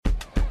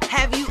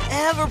Have you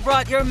ever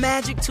brought your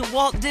magic to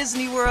Walt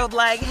Disney World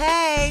like,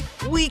 hey,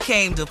 we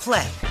came to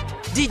play?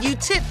 Did you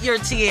tip your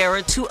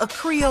tiara to a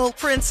Creole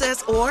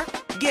princess or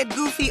get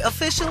goofy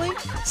officially?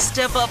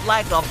 Step up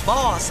like a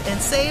boss and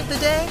save the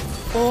day?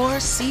 Or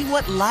see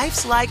what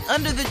life's like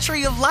under the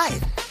tree of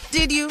life?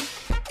 Did you?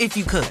 If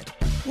you could.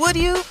 Would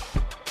you?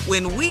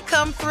 When we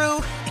come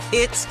through,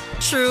 it's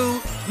true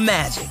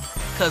magic.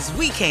 'Cause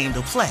we came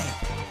to play.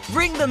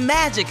 Bring the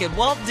magic at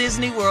Walt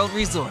Disney World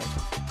Resort.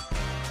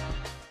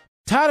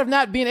 Tired of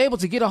not being able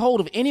to get a hold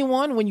of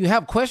anyone when you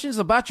have questions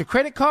about your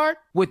credit card?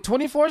 With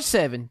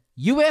 24/7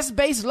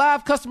 U.S.-based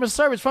live customer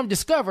service from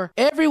Discover,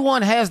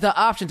 everyone has the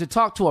option to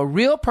talk to a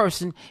real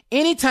person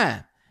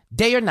anytime,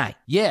 day or night.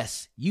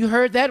 Yes, you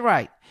heard that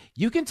right.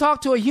 You can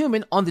talk to a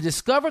human on the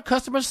Discover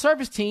customer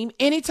service team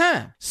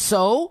anytime.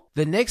 So,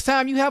 the next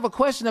time you have a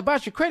question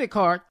about your credit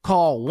card,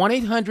 call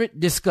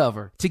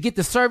 1-800-DISCOVER to get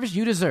the service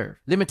you deserve.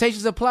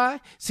 Limitations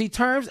apply. See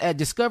terms at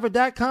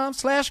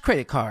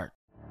discover.com/creditcard.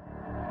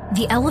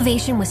 The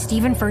Elevation with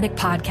Stephen Furtick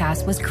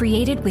podcast was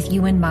created with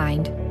you in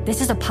mind. This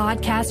is a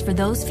podcast for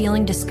those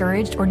feeling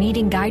discouraged or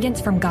needing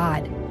guidance from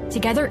God.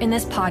 Together in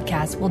this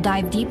podcast, we'll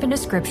dive deep into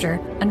Scripture,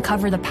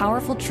 uncover the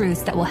powerful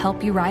truths that will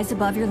help you rise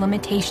above your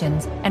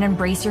limitations and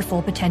embrace your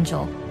full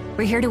potential.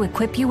 We're here to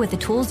equip you with the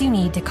tools you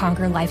need to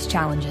conquer life's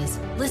challenges.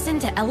 Listen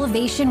to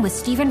Elevation with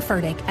Stephen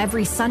Furtick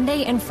every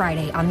Sunday and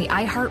Friday on the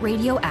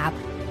iHeartRadio app,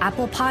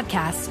 Apple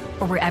Podcasts,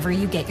 or wherever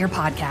you get your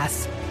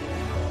podcasts.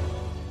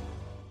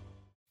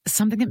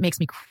 Something that makes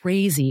me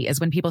crazy is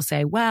when people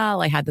say,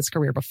 well, I had this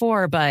career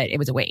before, but it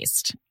was a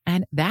waste.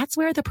 And that's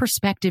where the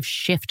perspective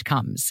shift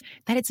comes,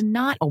 that it's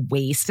not a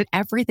waste, that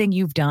everything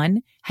you've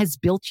done has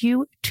built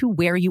you to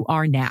where you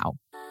are now.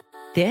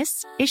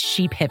 This is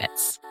She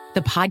Pivots,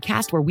 the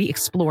podcast where we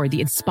explore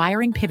the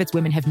inspiring pivots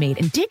women have made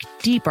and dig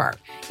deeper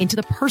into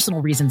the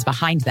personal reasons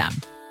behind them.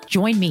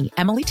 Join me,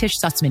 Emily Tish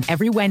Sussman,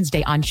 every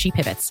Wednesday on She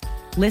Pivots.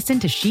 Listen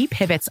to She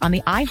Pivots on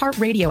the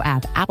iHeartRadio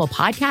app, Apple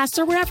Podcasts,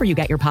 or wherever you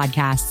get your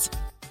podcasts.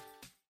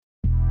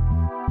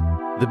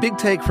 The Big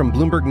Take from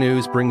Bloomberg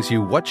News brings you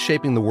what's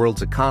shaping the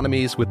world's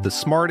economies with the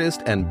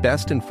smartest and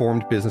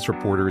best-informed business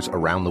reporters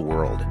around the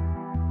world.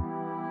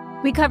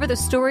 We cover the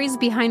stories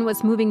behind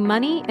what's moving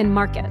money and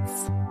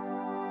markets,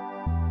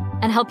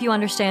 and help you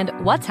understand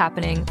what's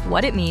happening,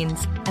 what it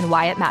means, and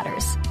why it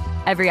matters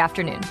every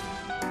afternoon.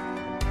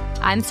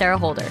 I'm Sarah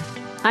Holder.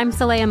 I'm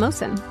Saleha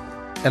Mohsin.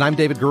 And I'm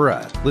David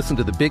Gura. Listen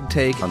to The Big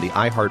Take on the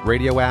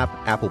iHeartRadio app,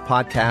 Apple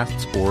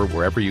Podcasts, or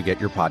wherever you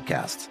get your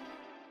podcasts.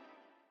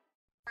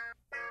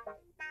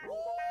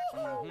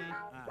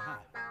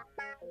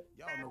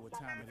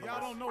 Y'all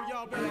don't know,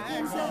 y'all better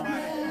ask somebody.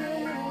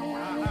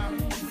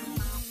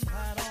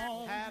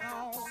 Hat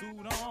on,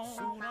 suit on,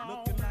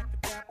 looking like a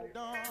dapper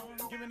dog,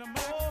 giving them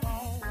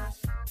all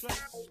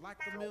dressed like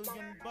 $1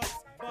 million,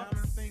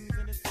 diamond things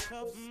in its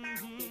cuffs.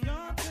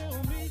 Y'all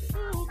tell me,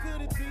 who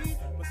could it be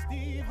but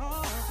Steve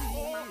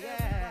Harvey?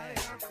 Yeah,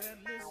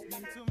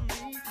 listening to me.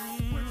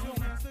 Put your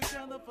hands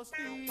together for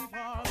Steve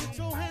Harvey. Put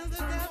your hands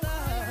together.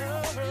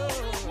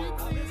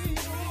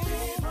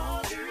 Steve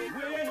Harvey.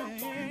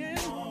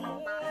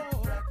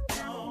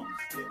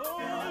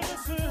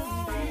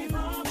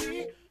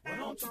 Why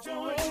don't you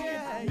join in?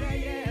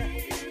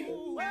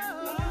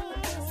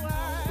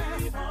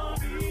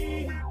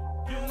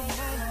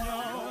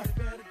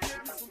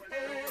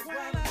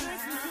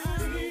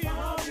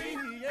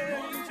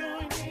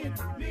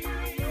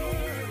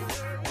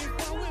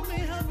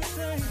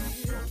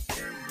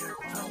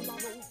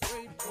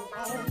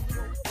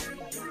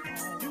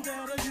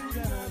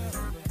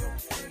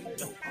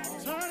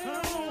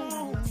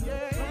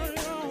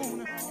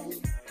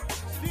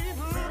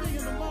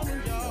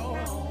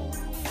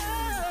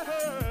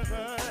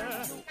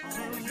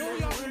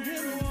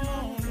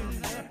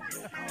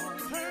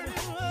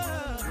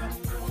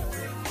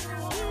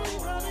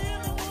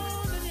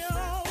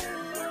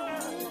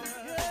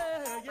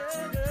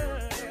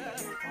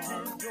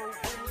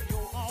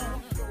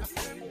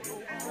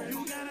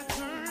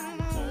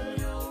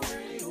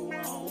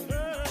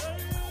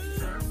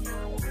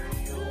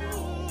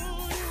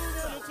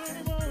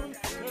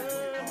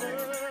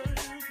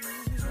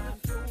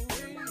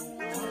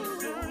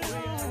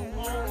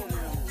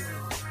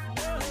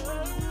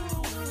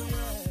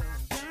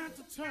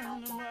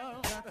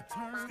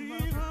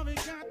 Steve Harvey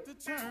got to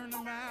turn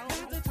them out.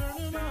 Got to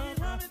turn them out. Steve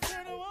Harvey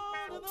turn them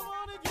on to the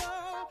morning,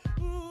 y'all.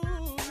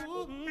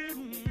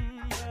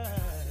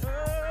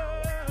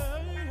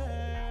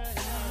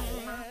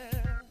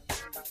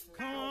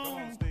 Come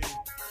on, Steve.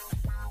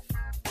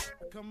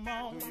 Come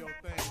on. Do your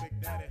thing, Big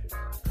Daddy.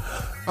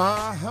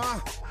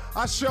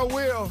 I sure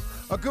will.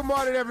 Good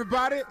morning,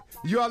 everybody.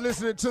 You are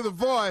listening to The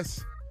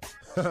Voice.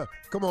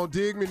 Come on,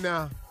 dig me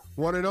now.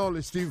 One and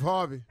only Steve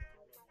Harvey.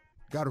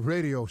 Got a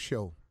radio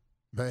show.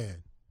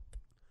 Man,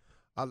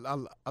 I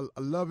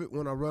love it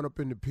when I run up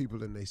into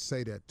people and they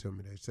say that to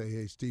me. They say,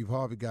 hey, Steve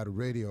Harvey got a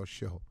radio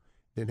show.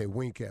 Then they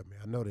wink at me.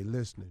 I know they're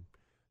listening.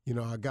 You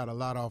know, I got a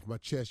lot off my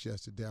chest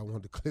yesterday. I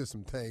wanted to clear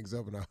some things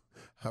up, and I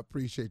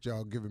appreciate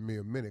y'all giving me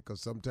a minute because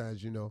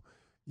sometimes, you know,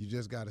 You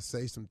just got to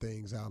say some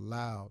things out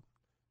loud,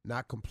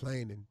 not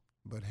complaining,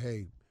 but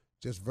hey,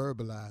 just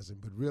verbalizing,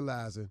 but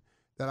realizing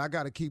that I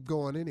got to keep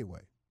going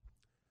anyway.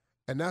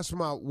 And that's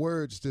my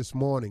words this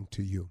morning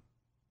to you.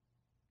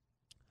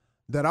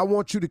 That I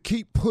want you to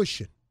keep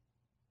pushing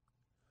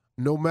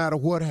no matter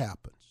what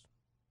happens.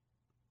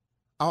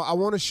 I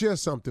want to share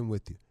something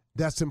with you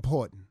that's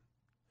important.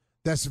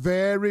 That's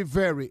very,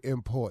 very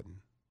important.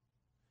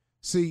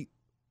 See,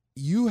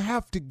 you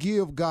have to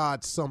give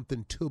God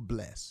something to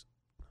bless.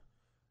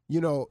 You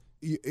know,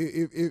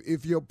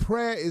 if your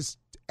prayer is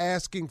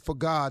asking for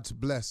God's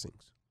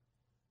blessings,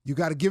 you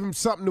got to give him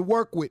something to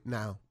work with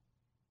now.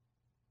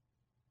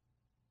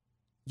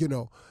 You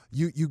know,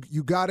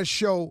 you got to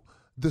show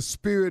the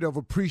spirit of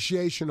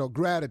appreciation or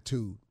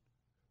gratitude.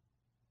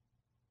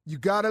 You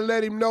got to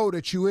let him know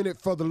that you're in it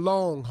for the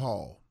long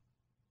haul.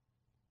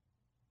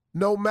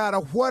 No matter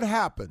what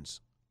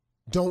happens,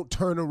 don't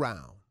turn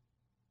around.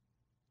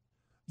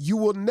 You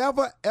will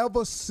never,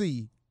 ever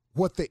see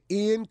what the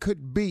end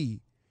could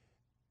be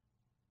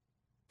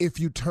if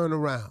you turn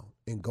around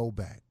and go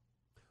back.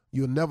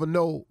 You'll never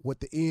know what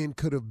the end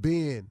could have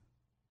been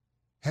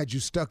had you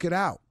stuck it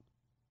out.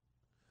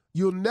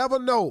 You'll never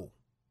know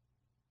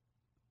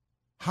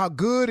how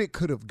good it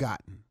could have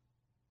gotten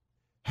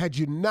had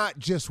you not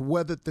just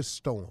weathered the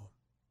storm.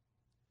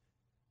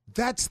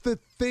 That's the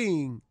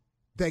thing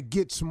that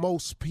gets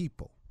most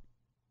people.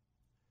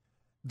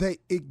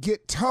 It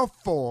get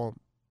tough for them,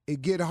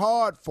 it get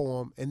hard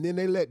for them, and then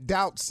they let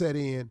doubt set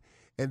in,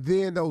 and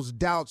then those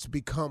doubts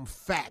become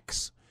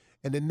facts,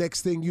 and the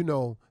next thing you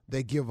know,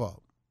 they give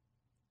up.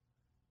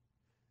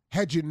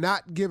 Had you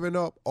not given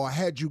up, or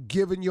had you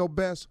given your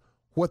best,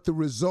 what the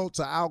results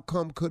or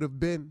outcome could have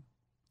been?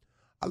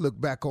 I look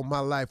back on my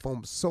life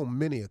on so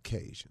many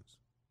occasions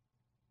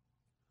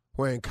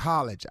where in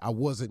college I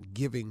wasn't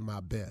giving my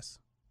best.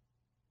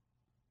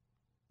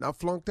 And I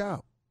flunked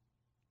out.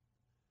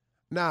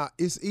 Now,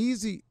 it's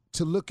easy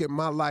to look at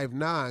my life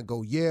now and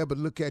go, yeah, but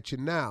look at you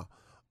now.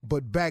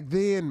 But back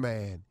then,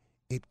 man,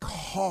 it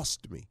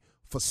cost me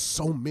for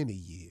so many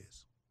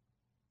years.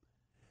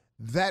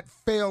 That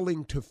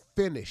failing to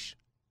finish,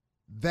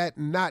 that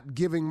not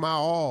giving my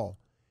all,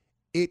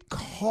 it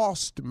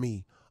cost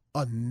me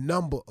a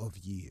number of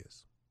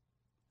years.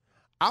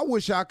 I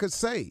wish I could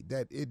say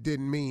that it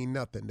didn't mean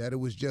nothing, that it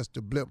was just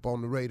a blip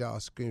on the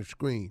radar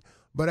screen.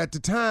 But at the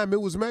time,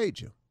 it was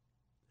major.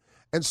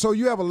 And so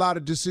you have a lot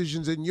of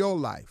decisions in your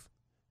life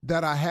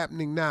that are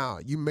happening now.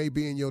 You may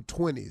be in your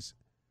 20s,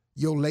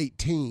 your late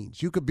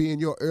teens. You could be in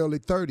your early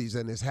 30s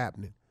and it's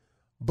happening.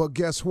 But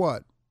guess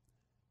what?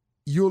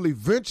 You'll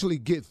eventually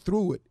get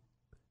through it,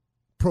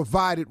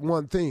 provided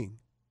one thing: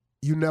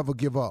 you never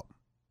give up.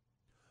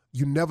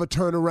 You never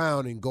turn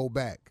around and go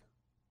back.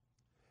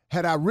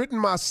 Had I written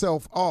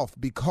myself off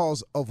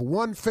because of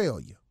one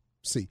failure,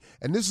 see,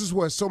 and this is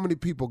where so many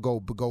people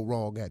go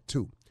wrong at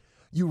too.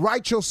 You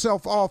write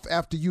yourself off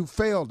after you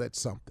failed at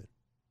something.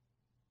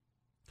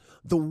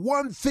 The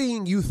one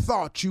thing you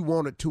thought you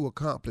wanted to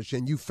accomplish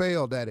and you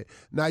failed at it,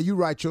 now you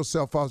write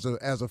yourself off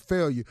as a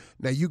failure.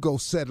 Now you go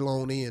settle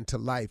on into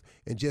life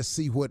and just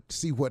see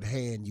what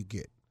hand you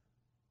get.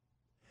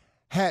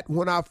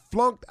 When I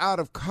flunked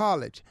out of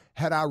college,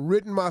 had I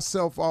written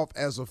myself off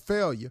as a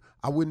failure,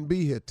 I wouldn't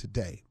be here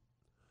today.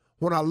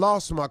 When I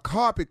lost my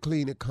carpet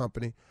cleaning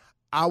company,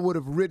 I would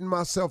have written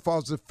myself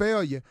off as a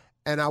failure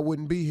and I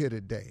wouldn't be here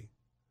today.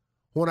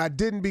 When I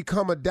didn't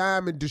become a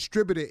diamond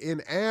distributor in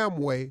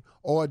Amway,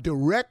 or a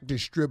direct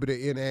distributor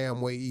in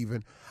Amway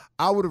even,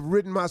 I would have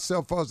written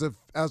myself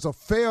as a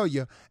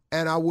failure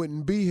and I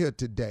wouldn't be here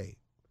today.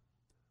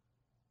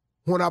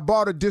 When I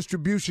bought a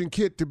distribution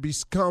kit to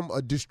become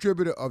a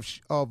distributor of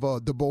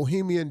the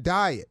Bohemian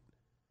Diet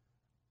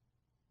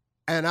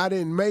and I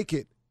didn't make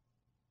it,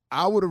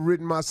 I would have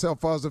written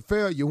myself as a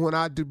failure. When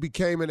I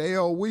became an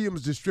A.L.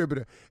 Williams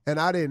distributor and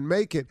I didn't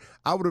make it,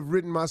 I would have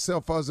written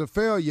myself as a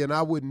failure and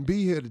I wouldn't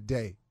be here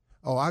today.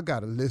 Oh, I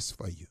got a list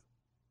for you.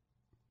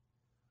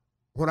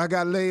 When I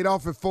got laid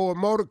off at Ford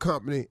Motor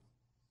Company,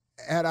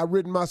 had I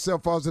written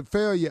myself as a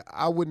failure,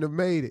 I wouldn't have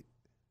made it.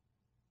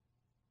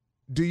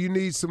 Do you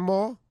need some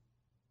more?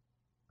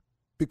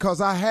 Because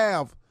I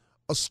have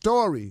a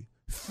story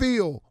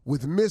filled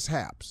with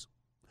mishaps.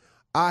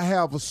 I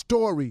have a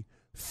story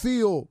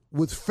filled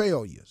with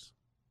failures.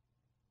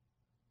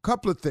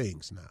 Couple of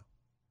things now.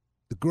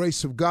 The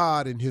grace of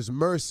God and his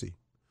mercy,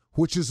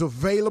 which is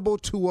available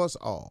to us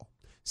all.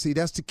 See,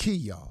 that's the key,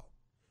 y'all.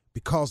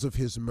 Because of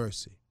his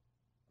mercy.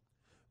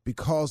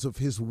 Because of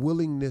his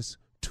willingness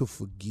to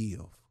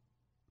forgive.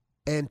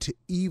 And to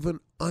even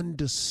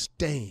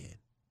understand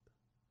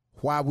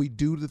why we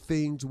do the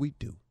things we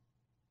do.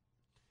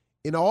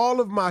 In all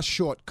of my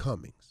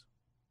shortcomings,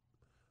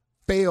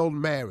 failed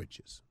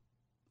marriages,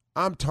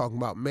 I'm talking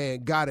about,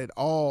 man, got it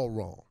all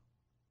wrong.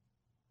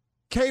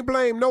 Can't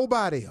blame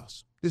nobody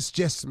else. It's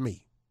just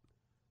me.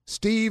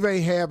 Steve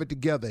ain't have it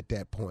together at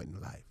that point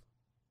in life.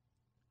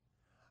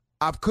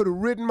 I could have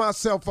written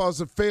myself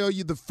as a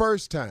failure the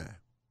first time.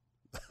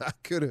 I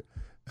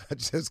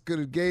just could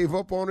have gave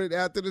up on it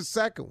after the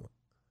second one.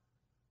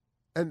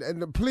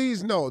 And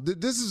please know,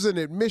 this is an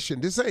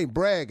admission. This ain't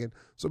bragging.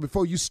 So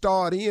before you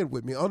start in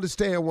with me,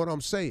 understand what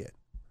I'm saying.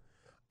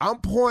 I'm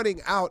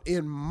pointing out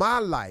in my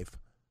life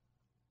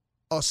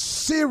a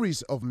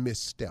series of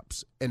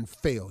missteps and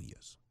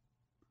failures.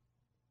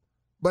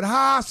 But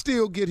how I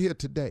still get here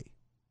today?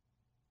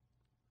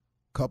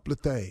 Couple of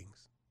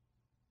things.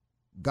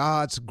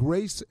 God's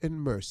grace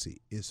and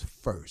mercy is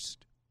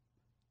first.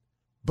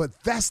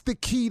 But that's the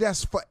key.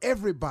 That's for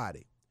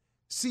everybody.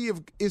 See, if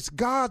it's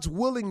God's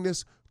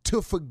willingness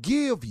to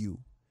forgive you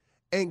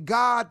and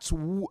God's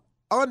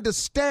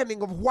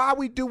understanding of why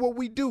we do what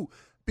we do,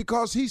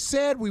 because he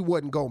said we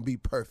wasn't going to be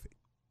perfect.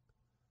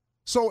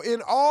 So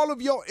in all of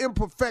your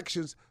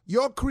imperfections,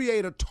 your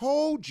Creator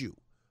told you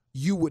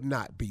you would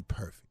not be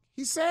perfect.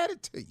 He said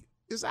it to you.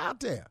 It's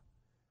out there.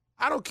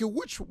 I don't care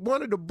which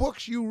one of the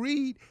books you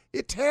read,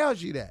 it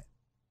tells you that.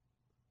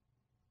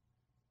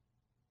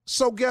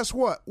 So guess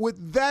what?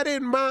 With that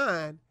in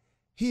mind,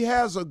 he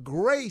has a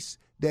grace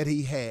that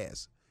he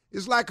has.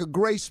 It's like a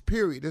grace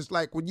period. It's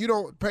like when you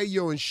don't pay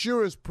your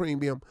insurance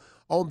premium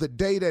on the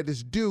day that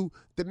it's due,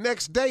 the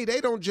next day they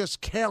don't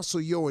just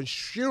cancel your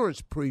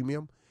insurance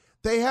premium.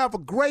 They have a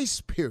grace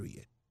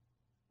period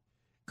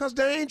because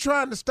they ain't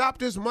trying to stop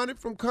this money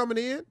from coming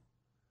in.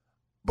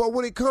 But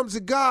when it comes to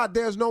God,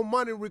 there's no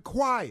money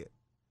required.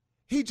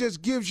 He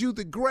just gives you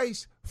the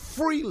grace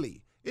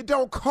freely. It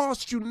don't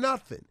cost you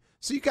nothing.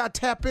 So you got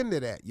to tap into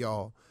that,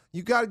 y'all.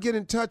 You got to get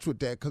in touch with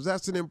that because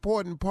that's an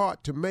important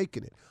part to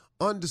making it.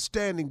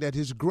 Understanding that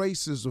his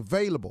grace is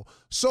available.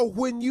 So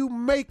when you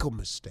make a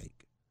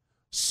mistake,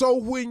 so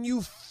when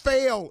you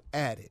fail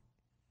at it,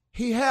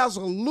 he has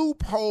a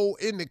loophole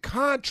in the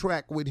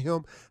contract with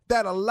him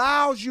that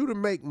allows you to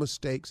make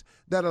mistakes,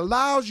 that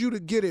allows you to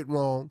get it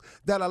wrong,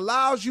 that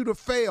allows you to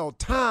fail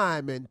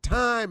time and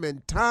time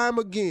and time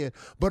again.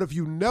 But if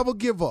you never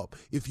give up,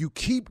 if you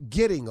keep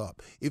getting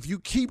up, if you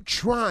keep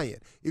trying,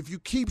 if you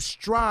keep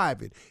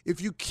striving, if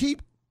you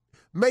keep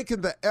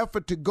making the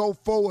effort to go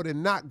forward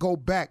and not go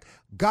back,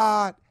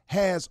 God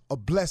has a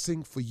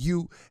blessing for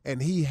you,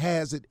 and he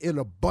has it in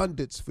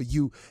abundance for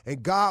you,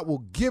 and God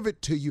will give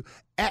it to you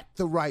at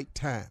the right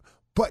time.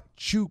 But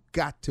you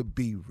got to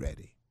be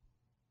ready.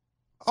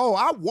 Oh,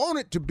 I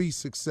wanted to be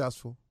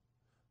successful,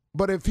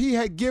 but if he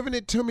had given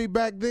it to me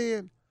back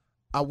then,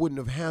 I wouldn't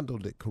have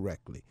handled it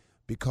correctly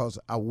because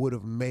I would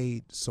have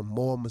made some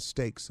more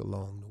mistakes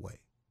along the way.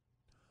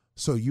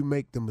 So you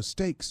make the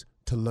mistakes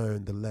to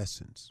learn the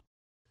lessons.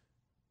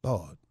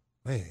 Lord,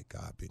 man,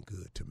 God been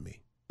good to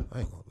me.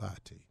 I ain't gonna lie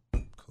to you.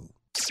 Cool.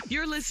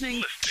 You're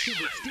listening to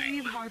the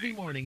Steve Harvey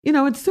Morning. You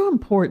know, it's so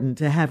important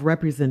to have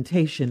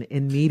representation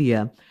in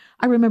media.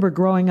 I remember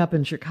growing up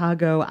in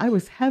Chicago, I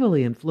was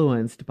heavily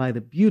influenced by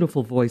the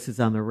beautiful voices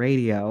on the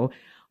radio.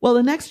 Well,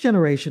 the next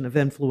generation of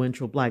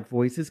influential Black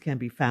voices can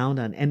be found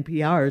on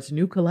NPR's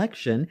new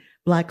collection,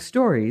 Black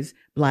Stories,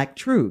 Black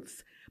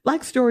Truths.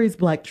 Black Stories,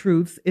 Black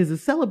Truths is a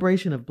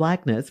celebration of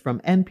Blackness from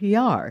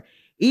NPR.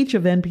 Each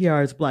of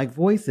NPR's Black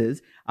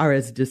voices are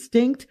as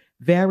distinct,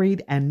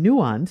 varied, and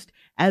nuanced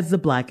as the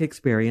Black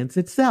experience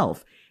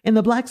itself. In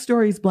the Black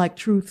Stories, Black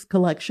Truths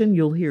collection,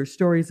 you'll hear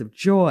stories of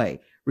joy,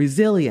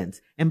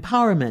 resilience,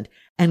 empowerment,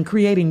 and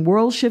creating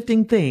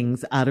world-shifting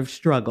things out of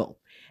struggle.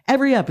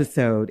 Every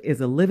episode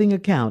is a living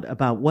account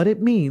about what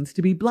it means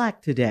to be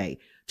Black today,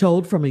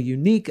 told from a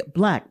unique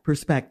Black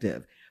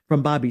perspective.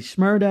 From Bobby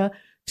Shmurda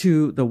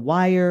to The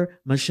Wire,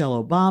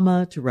 Michelle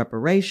Obama, to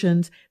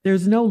reparations,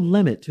 there's no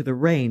limit to the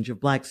range of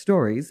Black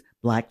stories,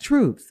 Black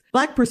truths.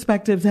 Black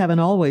perspectives haven't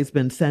always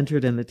been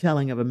centered in the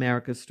telling of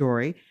America's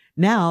story.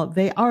 Now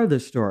they are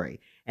the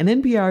story. In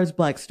NPR's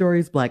Black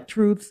Stories, Black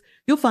Truths,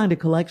 you'll find a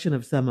collection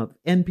of some of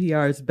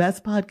NPR's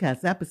best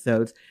podcast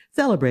episodes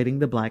celebrating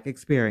the Black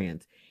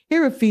experience.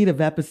 Hear a feed of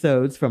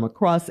episodes from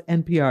across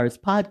NPR's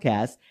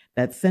podcasts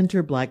that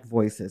center Black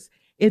voices.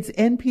 It's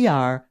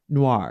NPR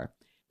Noir.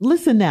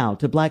 Listen now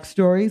to Black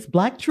Stories,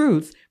 Black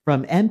Truths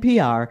from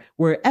NPR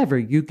wherever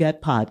you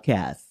get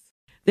podcasts.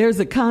 There's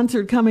a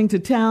concert coming to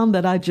town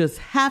that I just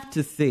have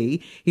to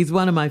see. He's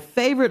one of my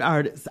favorite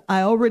artists.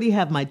 I already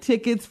have my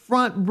tickets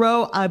front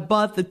row. I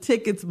bought the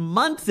tickets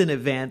months in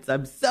advance.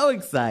 I'm so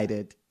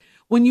excited.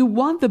 When you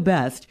want the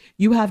best,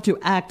 you have to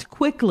act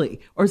quickly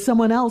or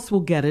someone else will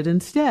get it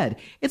instead.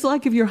 It's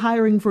like if you're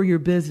hiring for your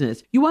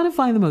business. You want to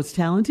find the most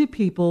talented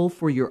people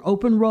for your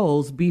open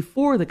roles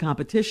before the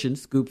competition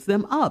scoops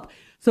them up.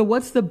 So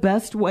what's the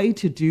best way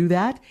to do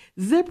that?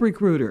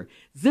 ZipRecruiter.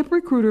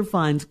 ZipRecruiter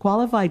finds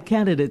qualified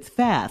candidates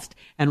fast.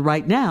 And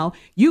right now,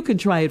 you can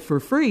try it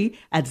for free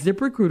at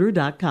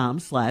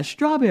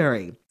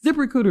ZipRecruiter.com/strawberry.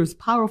 ZipRecruiter's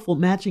powerful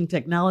matching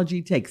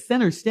technology takes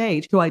center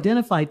stage to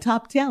identify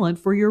top talent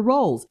for your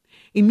roles.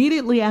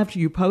 Immediately after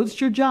you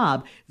post your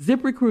job,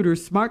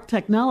 ZipRecruiter's smart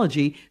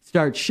technology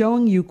starts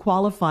showing you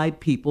qualified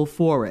people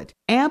for it.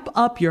 Amp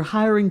up your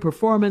hiring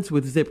performance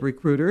with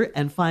ZipRecruiter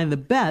and find the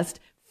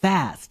best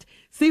fast.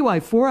 See why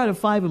 4 out of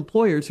 5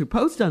 employers who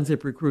post on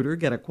ZipRecruiter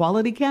get a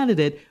quality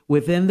candidate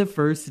within the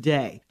first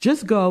day.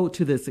 Just go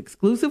to this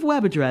exclusive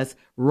web address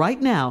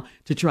right now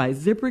to try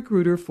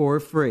ZipRecruiter for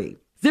free.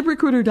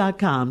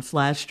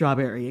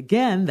 ZipRecruiter.com/strawberry.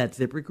 Again, that's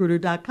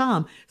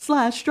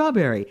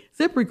ZipRecruiter.com/strawberry.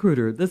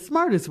 ZipRecruiter, the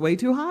smartest way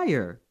to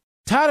hire.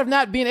 Tired of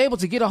not being able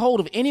to get a hold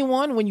of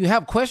anyone when you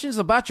have questions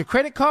about your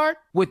credit card?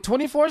 With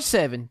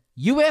 24/7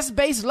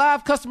 U.S.-based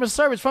live customer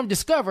service from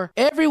Discover,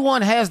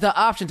 everyone has the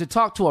option to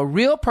talk to a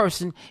real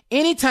person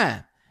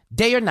anytime,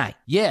 day or night.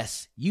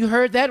 Yes, you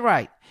heard that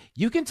right.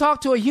 You can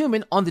talk to a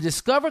human on the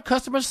Discover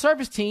customer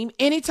service team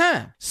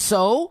anytime.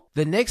 So,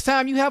 the next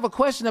time you have a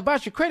question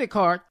about your credit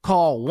card,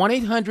 call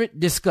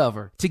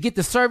 1-800-DISCOVER to get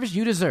the service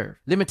you deserve.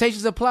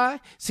 Limitations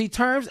apply. See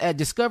terms at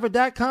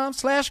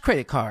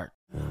discover.com/creditcard.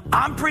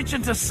 I'm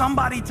preaching to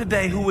somebody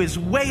today who is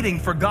waiting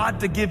for God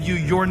to give you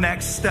your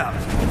next step.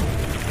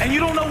 And you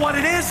don't know what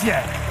it is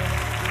yet.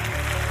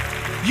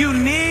 You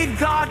need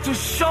God to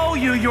show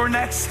you your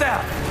next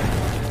step.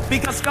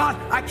 Because God,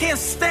 I can't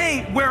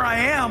stay where I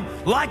am,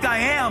 like I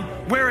am,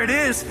 where it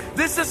is.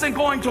 This isn't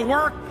going to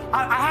work.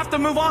 I have to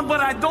move on,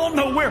 but I don't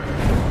know where.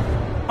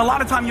 A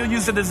lot of time you'll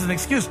use it as an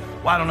excuse.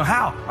 Well, I don't know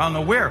how. I don't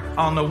know where.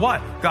 I don't know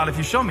what. God, if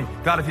you show me.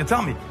 God, if you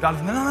tell me. God,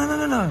 if...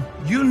 No.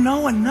 You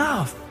know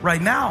enough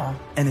right now.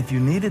 And if you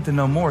needed to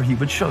know more, he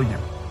would show you.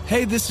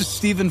 Hey, this is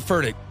Stephen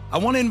Furtick. I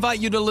want to invite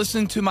you to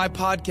listen to my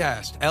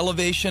podcast,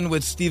 Elevation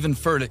with Stephen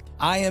Furtick.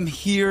 I am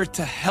here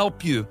to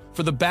help you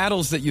for the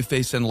battles that you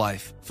face in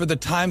life, for the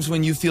times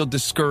when you feel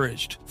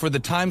discouraged, for the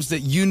times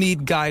that you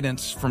need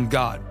guidance from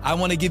God. I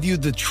want to give you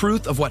the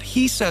truth of what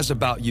he says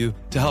about you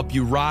to help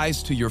you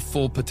rise to your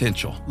full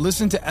potential.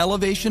 Listen to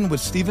Elevation with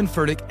Stephen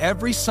Furtick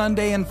every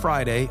Sunday and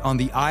Friday on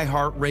the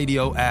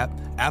iHeartRadio app,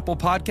 Apple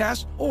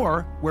Podcasts,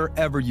 or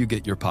wherever you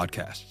get your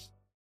podcasts.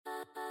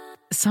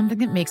 Something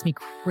that makes me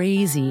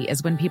crazy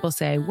is when people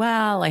say,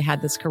 well, I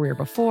had this career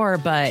before,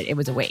 but it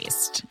was a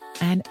waste.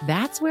 And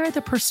that's where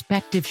the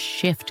perspective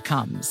shift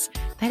comes,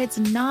 that it's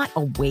not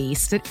a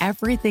waste, that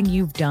everything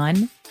you've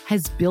done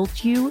has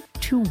built you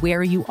to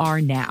where you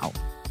are now.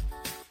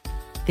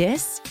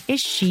 This is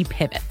She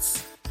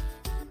Pivots,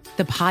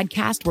 the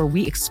podcast where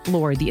we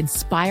explore the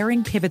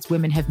inspiring pivots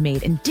women have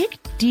made and dig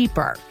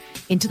deeper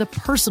into the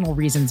personal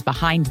reasons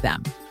behind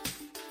them.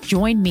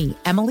 Join me,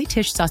 Emily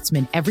Tish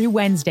Sussman, every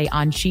Wednesday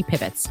on She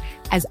Pivots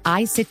as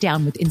I sit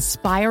down with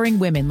inspiring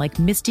women like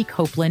Misty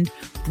Copeland,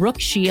 Brooke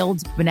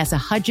Shields, Vanessa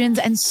Hudgens,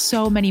 and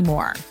so many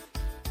more.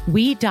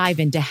 We dive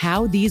into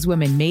how these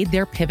women made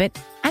their pivot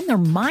and their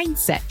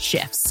mindset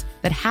shifts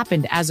that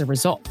happened as a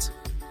result.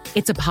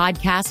 It's a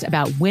podcast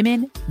about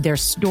women, their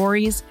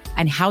stories,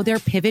 and how their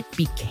pivot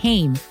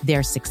became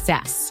their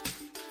success.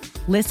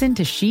 Listen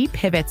to She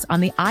Pivots on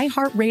the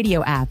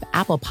iHeartRadio app,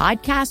 Apple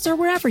Podcasts, or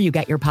wherever you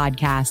get your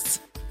podcasts.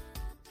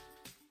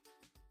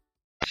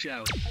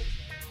 Show.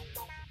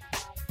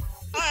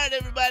 All right,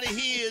 everybody,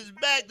 he is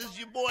back. This is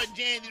your boy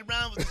Jandy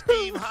Brown with the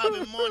Steve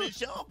Harvey Morning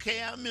Show.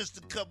 Okay, I missed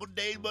a couple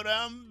days, but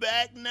I'm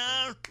back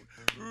now,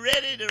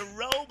 ready to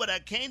roll, but I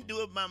can't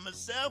do it by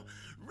myself.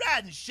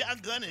 Riding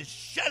shotgun and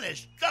Shirley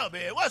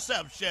Strawberry. What's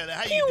up, Shirley?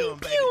 How you doing,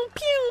 baby?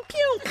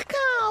 Pew.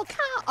 Cow.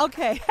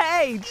 Okay,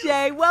 hey,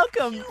 Jay,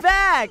 welcome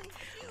back.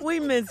 We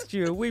missed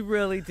you. We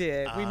really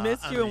did. We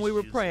missed you, and we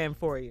were praying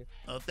for you.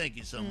 Oh, thank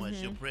you so much.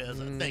 Your prayers.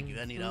 Thank you.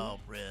 I need all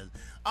prayers.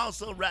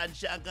 Also, riding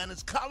shotgun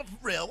is Colin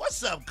Farrell.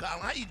 What's up,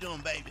 Colin? How you doing,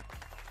 baby?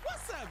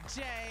 What's up,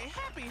 Jay?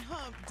 Happy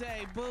hump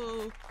day,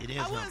 boo. It is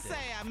I wouldn't hump day.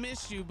 say I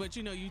missed you, but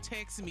you know, you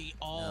text me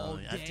all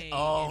day.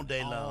 All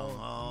day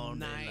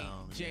long.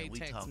 Jay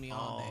texts me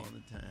all day. All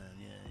the time,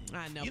 yeah.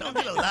 I know. You don't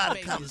get a lot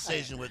of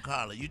conversation with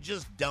Carla. You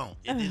just don't.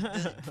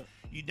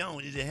 You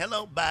don't. Is it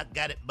hello, bye,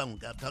 got it, boom.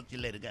 I'll talk to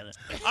you later. Got it.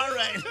 All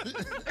right.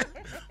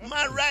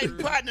 My right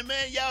partner,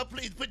 man, y'all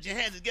please put your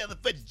hands together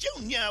for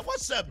Junior.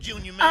 What's up,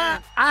 Junior,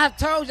 man? I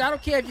told you, I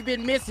don't care if you've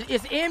been missing.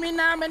 It's Emmy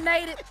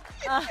nominated.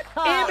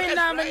 Emmy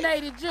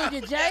nominated Junior,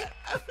 Jay.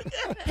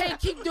 Can't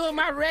keep doing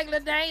my regular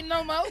day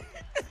no more.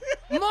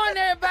 Morning,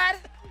 everybody.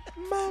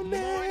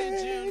 Morning,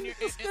 Junior.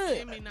 It's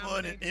good.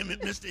 Morning,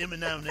 Mr. Emmy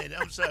nominated.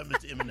 I'm sorry,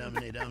 Mr. Emmy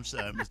nominated.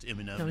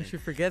 Don't you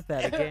forget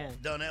that again.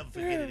 Don't ever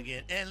forget it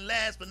again. And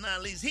last but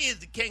not least, he is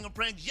the king of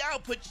pranks. Y'all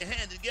put your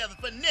hands together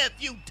for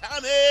Nephew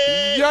Tommy.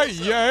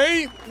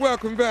 Yay.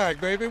 Welcome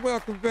back, baby.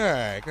 Welcome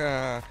back.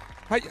 Can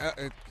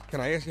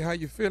I ask you how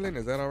you feeling?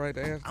 Is that all right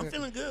to ask I'm that?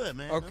 feeling good,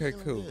 man. Okay,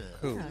 cool.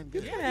 You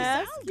can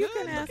ask. You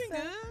can ask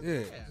that.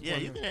 Yeah,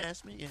 you can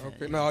ask me. Yeah,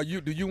 okay. Now,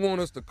 do you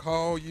want us to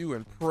call you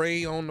and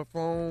pray on the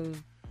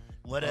phone?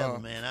 Whatever,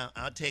 man.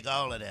 I'll take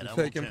all of that. You're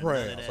taking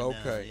prayers.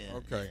 Okay.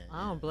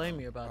 I don't blame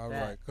you about that. All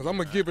right. Because I'm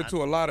going to give it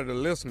to a lot of the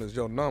listeners,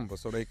 your number,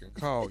 so they can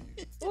call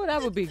you. Oh,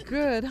 that would be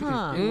good,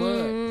 huh?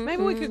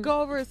 Maybe we could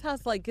go over his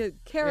house, like a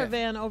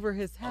caravan over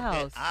his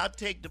house. Okay, I'll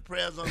take the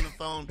prayers on the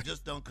phone.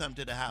 Just don't come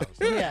to the house.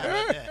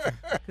 Yeah.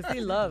 Because he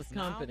loves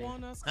company. I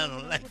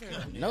don't like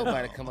company.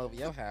 Nobody come over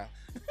your house.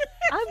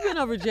 I've been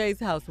over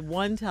Jay's house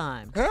one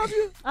time. Have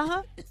you?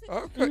 Uh-huh.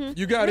 Okay.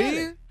 You got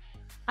in?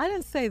 I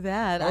didn't say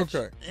that.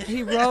 Okay.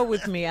 He rode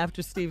with me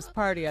after Steve's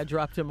party. I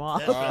dropped him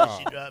off. That's right.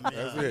 She dropped me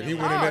That's off. it. He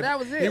went in there. That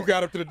was it. He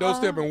got up to the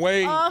doorstep and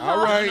waved.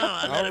 All right. No,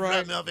 I let her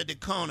drop me off at the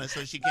corner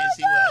so she can't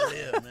see where I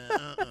live,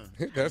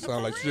 man. That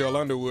sounds like Cheryl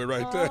Underwood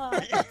right there.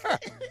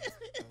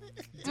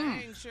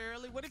 Dang,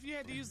 Shirley. What if you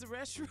had to use the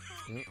restroom?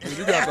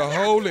 You got to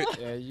hold it.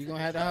 Yeah, you're going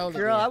to have to hold it.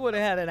 Girl, I would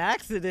have had an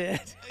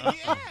accident.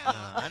 Yeah.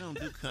 I don't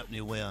do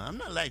company well. I'm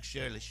not like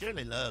Shirley.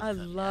 Shirley loves I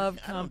company. love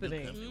I don't do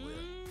company. well.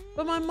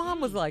 But my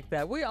mom was like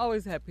that. We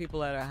always had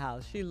people at our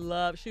house. She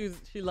loved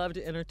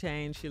to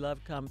entertain. She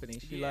loved company.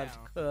 She loved to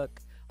cook.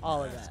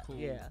 All of that. cool.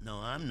 Yeah. No,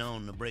 I'm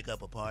known to break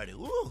up a party.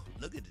 Ooh,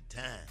 look at the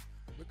time.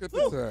 Look at the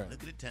time. Look at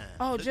the time.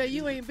 Oh, Look Jay, at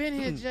you the- ain't been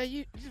here, Jay.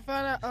 You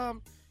found out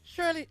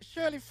Shirley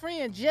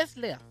friend just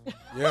left.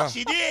 Yeah.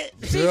 She did.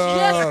 She Just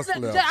just left.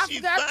 left. I She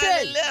forgot to tell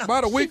finally you. left.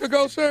 About a week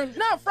ago, Shirley?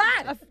 No,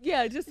 Friday.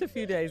 Yeah, just a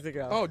few days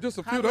ago. Oh, just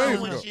a few How days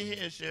long ago. was she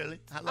here, Shirley?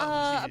 How long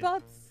was she here?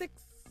 About 6.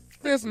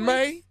 Since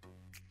May?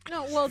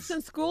 No, well,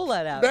 since school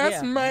let out.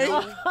 That's yeah. May.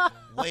 No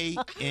way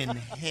in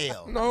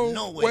hell.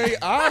 No way. way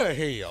out of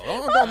hell.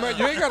 Oh, no, man,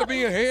 you ain't got to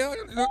be in hell.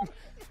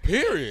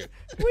 Period.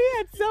 We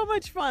had so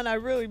much fun. I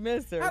really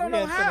miss her. I don't we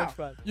know had so how. much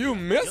fun. You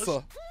miss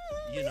her.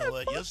 You know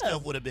what? Your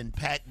stuff would have been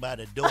packed by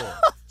the door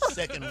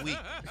second week.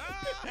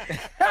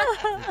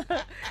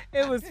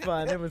 It was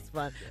fun. It was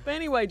fun. But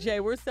anyway, Jay,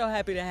 we're so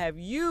happy to have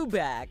you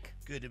back.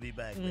 Good to be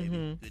back,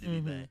 baby. Good to be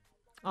back.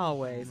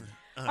 Always.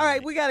 All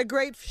right, we got a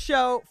great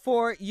show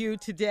for you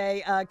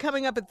today.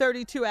 Coming up at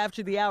 32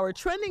 after the hour,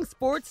 trending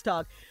sports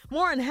talk.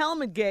 More on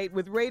Helmet Gate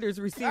with Raiders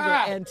receiver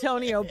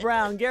Antonio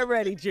Brown. Get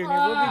ready, Junior.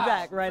 We'll be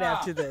back right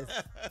after this.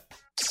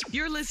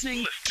 You're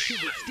listening to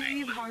the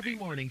Steve Harvey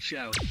Morning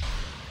Show.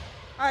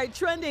 All right,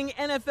 trending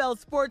NFL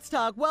sports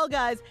talk. Well,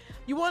 guys,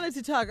 you wanted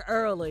to talk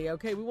early,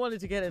 okay? We wanted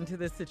to get into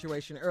this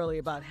situation early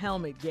about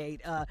Helmet Gate.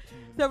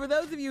 So for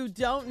those of you who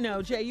don't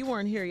know, Jay, you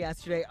weren't here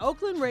yesterday.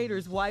 Oakland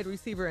Raiders wide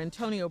receiver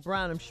Antonio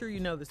Brown, I'm sure you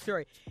know the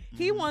story.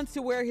 He wants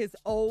to wear his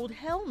old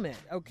helmet,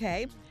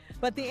 okay?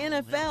 But the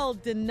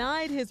NFL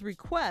denied his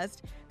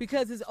request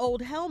because his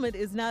old helmet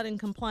is not in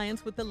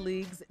compliance with the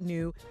league's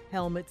new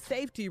helmet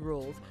safety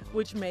rules,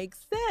 which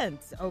makes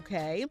sense,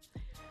 okay?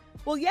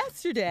 Well,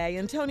 yesterday,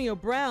 Antonio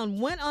Brown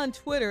went on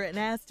Twitter and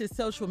asked his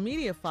social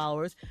media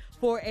followers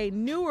for a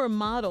newer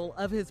model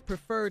of his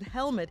preferred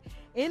helmet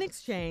in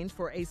exchange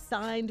for a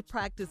signed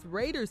practice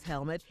Raiders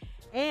helmet,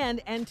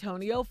 and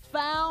Antonio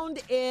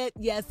found it.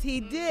 Yes, he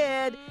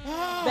did.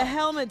 The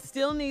helmet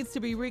still needs to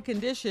be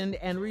reconditioned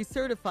and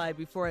recertified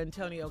before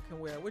Antonio can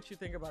wear it. What you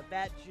think about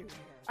that, Junior?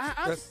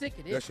 I'm sick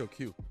of this. That's your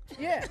cue.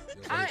 Yeah,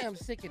 I am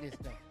sick of this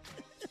stuff.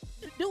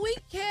 Do we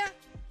care?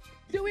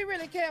 Do we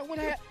really care what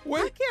happened?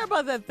 I care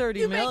about that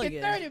 $30 million. You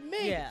making $30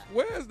 million? Yeah.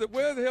 Where's the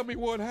helmet you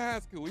wore in high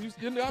school?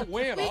 You're not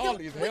wearing all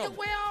these We can helmets.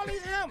 wear all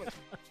these helmets.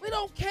 We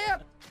don't care.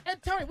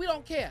 Antonio, we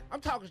don't care. I'm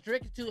talking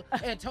strictly to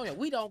Antonio.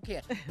 We don't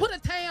care. Put a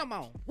tam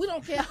on. We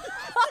don't care.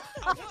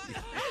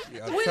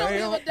 We don't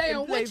give a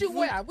damn what you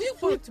wear. We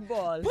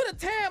football. Put a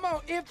tam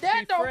on. If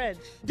that don't, French.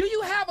 do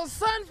you have a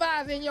sun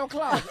visor in your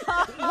closet?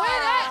 Wear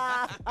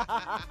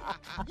that.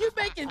 You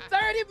making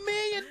 $30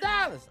 million.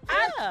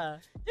 Yeah.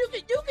 You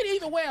can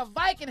even wear a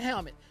Viking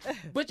helmet,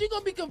 but you're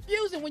gonna be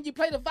confusing when you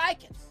play the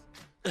Vikings.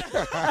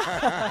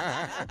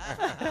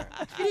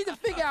 You need to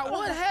figure out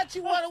what hat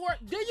you want to wear.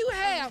 Do you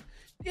have?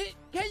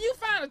 Can you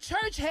find a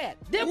church hat?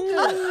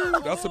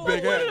 That's a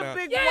big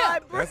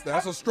hat now.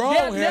 That's a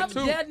strong hat,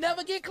 too. They'll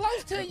never get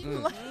close to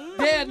you.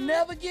 They'll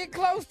never get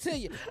close to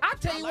you. I'll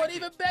tell you what,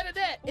 even better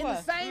than that. In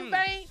the same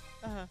vein,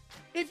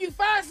 if you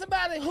find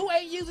somebody who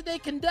ain't using their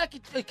Kentucky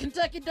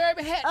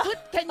Derby hat,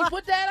 can you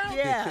put that on?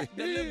 Yeah.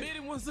 The little bitty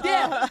ones.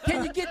 Yeah.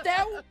 Can you get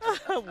that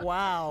one?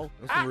 Wow.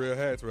 That's some real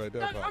hats right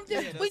there, Pop.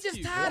 We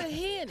just tired of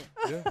hearing it.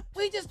 Yeah.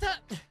 We just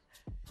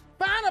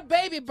find a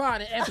baby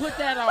bonnet and put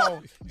that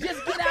on.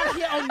 Just get out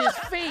here on this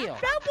field.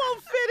 That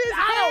won't fit his I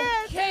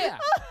head. don't care.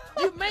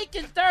 You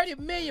making $30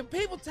 million.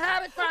 People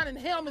tired of finding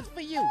helmets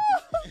for you.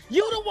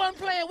 You the one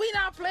playing. We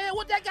not playing.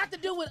 What that got to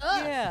do with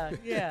us?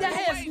 Yeah. That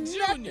has Wait,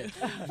 nothing. Junior.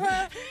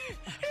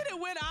 He done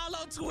went all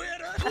on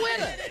Twitter.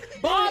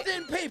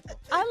 Bothering people.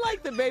 I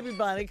like the baby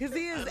bonnet because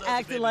he is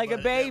acting like a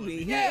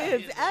baby. He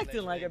is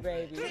acting like a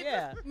baby.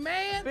 Yeah.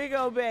 Man, Big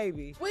old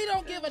baby. we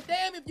don't give a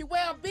damn if you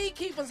wear a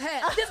beekeeper's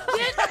hat. Just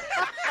get,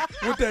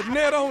 With that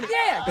net on it.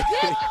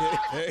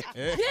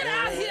 get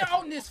out here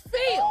on this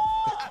field.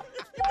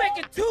 You're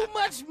making too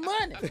much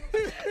money.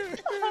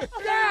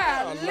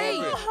 Golly.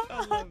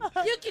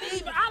 You can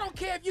even, I don't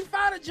care if you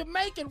find a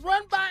Jamaican,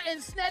 run by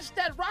and snatch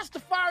that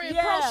Rastafarian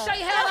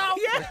crochet hat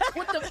off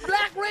with the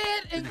black,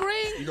 red, and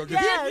green. You're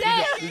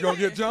going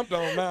to get jumped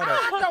on now.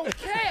 I don't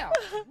care.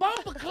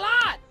 Bumper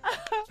clot.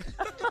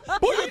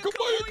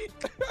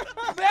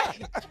 Man,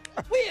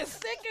 we is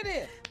sick of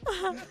this.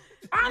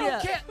 I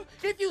don't care.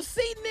 If you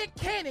see Nick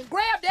Cannon,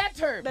 grab that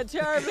turban. The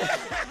turban.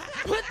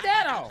 Put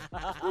that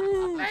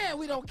on. Man,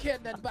 we don't care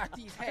nothing about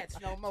these hats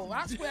no more.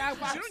 I swear I'm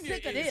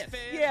sick of this.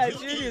 Yeah,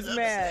 Junior's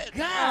mad.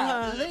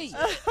 Golly.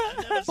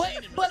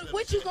 But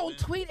what you gonna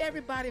tweet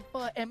everybody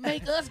for and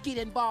make us get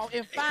involved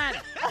and find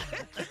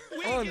it?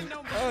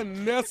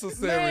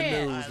 Unnecessary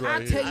news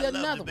right I'll tell here. you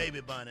another one.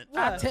 Baby bonnet.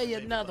 I'll tell you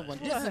another one.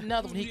 This is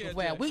another one he can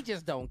wear. We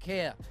just don't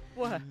care.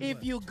 What?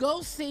 If you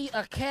go see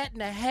a cat in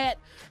a hat,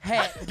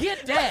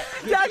 get that.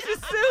 Dr.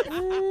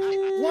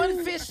 Seuss.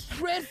 One fish,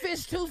 red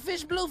fish, two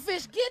fish, blue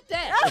fish, get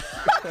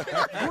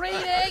that. Green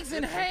eggs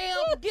and ham,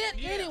 get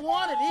any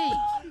one of these.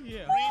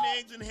 Green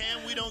eggs and ham,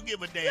 we don't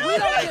give a damn. We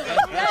don't give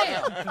a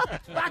damn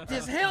about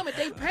this helmet.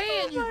 They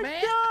paying you,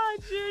 man. God,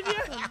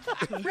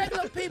 Junior.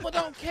 Regular people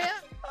don't care.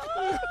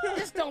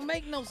 This don't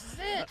make no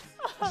sense.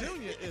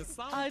 Junior is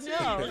something. I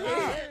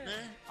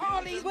know.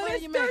 All these But money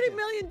it's you $30 making.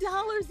 million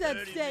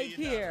at stake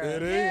here.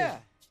 It is. Yeah.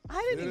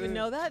 I didn't It even is.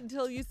 know that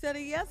until you said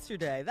it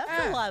yesterday.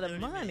 That's a lot of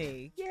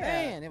money. Yeah.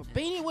 Man, a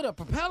beanie with a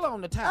propeller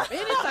on the top.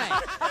 Anything.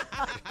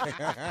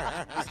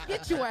 Just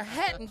get you a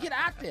hat and get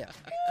out there.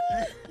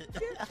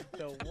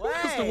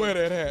 Who's to wear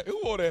that hat? Who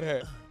wore that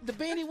hat? The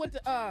beanie with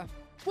the,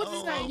 what's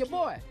his name, your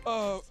boy?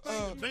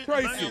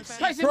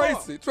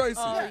 Tracy. Tracy.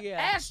 Oh, yeah.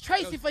 Ask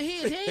Tracy for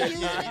his. He ain't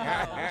using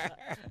it.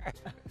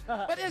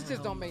 But this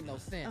just don't make no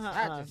sense.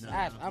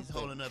 I'm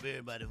holding up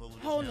everybody.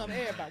 holding up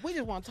everybody. We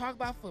just want to talk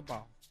about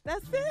football.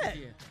 That's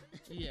it.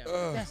 Yeah.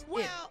 That's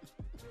Well,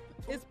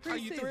 It's are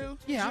you preseason. through?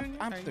 Yeah, Junior?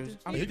 I'm through.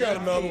 He got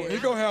another one. He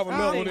gonna have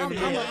another one in a I'm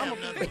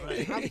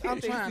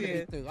minute. trying to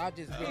get through. I'll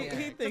just He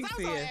Because thinks I was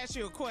he going to is. ask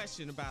you a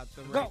question about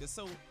the Go. Raiders.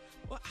 So,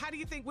 what do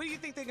you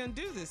think they're going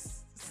to do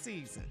this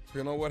season?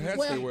 You know what hats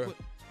Well, they wear?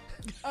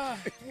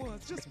 Well,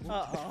 it's just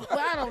Well,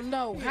 I don't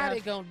know how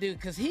they gonna do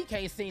because he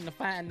can't seem to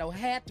find no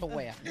hat to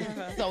wear.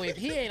 So if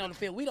he ain't on the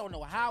field, we don't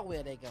know how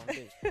well they gonna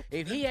do.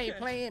 If he ain't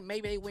playing,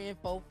 maybe they win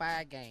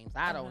 4-5 games.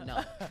 I don't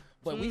know.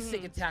 But we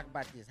sick and talk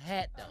about this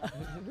hat though.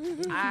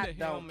 I The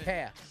don't helmet.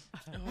 care.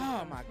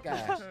 Oh my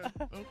gosh.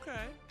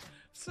 Okay.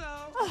 So,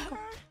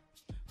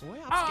 well,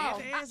 I'm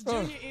scared to ask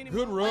Junior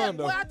anymore. Good run,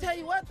 though. Well, I tell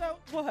you what though.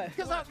 What?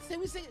 Because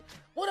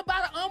what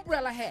about an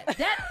umbrella hat?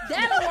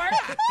 That'll work.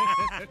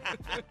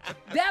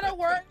 That'll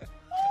work.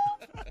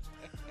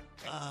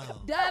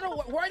 That'll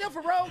work. Work up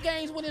for road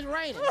games when it's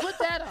raining. Put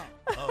that on.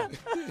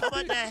 How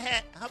about that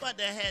hat? How about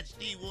that hat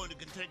Steve wore to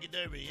Kentucky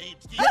Derby?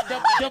 Ain't Steve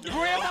The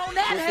brim on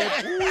that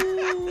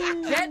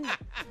hat.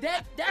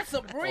 That's a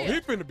Oh, brim. he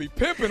finna be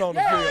pimping on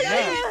the Yeah, field yeah,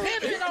 now. he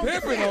pimping on the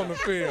Pimping field. on the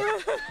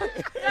field.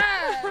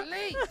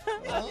 Golly.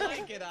 I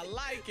like it. I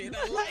like it.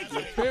 I like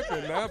it.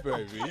 Pimping now,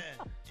 baby.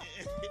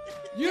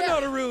 You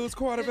know the rules,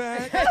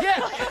 quarterback.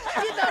 Yeah,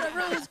 you know the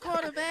rules,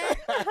 quarterback.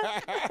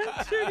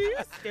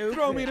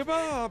 Throw me the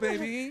ball,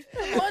 baby.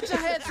 Bunch of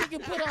hats you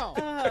can put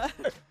on.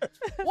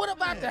 What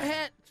about the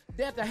hat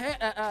that the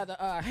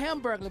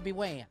Hamburglar be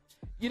wearing?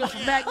 You know,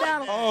 from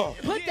McDonald's. Oh.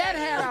 Put that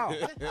hat on.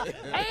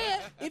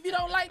 And if you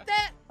don't like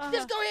that,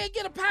 just go ahead and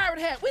get a pirate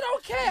hat. We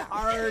don't care.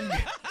 Arg.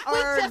 We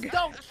Arg. just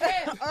don't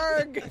care.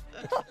 Arg.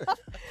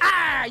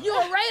 You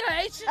a Raider,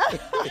 ain't you?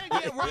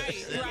 Yeah,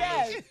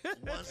 right.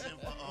 Once and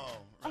for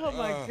all. Oh,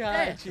 my God,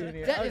 Yeah,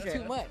 Junior. that is Okay.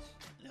 too much.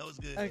 That was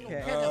good.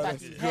 Okay.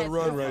 That's a good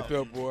run right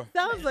there, boy.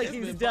 Sounds like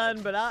he's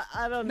done, but I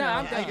don't know. No,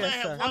 I'm I done.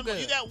 guess so. I'm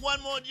good. You got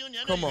one more, Junior?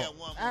 I know Come you on. got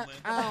one more,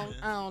 man.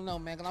 I don't know,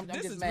 man. 'Cause I'm This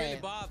just is really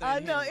mad. bothering I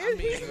know. him.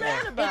 He's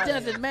mad about It it.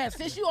 doesn't matter.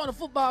 Since you on the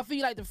football field,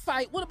 you like to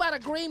fight. What about a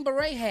green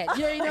beret hat?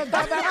 You ain't never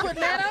thought about putting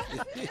that on?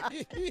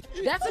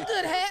 That's a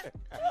good hat.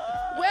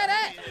 Wear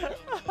that.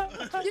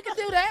 You can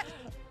do that.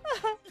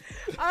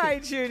 All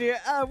right, Junior.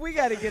 We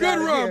got to get Good out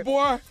of run, here.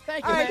 boy.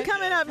 Thank you, All right, man.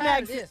 coming up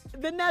Tired of next,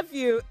 this. the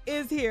nephew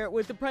is here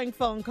with the prank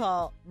phone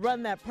call.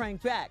 Run that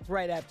prank back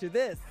right after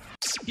this.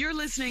 You're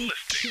listening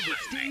to the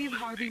Steve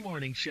Harvey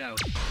Morning Show.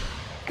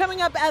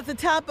 Coming up at the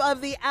top of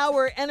the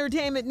hour,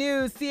 entertainment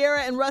news.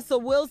 Sierra and Russell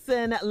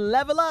Wilson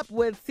level up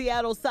with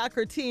Seattle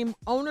soccer team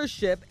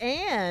ownership.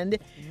 And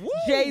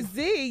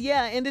Jay-Z,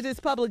 ended his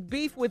public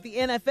beef with the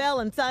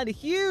NFL and signed a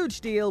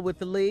huge deal with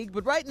the league.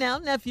 But right now,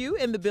 nephew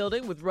in the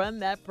building with Run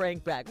That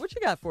Prank Back. What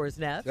you got for us,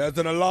 Neff? There's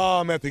an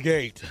alarm at the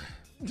gate.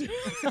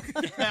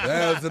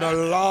 There's an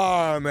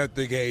alarm at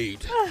the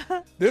gate.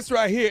 This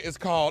right here is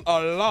called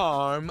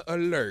Alarm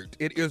Alert.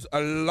 It is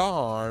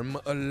Alarm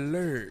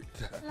Alert.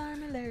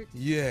 Alarm alert.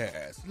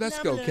 Yes. Let's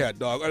go, cat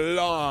dog.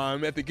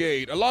 Alarm at the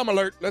gate. Alarm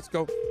alert. Let's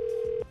go.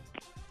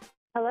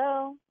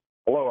 Hello.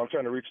 Hello, I'm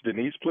trying to reach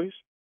Denise, please.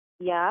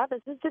 Yeah,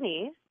 this is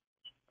Denise.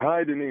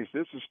 Hi, Denise.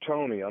 This is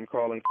Tony. I'm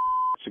calling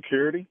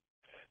security.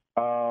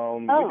 Oh.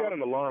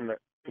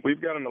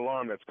 We've got an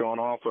alarm that's gone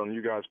off on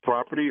you guys'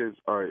 property.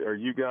 Are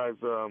you guys?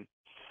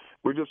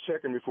 We're just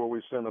checking before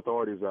we send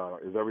authorities out.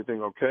 Is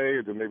everything okay?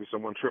 Or did maybe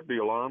someone trip the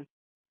alarm?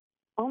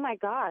 Oh my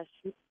gosh.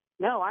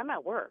 No, I'm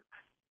at work.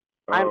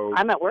 Oh.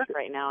 I'm at work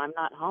right now. I'm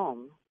not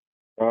home.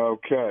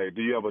 Okay.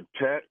 Do you have a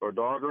pet or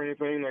dog or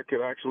anything that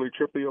could actually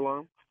trip the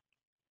alarm?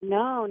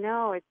 No,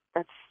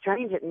 that's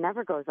strange. It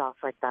never goes off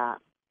like that.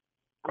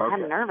 I'm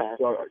kind of nervous.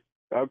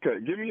 Okay,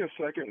 give me a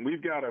second.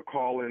 We've got a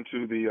call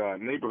into the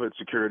neighborhood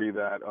security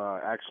that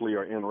actually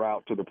are en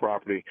route to the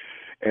property,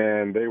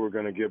 and they were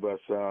going to give us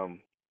some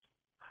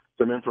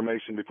some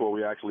information before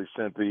we actually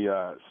sent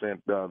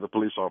the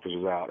police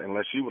officers out.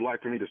 Unless you would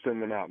like for me to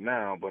send them out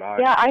now, but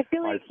I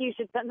feel like you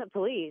should send the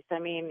police. I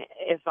mean,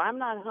 if I'm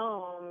not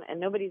home and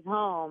nobody's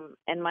home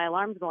and my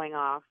alarm's going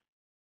off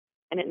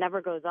and it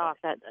never goes off,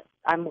 that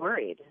I'm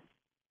worried.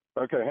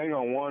 Okay, hang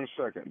on one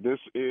second. This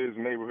is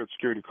neighborhood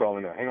security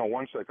calling now. Hang on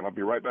one second. I'll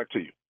be right back to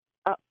you.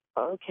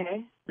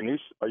 Okay. Denise,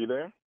 are you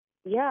there?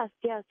 Yes,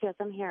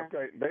 I'm here.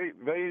 Okay,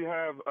 they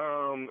have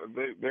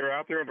they're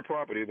out there on the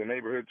property, the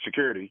neighborhood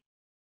security.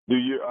 Do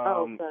you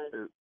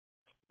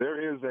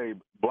there is a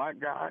black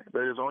guy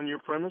that is on your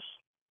premise.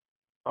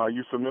 Are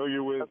you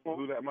familiar with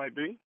who that might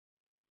be?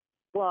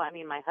 Well, I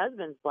mean, my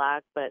husband's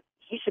black, but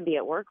he should be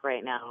at work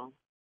right now.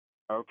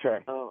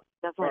 Okay. So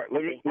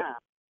definitely something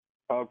up.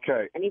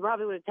 Okay. And he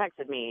probably would have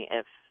texted me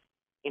if,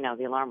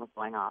 the alarm was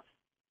going off.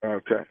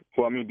 Okay.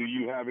 Well, I mean, do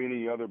you have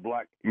any other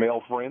black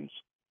male friends?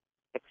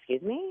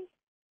 Excuse me?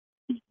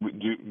 Do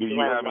you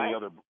have any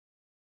other?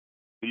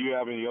 Do you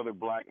have any other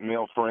black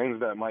male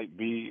friends that might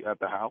be at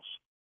the house?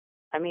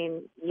 I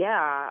mean,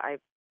 yeah.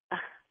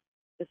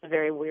 It's a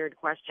very weird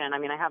question. I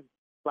mean, I have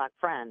black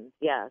friends,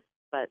 yes,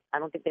 but I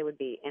don't think they would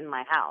be in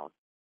my house.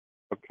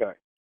 Okay.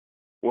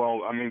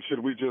 Well, I mean, should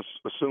we just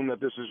assume that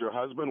this is your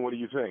husband? What do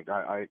you think?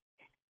 I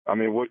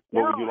mean, what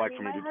would you like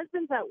for me to do? My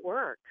husband's at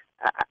work.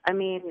 I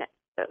mean,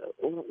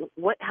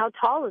 how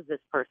tall is this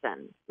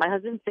person? My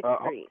husband's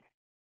 6'3".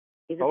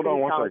 He's a pretty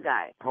tall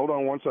guy. Hold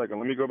on one second.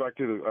 Let me go back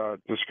to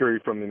the security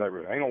from the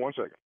neighborhood. Hang on one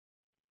second.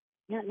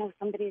 Yeah, no,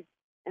 somebody's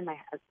in my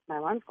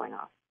alarm's going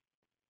off.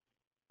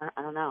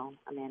 I don't know.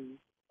 I mean.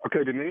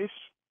 Okay, Denise?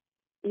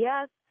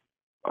 Yes.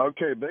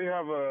 Okay, they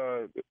have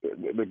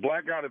the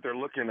black guy that they're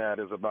looking at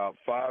is about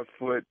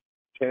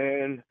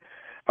 5'10",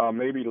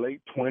 maybe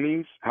late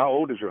 20s. How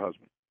old is your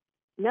husband?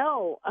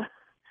 No,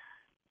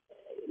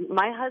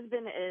 my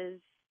husband is.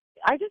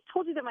 I just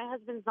told you that my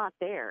husband's not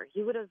there.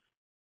 He would have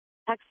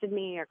texted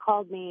me or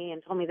called me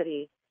and told me that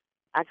he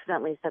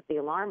accidentally set the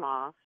alarm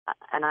off.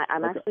 And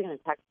I'm actually going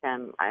to text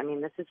him. I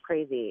mean, this is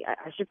crazy.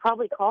 I should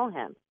probably call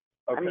him.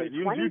 Okay, I mean,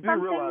 you do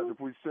realize if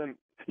we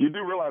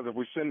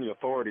send the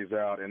authorities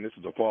out and this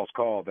is a false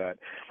call that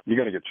you're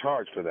going to get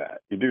charged for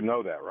that. You do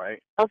know that,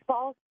 right? A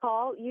false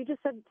call? You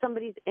just said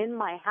somebody's in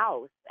my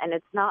house, and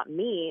it's not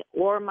me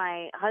or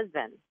my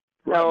husband.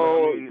 So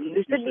right, I mean,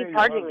 you shouldn't be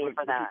charging me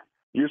for that.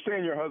 You're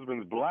saying your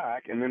husband's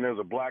black, and then there's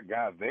a black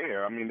guy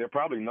there. I mean, they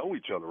probably know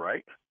each other,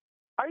 right?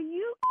 Are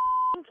you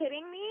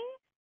kidding me?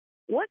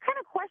 What kind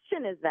of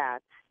question is that?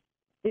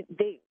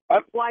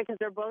 Why? Because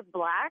they're both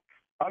black?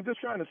 I'm just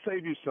trying to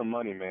save you some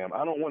money, ma'am.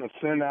 I don't want to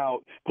send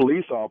out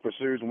police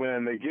officers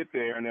when they get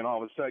there, and then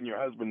all of a sudden your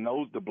husband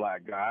knows the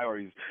black guy, or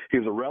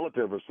he's a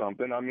relative or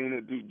something. I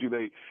mean, do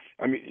they?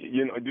 I mean,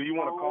 do you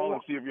want to call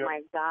and see if you're? Oh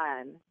my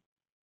God!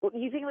 Well,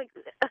 you think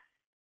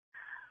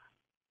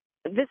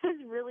this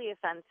is really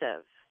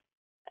offensive,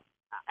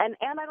 and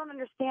I don't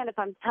understand if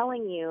I'm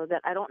telling you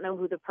that I don't know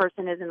who the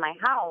person is in my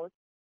house.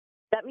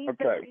 That means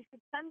that you should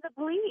send the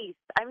police.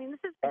 I mean, this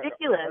is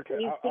ridiculous. Okay.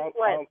 You think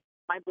what?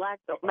 My black.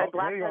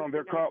 Hang on,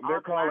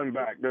 they're calling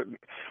back. The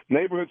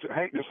neighborhood.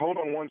 Just hold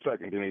on one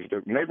second, Denise.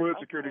 The neighborhood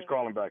security's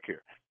calling back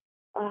here.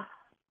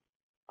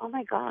 Oh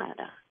my God!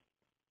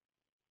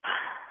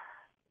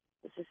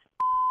 This is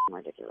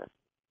ridiculous.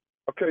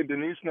 Okay,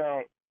 Denise.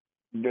 Now,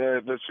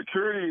 the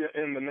security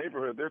in the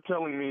neighborhood, they're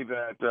telling me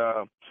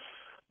that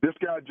this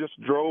guy just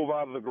drove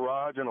out of the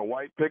garage in a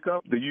white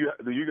pickup. Do you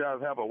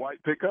guys have a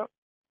white pickup?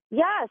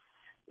 Yes,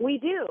 we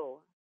do.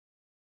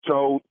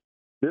 So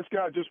this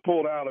guy just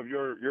pulled out of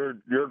your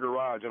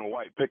garage in a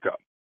white pickup.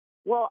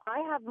 Well, I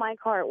have my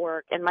car at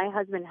work, and my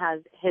husband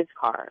has his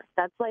car.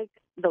 That's like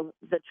the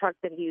truck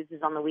that he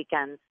uses on the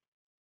weekends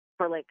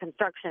for like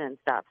construction and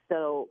stuff.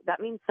 So that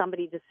means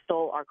somebody just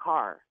stole our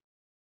car.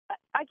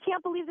 I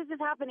can't believe this is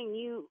happening.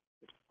 You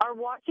are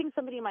watching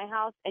somebody in my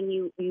house, and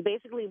you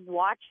basically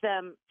watch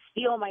them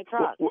steal my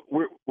truck.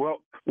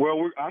 Well,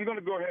 I'm going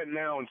to go ahead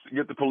now and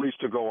get the police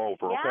to go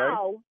over, okay?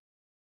 Now?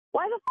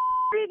 Why the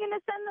are you going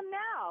to send them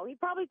now? He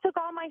probably took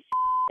all my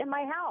in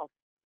my house.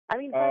 I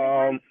mean, by the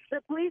time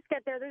the police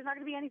get there, there's not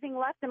going to be anything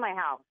left in my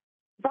house.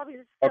 He probably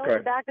just stole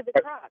the back of the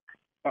truck.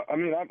 I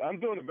mean, I'm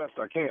doing the best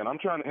I can. I'm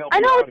trying to help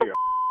I know, you out here.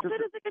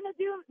 What is it going to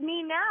do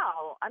me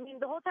now? I mean,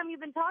 the whole time you've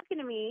been talking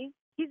to me,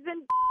 he's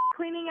been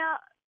cleaning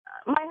out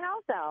my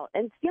house out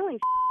and stealing.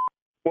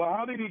 Well,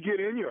 how did he get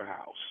in your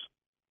house?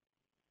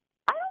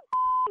 I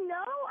don't know.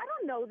 I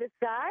don't know this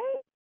guy.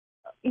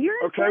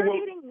 You're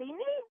interrogating me?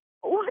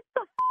 What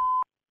the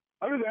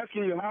I'm just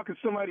asking you, how could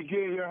somebody get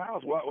in your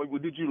house? What,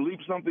 did you leave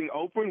something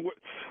open?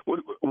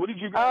 What did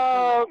you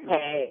guys do?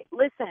 Okay.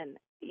 Listen,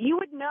 you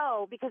would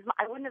know because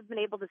I wouldn't have been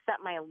able to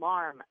set my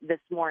alarm this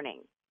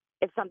morning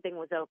if something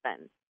was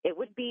open. It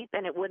would beep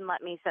and it wouldn't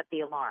let me set the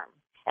alarm.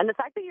 And the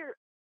fact that you're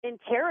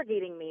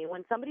interrogating me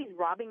when somebody's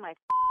robbing my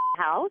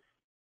house,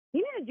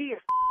 you need to do your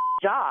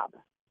job.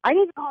 I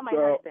need to call my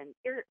husband.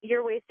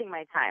 You're wasting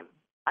my time.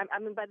 I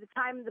mean, by the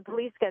time the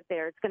police get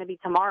there, it's going to be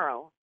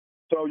tomorrow.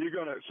 So you're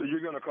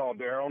gonna call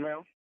Daryl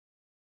now?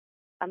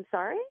 I'm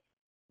sorry?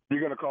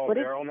 You're gonna call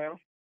Daryl now?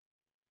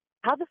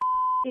 How the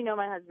do you know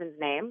my husband's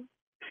name?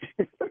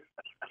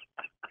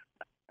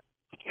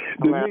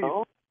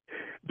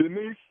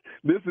 Denise,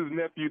 this is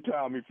nephew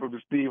Tommy from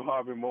the Steve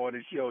Harvey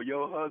Morning Show.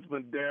 Your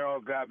husband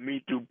Daryl got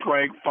me to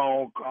prank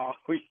phone call.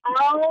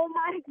 Oh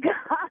my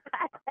God!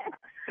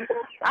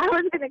 I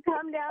was gonna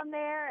come down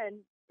there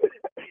and.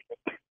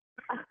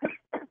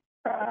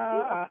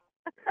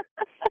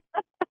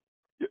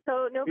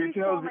 So nobody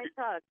stole my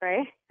truck,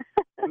 right?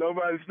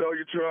 Nobody stole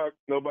your truck.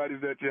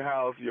 Nobody's at your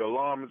house. Your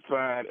alarm is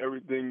fine.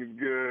 Everything is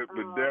good.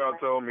 But Daryl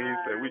told me, he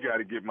said, we got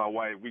to get my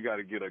wife. We got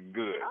to get her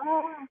good.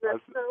 Oh,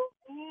 that's so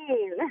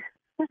mean.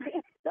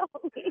 So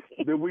mean.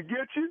 Did we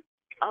get you?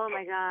 Oh,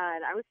 my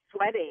God. I was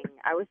sweating.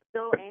 I was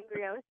so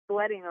angry. I was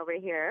sweating over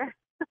here.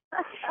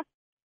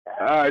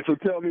 All right, so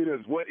tell me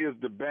this. What is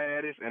the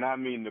baddest, and I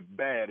mean the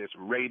baddest,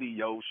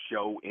 radio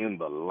show in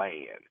the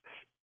land?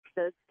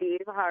 The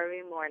Steve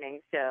Harvey Morning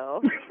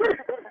Show. There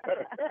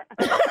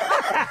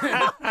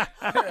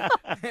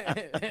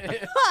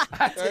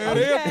it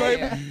is,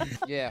 baby.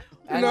 Yeah.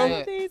 You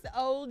know, these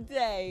old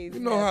days.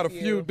 You know how the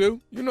few do.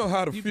 You know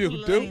how the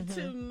few do.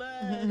 Too much.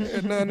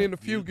 And none in the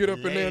few get up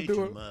in there and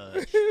do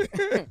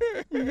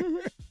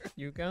it.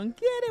 You're going to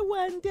get it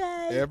one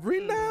day.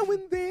 Every now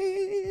and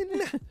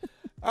then.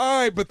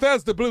 All right,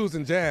 Bethesda Blues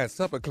and Jazz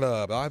Supper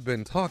Club. I've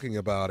been talking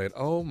about it.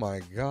 Oh,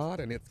 my God,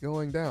 and it's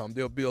going down.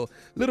 There'll be a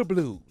little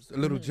blues, a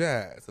little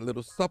jazz, a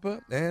little supper,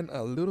 and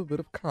a little bit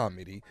of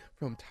comedy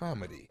from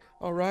Tomedy.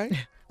 All right?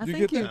 I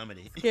think you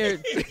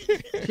scared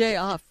Jay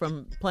off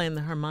from playing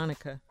the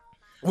harmonica.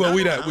 Well,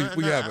 we I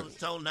haven't. was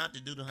told not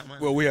to do the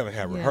harmonica. Well, we haven't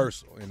had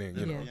rehearsal, and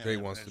then Jay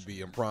wants to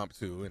be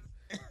impromptu, and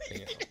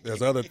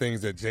there's other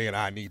things that Jay and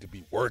I need to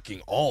be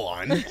working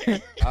on.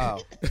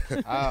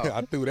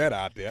 I threw that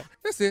out there.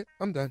 That's it.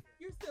 I'm done.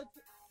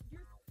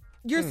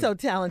 You're so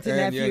talented,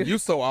 and, nephew. Yeah, you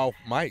so off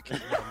mic.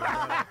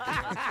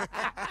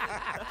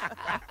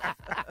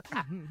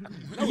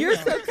 You're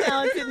so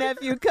talented,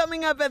 nephew.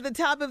 Coming up at the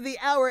top of the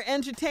hour,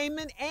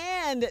 entertainment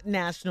and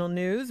national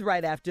news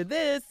right after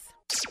this.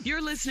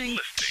 You're listening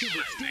to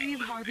the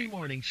Steve Harvey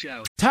Morning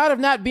Show. Tired of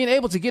not being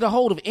able to get a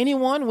hold of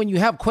anyone when you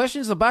have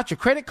questions about your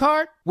credit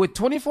card? With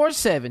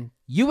 24/7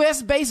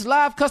 U.S.-based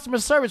live customer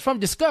service from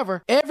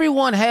Discover,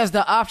 everyone has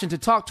the option to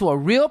talk to a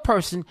real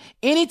person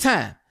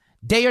anytime,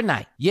 day or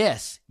night.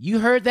 Yes, you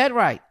heard that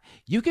right.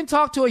 You can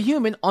talk to a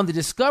human on the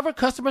Discover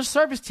customer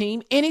service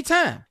team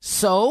anytime.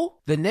 So,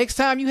 the next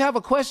time you have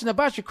a question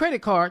about your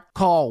credit card,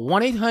 call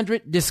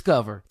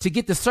 1-800-DISCOVER to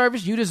get the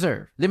service you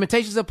deserve.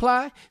 Limitations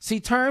apply. See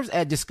terms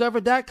at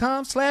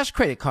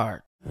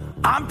discover.com/creditcard.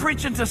 I'm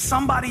preaching to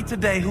somebody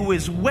today who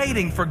is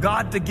waiting for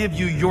God to give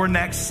you your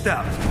next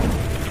step.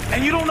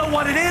 And you don't know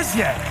what it is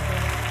yet.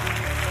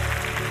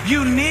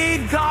 You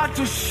need God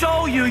to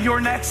show you your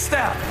next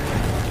step.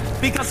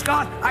 Because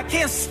God, I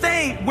can't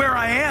stay where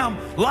I am,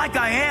 like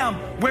I am,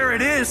 where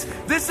it is.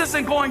 This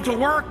isn't going to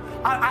work.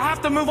 I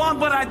have to move on,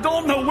 but I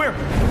don't know where.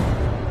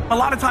 A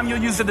lot of time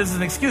you'll use it as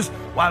an excuse.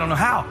 Well, I don't know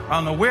how. I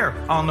don't know where.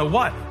 I don't know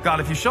what. God,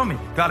 if you show me.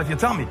 God, if you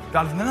tell me.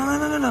 God, if...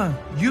 No.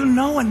 You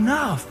know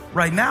enough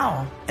right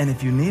now. And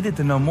if you needed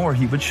to know more,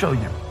 he would show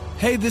you.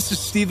 Hey, this is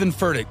Stephen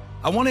Furtick.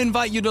 I want to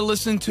invite you to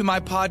listen to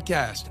my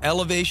podcast,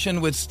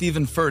 Elevation with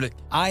Stephen Furtick.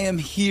 I am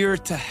here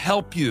to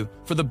help you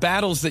for the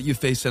battles that you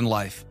face in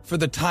life, for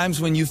the times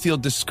when you feel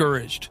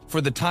discouraged,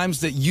 for the times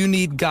that you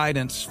need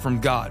guidance from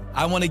God.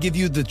 I want to give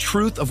you the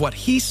truth of what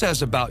he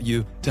says about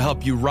you to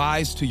help you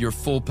rise to your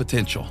full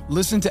potential.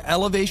 Listen to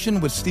Elevation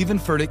with Stephen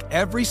Furtick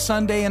every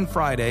Sunday and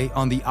Friday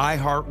on the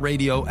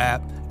iHeartRadio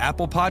app,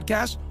 Apple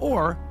Podcasts,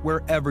 or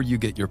wherever you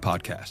get your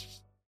podcasts.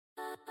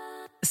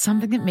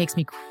 Something that makes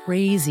me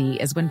crazy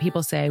is when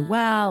people say,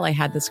 well, I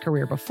had this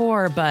career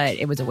before, but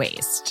it was a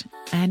waste.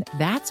 And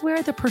that's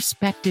where the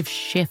perspective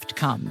shift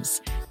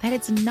comes, that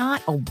it's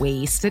not a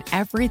waste, that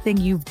everything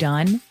you've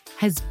done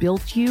has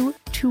built you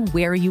to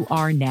where you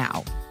are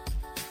now.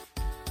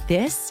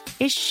 This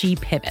is She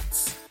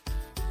Pivots,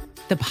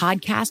 the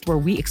podcast where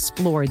we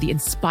explore the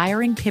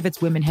inspiring pivots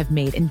women have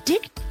made and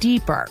dig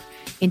deeper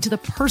into the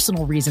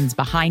personal reasons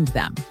behind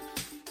them.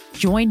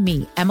 Join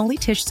me, Emily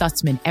Tish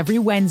Sussman, every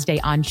Wednesday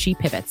on She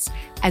Pivots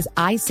as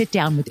I sit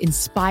down with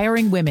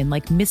inspiring women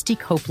like Misty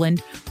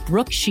Copeland,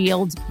 Brooke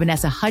Shields,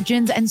 Vanessa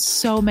Hudgens, and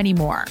so many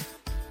more.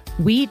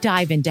 We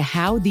dive into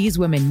how these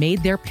women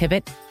made their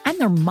pivot and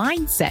their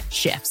mindset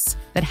shifts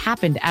that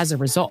happened as a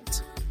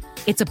result.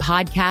 It's a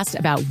podcast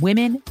about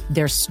women,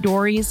 their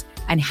stories,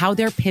 and how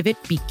their pivot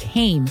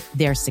became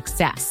their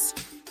success.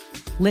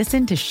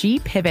 Listen to She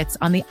Pivots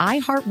on the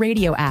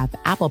iHeartRadio app,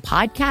 Apple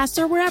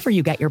Podcasts, or wherever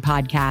you get your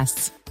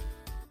podcasts.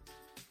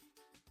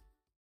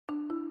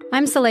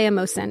 I'm Saleha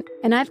Mohsen,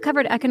 and I've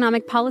covered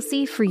economic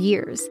policy for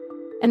years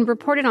and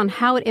reported on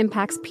how it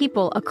impacts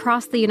people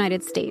across the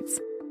United States.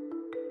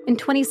 In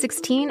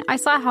 2016, I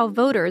saw how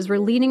voters were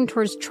leaning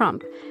towards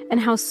Trump and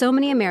how so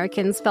many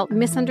Americans felt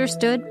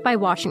misunderstood by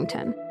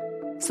Washington.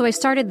 So I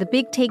started the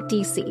Big Take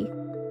DC.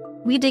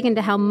 We dig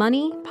into how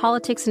money,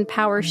 politics, and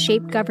power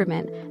shape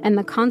government and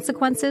the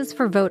consequences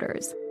for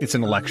voters. It's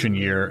an election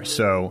year,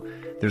 so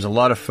There's a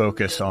lot of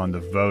focus on the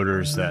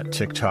voters that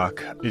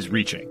TikTok is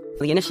reaching.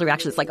 The initial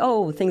reaction is like,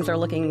 oh, things are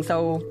looking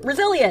so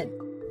resilient.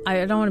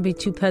 I don't want to be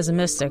too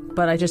pessimistic,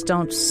 but I just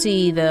don't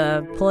see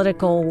the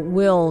political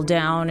will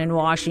down in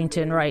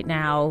Washington right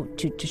now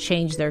to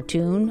change their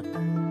tune.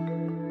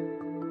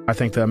 I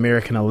think the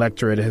American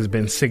electorate has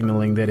been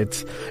signaling that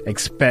it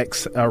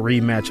expects a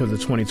rematch of the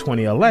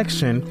 2020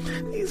 election.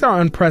 These are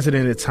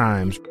unprecedented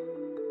times.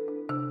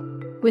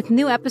 With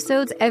new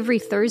episodes every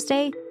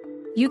Thursday,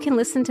 you can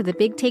listen to The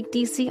Big Take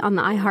DC on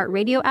the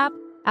iHeartRadio app,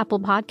 Apple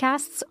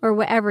Podcasts, or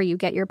wherever you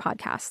get your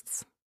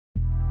podcasts.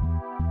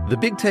 The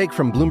Big Take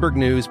from Bloomberg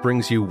News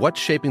brings you what's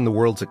shaping the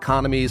world's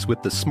economies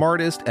with the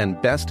smartest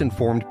and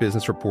best-informed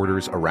business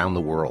reporters around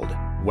the world.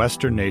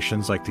 Western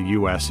nations like the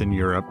U.S. and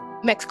Europe.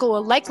 Mexico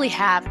will likely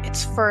have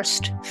its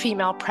first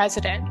female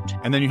president.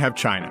 And then you have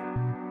China.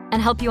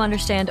 And help you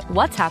understand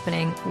what's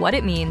happening, what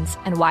it means,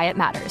 and why it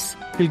matters.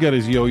 He'll get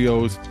his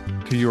yo-yos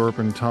to Europe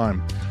in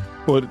time.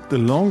 But the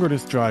longer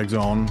this drags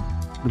on,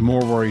 the more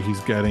worry he's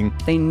getting.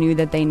 They knew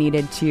that they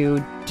needed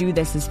to do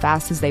this as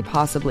fast as they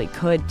possibly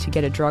could to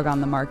get a drug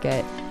on the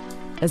market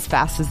as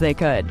fast as they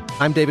could.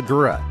 I'm David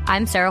Gura.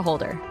 I'm Sarah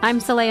Holder. I'm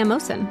Saleha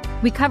Mohsen.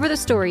 We cover the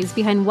stories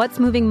behind what's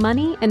moving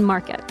money and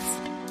markets.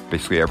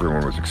 Basically,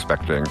 everyone was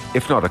expecting,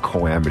 if not a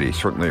calamity,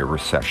 certainly a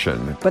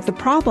recession. But the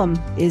problem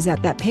is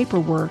that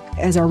paperwork,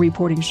 as our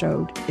reporting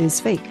showed, is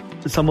fake.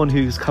 As someone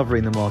who's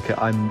covering the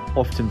market, I'm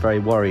often very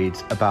worried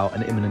about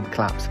an imminent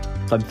collapse.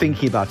 So I'm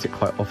thinking about it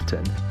quite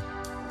often.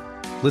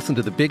 Listen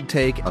to The Big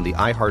Take on the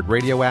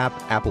iHeartRadio app,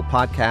 Apple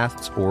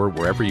Podcasts, or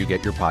wherever you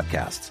get your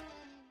podcasts.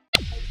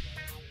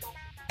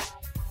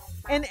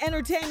 In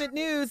entertainment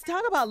news,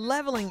 talk about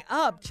leveling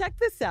up. Check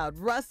this out.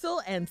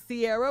 Russell and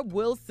Sierra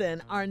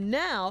Wilson are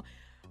now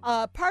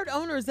part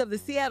owners of the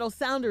Seattle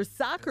Sounders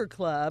Soccer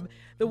Club.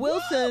 The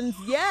Wilsons,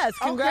 yes,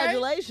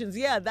 congratulations.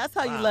 Okay. Yeah, that's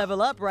how you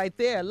level up right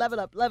there. Level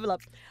up, level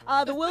up.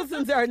 The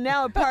Wilsons are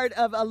now a part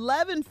of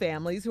 11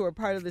 families who are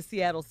part of the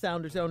Seattle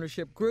Sounders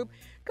ownership group.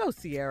 Go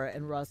Sierra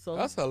and Russell.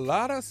 That's a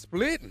lot of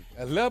splitting.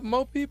 11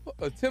 more people,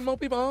 10 more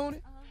people own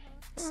it?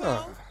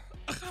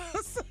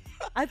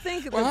 I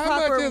think the how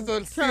proper much is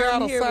the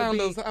Seattle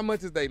Sounders? How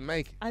much is they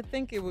making? I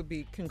think it would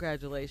be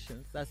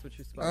congratulations. That's what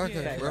you're supposed to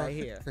say right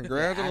here.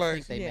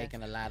 Congratulations. I think they're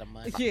making a lot of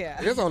money. Yeah.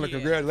 It's on the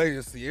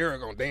congratulations. Sierra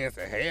gonna dance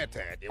at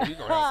halftime. Then we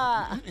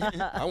gonna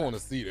have I want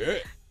to see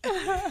that.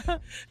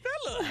 That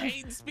little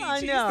hate speech.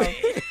 I know.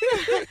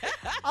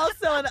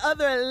 Also, in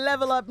other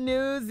level up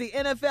news, the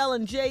NFL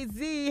and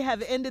Jay-Z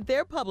have ended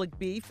their public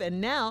beef,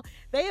 and now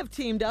they have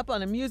teamed up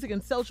on a music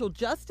and social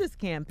justice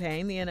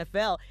campaign. The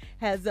NFL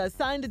has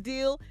signed a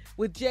deal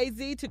with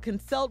Jay-Z to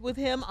consult with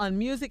him on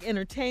music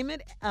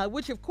entertainment,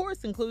 which of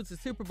course includes the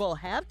Super Bowl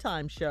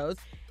halftime shows.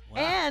 Wow.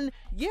 And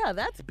yeah,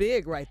 that's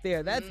big right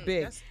there. That's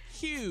big. That's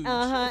huge.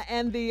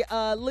 And the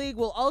league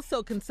will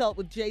also consult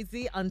with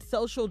Jay-Z on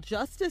social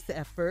justice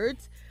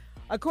efforts.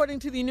 According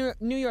to the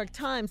New York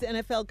Times,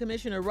 NFL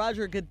Commissioner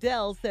Roger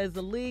Goodell says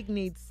the league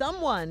needs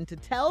someone to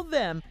tell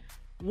them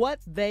what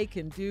they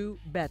can do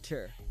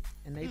better.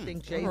 And they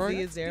think Jay-Z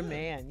is their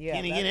man. Yeah,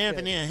 can he get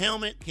Anthony a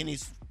helmet? Can he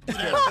do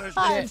that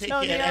first? Take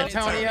care of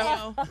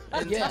Antonio.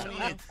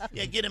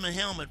 Yeah, get him a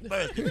helmet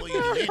first before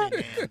you do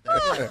anything.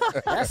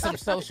 That's some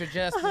social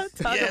justice.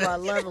 Talk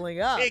about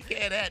leveling up. Take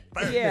care of that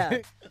first. Yeah.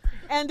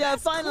 And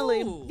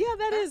finally, cool.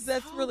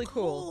 That's really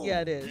cool. Yeah,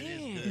 it is.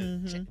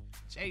 Mm-hmm.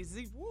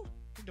 Jay-Z, woo.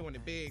 You're doing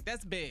it big.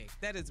 That's big.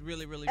 That is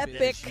really, really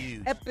epic,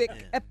 big.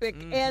 Epic.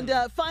 Mm-hmm.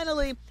 And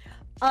finally,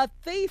 a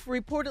thief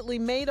reportedly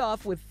made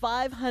off with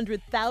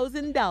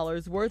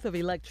 $500,000 worth of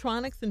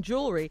electronics and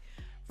jewelry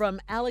from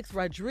Alex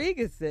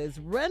Rodriguez's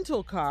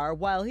rental car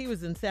while he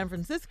was in San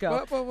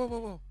Francisco.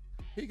 Whoa.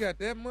 He got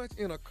that much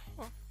in a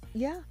car?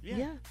 Yeah.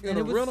 In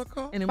a rental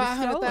car? And it was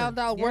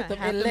 $500,000 worth of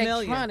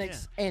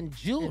electronics and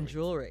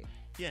jewelry.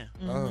 Yeah.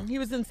 Mm-hmm. He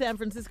was in San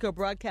Francisco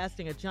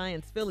broadcasting a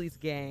Giants-Phillies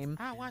game.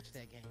 I watched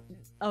that game.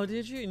 Oh,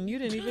 did you? And you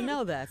didn't even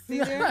know that. See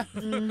there?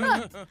 Mm-hmm.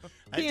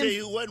 I tell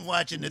you who wasn't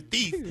watching The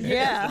Thief.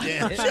 Yeah.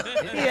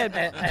 He had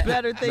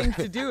better things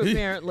to do,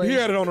 apparently. He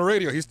had it on the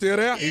radio. He's still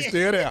there.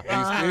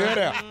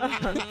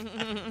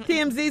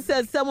 TMZ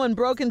says someone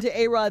broke into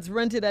A-Rod's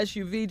rented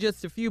SUV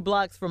just a few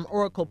blocks from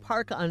Oracle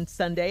Park on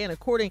Sunday, and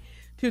according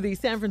to the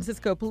San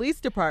Francisco Police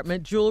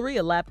Department, jewelry,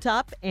 a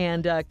laptop,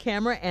 and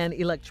camera and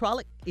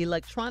electronic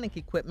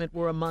equipment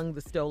were among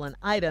the stolen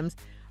items.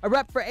 A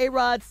rep for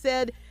A-Rod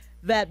said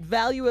that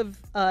value of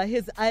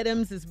his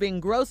items is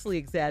being grossly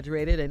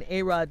exaggerated, and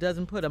A-Rod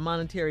doesn't put a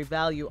monetary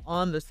value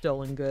on the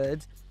stolen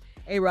goods.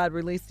 A-Rod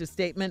released a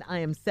statement. I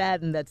am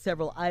saddened that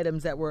several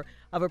items that were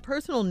of a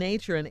personal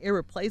nature and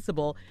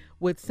irreplaceable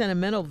with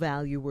sentimental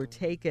value were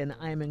taken.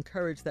 I am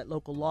encouraged that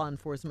local law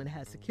enforcement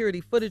has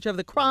security footage of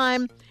the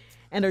crime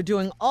and are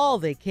doing all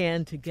they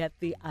can to get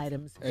the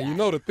items back. And you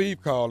know the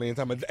thief called in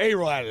talking about,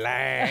 A-Rod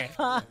lied.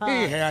 He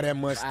ain't had that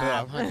much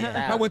stuff.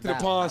 I went to the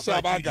pawn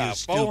shop, I got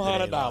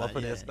 $400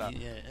 for that stuff.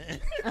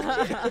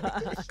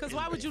 Because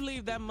why would you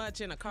leave that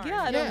much in a car?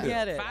 Yeah, I don't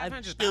get it.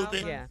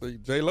 $500,000? Yeah. So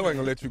J-Lo ain't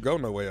gonna let you go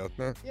nowhere else,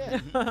 huh?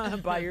 Yeah.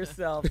 By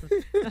yourself.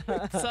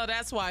 So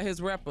that's why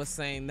his rep was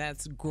saying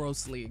that's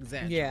grossly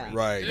exaggerated. Yeah.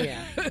 Right.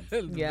 Yeah.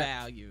 The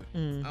value.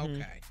 Mhm.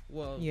 Okay.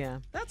 Well, yeah.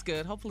 That's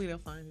good. Hopefully they'll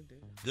find it.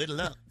 Good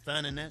luck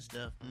finding that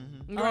stuff.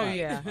 Mm-hmm. Oh,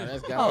 yeah. Oh,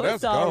 that's gone. Oh, That's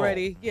it's gone.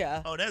 already,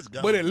 yeah. Oh, that's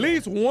gone. But at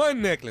least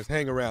one necklace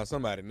hang around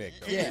somebody's neck,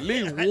 though. Yeah. At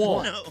least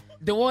one. No.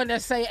 The one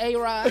that say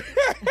A-Rod.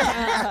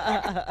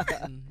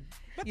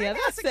 Yeah,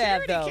 that's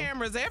sad, though.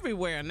 Cameras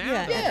everywhere now.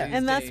 Yeah, these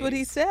and that's days. what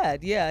he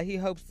said. Yeah, he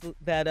hopes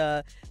that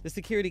the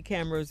security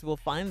cameras will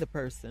find the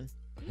person.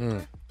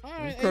 All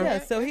right, Yeah,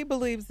 so he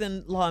believes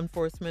in law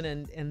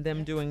enforcement and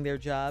them doing their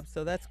job,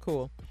 so that's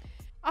cool.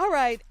 All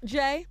right,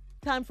 Jay,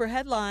 time for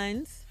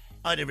headlines.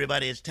 All right,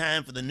 everybody, it's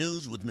time for the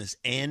news with Miss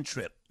Ann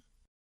Tripp.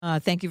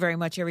 Thank you very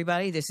much,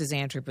 everybody. This is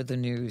Ann Tripp with the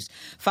news.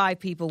 5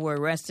 people were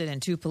arrested and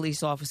 2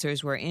 police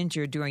officers were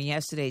injured during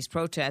yesterday's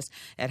protest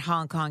at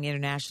Hong Kong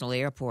International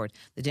Airport.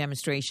 The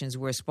demonstrations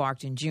were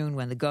sparked in June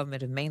when the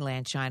government of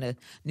mainland China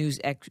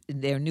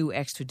their new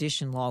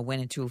extradition law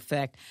went into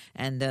effect,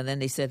 and then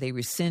they said they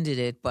rescinded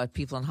it. But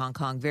people in Hong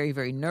Kong very,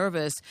 very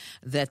nervous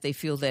that they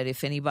feel that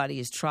if anybody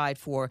is tried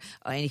for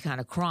any kind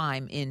of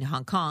crime in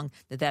Hong Kong,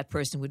 that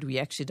person would be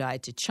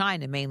extradited to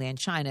China, mainland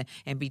China,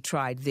 and be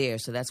tried there.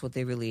 So that's what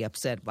they're really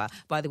upset.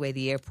 By the way,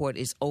 the airport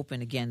is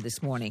open again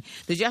this morning.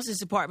 The Justice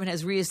Department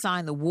has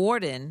reassigned the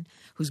warden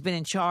who's been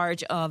in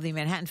charge of the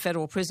Manhattan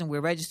Federal Prison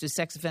where registered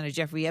sex offender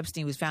Jeffrey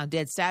Epstein was found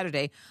dead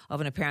Saturday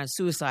of an apparent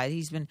suicide.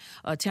 He's been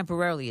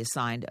temporarily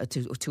assigned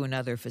to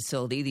another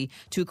facility. The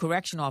 2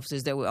 correction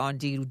officers that were on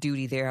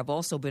duty there have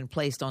also been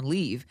placed on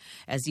leave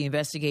as the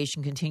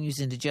investigation continues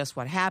into just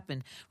what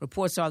happened.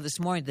 Reports are this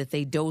morning that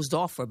they dozed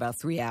off for about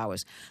 3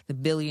 hours. The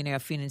billionaire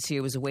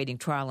financier was awaiting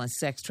trial on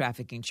sex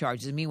trafficking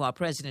charges. Meanwhile,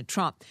 President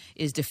Trump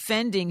is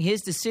defending his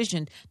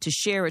decision to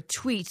share a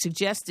tweet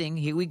suggesting,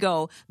 here we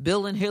go,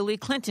 Bill and Hillary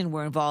Clinton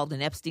were involved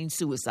in Epstein's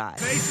suicide.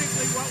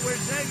 Basically, what we're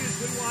saying is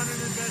we want an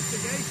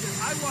investigation.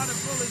 I want a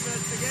full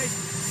investigation.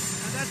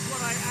 And that's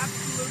what I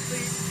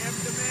absolutely am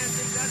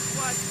demanding. That's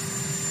what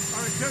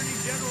our Attorney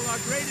General, our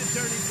great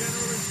Attorney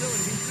General, is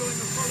doing. He's doing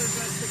a full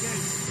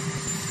investigation.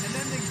 And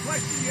then the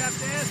question you have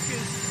to ask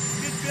is,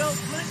 did Bill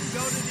Clinton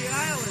go to the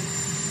island?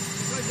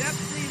 Because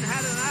Epstein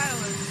had an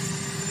island,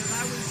 and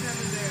I was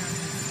never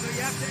there. So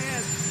you have to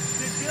ask,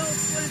 did Bill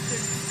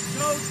Clinton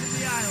go to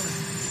the island?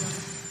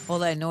 All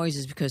that noise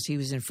is because he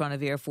was in front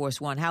of Air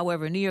Force One.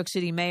 However, New York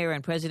City mayor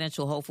and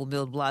presidential hopeful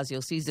Bill de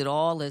Blasio sees it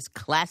all as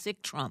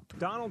classic Trump.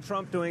 Donald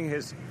Trump doing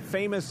his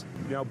famous,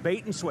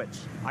 bait and switch.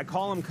 I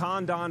call him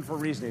Con Don for a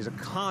reason. He's a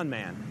con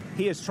man.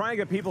 He is trying to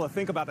get people to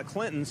think about the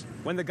Clintons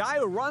when the guy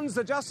who runs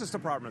the Justice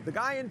Department, the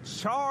guy in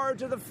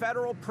charge of the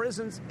federal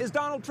prisons, is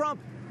Donald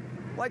Trump.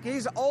 Like,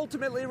 he's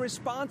ultimately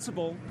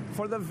responsible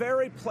for the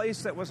very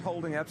place that was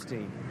holding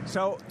Epstein.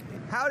 So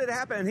how did it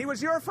happen? And he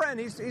was your friend.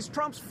 He's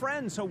Trump's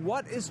friend. So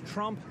what is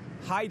Trump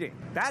hiding?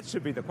 That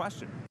should be the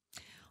question.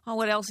 Oh,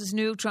 what else is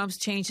new? Trump's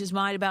changed his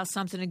mind about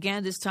something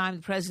again. This time,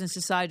 the president's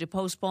decided to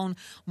postpone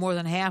more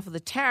than half of the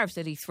tariffs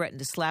that he threatened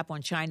to slap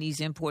on Chinese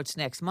imports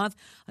next month.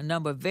 A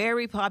number of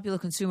very popular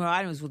consumer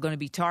items were going to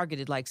be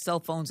targeted, like cell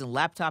phones and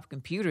laptop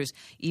computers,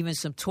 even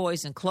some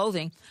toys and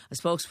clothing. A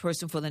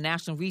spokesperson for the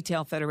National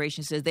Retail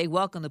Federation says they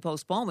welcome the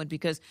postponement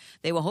because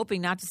they were hoping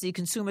not to see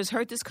consumers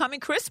hurt this coming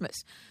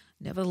Christmas.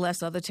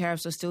 Nevertheless, other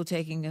tariffs are still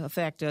taking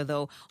effect,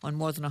 though, on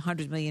more than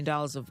 $100 million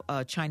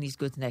of Chinese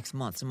goods next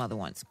month, some other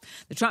ones.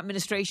 The Trump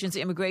administration's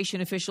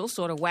immigration officials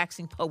sort of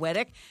waxing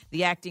poetic.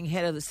 The acting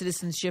head of the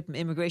Citizenship and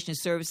Immigration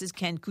Services,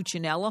 Ken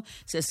Cuccinello,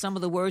 says some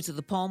of the words of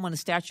the poem on the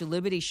Statue of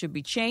Liberty should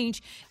be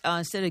changed.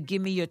 Instead of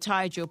give me your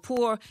tired, your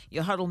poor,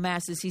 your huddled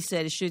masses, he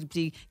said it should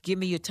be give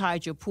me your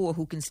tired, your poor,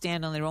 who can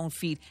stand on their own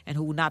feet and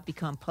who will not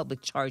become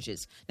public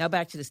charges. Now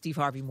back to the Steve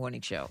Harvey Morning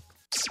Show.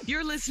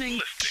 You're listening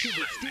to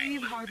the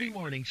Steve Harvey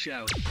Morning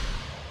Show.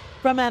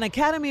 From an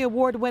Academy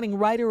Award-winning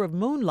writer of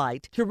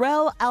Moonlight,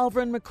 Terrell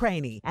Alvin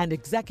McCraney, and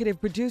executive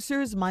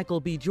producers Michael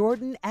B.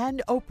 Jordan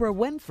and Oprah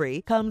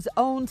Winfrey, comes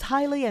OWN's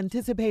highly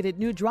anticipated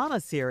new drama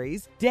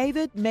series,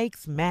 David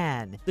Makes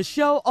Man. The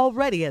show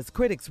already has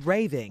critics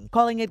raving,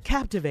 calling it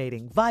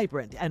captivating,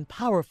 vibrant, and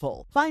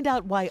powerful. Find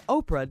out why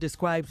Oprah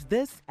describes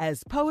this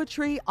as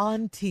poetry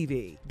on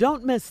TV.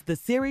 Don't miss the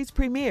series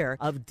premiere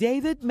of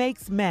David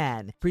Makes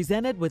Man,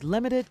 presented with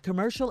limited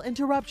commercial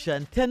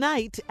interruption,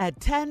 tonight at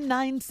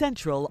 10/9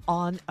 Central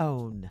on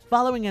OWN,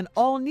 following an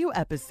all-new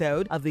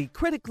episode of the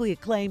critically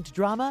acclaimed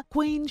drama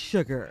Queen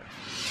Sugar.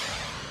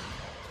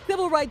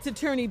 Civil rights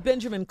attorney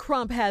Benjamin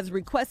Crump has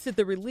requested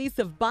the release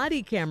of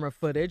body camera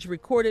footage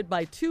recorded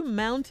by 2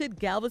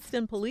 mounted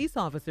Galveston police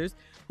officers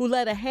who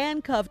led a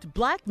handcuffed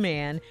black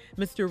man,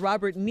 Mr.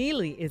 Robert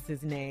Neely is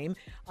his name,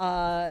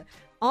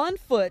 on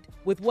foot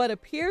with what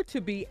appeared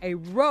to be a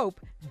rope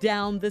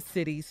down the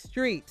city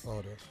streets.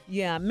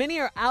 Yeah, many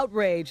are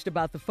outraged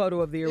about the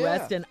photo of the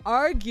arrest and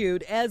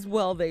argued, as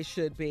well they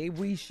should be,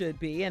 we should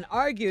be, and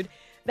argued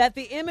that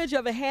the image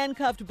of a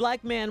handcuffed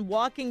black man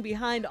walking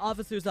behind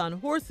officers on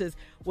horses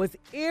was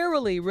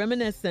eerily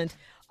reminiscent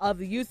of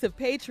the use of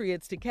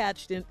patriots to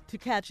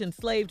catch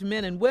enslaved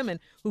men and women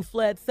who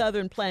fled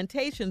southern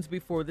plantations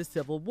before the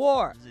Civil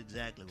War. That's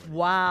exactly what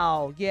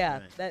Wow.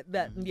 Yeah.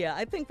 Right. Yeah,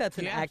 I think that's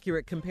an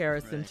accurate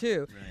comparison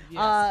too.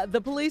 Yes.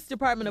 The police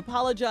department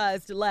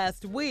apologized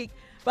last week,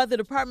 but the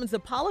department's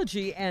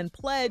apology and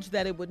pledge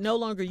that it would no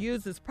longer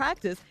use this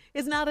practice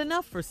is not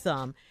enough for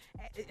some.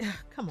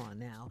 Come on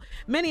now.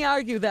 Many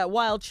argue that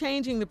while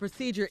changing the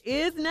procedure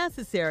is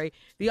necessary,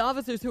 the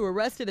officers who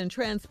arrested and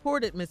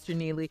transported Mr.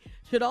 Neely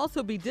should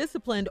also be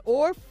disciplined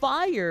or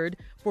fired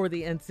for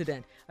the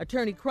incident.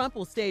 Attorney Crump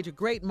will stage a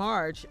great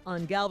march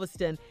on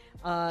Galveston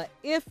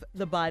if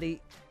the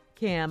body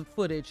cam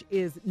footage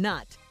is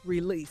not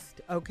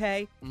released,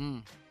 okay?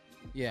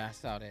 Yeah, I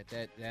saw that.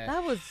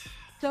 That was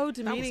so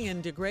demeaning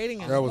and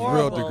degrading and that was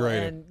horrible. real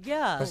degrading. And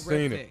yeah. I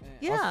seen it.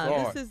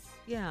 Yeah, this is,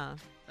 yeah.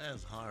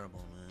 That's horrible,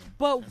 man.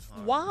 But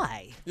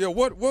why? Yeah,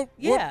 what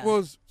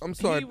was, I'm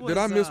sorry, did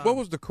I miss, what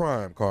was the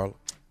crime, Carla?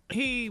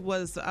 He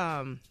was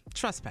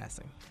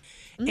trespassing.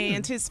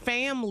 And his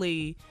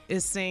family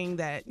is saying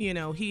that,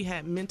 he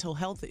had mental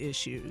health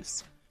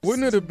issues.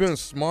 Wouldn't it have been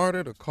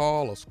smarter to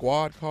call a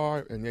squad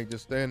car and they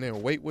just stand there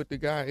and wait with the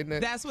guy? Isn't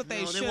that? That's what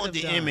they should have done. They want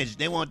the image.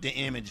 They want the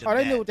image of Oh,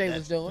 they that. knew what they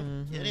was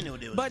doing. Yeah, they knew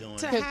what they was doing. But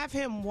to have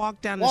him walk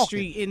down the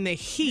street in the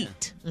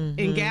heat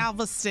in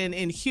Galveston,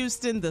 in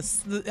Houston,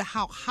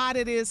 how hot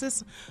it is,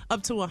 it's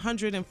up to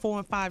 104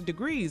 and 5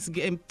 degrees.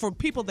 And for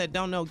people that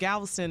don't know,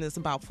 Galveston is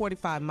about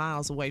 45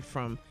 miles away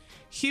from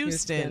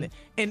Houston.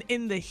 And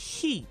in the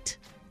heat,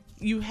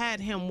 you had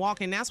him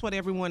walking. That's what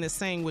everyone is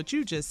saying, what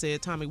you just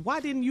said, Tommy.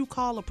 Why didn't you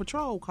call a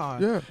patrol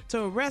car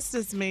to arrest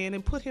this man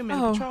and put him in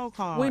a patrol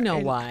car? We know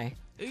why.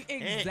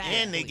 Exactly.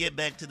 And they get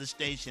back to the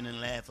station and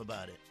laugh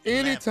about it.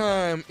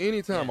 Anytime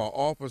an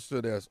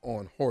officer that's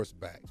on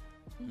horseback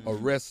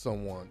arrests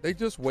someone, they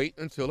just wait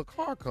until a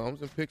car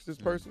comes and picks this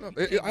person up.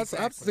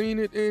 I've seen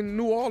it in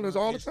New Orleans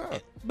all the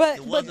time. But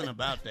it wasn't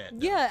about that.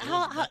 Though.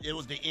 Yeah, it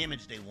was the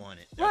image they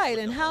wanted. Right,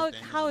 and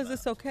how is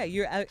this okay?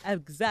 You're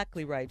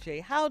exactly right, Jay.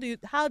 How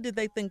did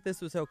they think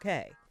this was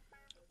okay?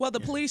 Well,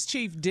 the police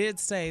chief did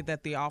say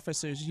that the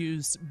officers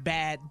used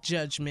bad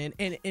judgment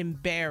and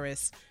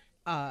embarrassed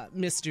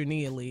Mr.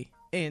 Neely,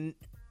 and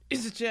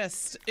it's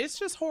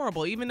just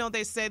horrible. Even though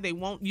they say they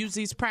won't use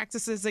these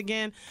practices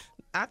again,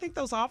 I think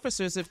those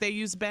officers, if they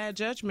use bad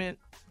judgment,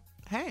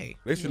 hey,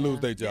 they should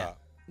lose their job.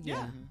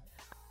 Yeah.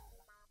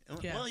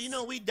 Yes.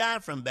 Well, we die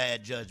from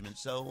bad judgment,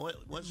 so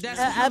what's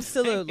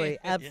absolutely.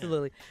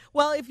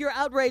 Well, if you're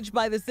outraged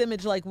by this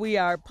image like we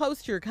are,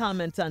 post your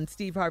comments on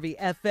Steve Harvey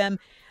FM.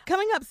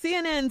 Coming up,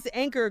 CNN's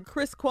anchor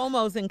Chris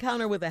Cuomo's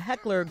encounter with a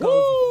heckler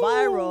goes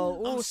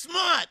viral. I'm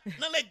smart,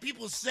 not like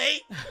people say.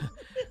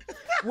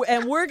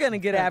 And we're going to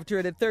get after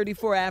it at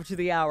 34 after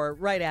the hour,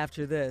 right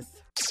after this.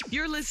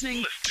 You're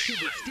listening to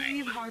the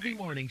Steve Harvey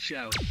Morning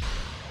Show.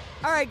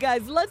 All right,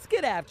 guys, let's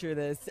get after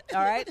this,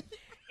 all right?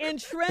 In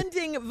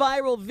trending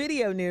viral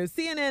video news,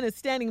 CNN is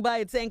standing by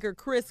its anchor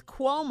Chris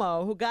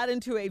Cuomo, who got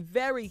into a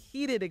very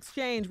heated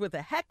exchange with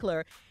a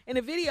heckler in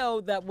a video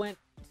that went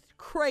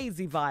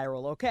crazy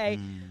viral, okay?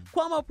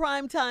 Cuomo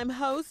primetime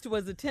host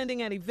was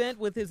attending an event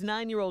with his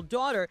 9-year-old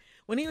daughter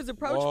when he was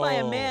approached by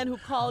a man who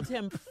called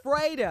him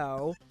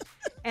Fredo.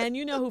 And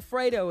you know who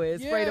Fredo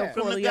is. Fredo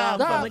Corleone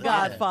from The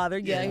Godfather.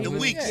 Yeah, he was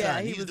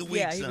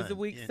the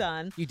weak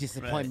son. You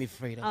disappoint me,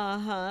 Fredo.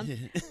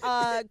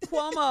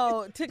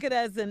 Cuomo took it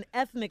as an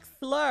ethnic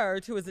slur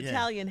to his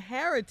Italian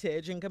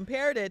heritage and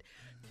compared it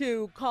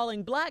to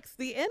calling blacks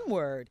the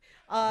N-word.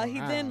 He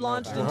then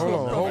launched into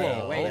a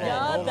profanity.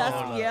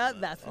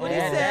 That's what he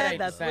said.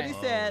 That's what he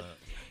said.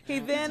 He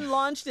then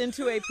launched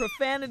into a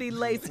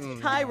profanity-laced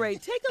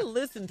tirade. Take a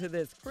listen to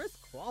this. Chris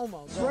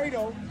Cuomo.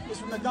 Fredo is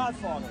from The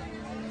Godfather.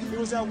 He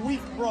was that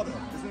weak brother.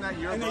 Isn't that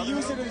your brother? And they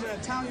used it as an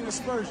Italian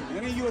aspersion.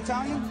 Any of you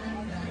Italian?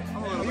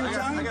 I'm a little Are you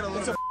Italian?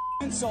 It's an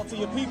insult to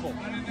your people.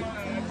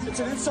 It's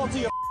an insult to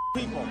your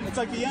people. It's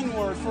like the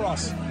N-word for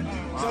us.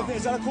 Wow.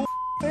 Is that a cool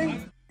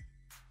thing?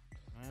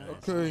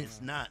 Okay.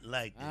 It's not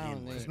like the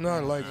N-word. It's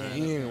not like the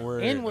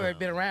N-word. N-word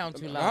been around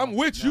too long. I'm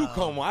with you,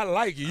 Cuomo. I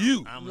like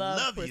you. I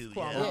love you.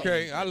 Yeah.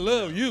 Okay, I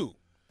love you.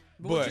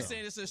 But what you're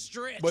saying is a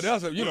stretch. But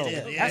that's a,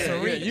 that's a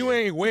reach. You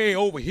ain't way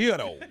over here,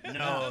 though.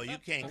 No, you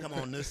can't come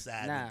on this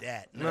side with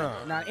that.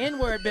 Now,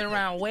 N-word been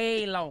around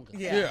way longer.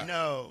 Yeah.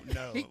 No.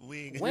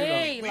 We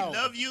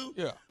love you.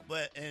 Yeah.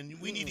 And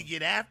we need to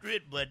get after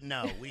it, but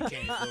no, we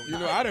can't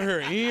go. I done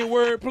heard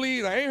N-word,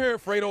 please. I ain't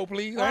heard Fredo,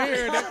 please. I ain't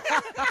heard that.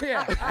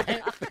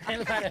 I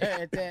ain't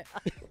heard that.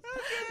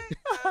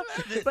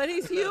 But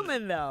he's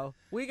human, though.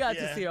 We got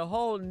to see a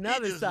whole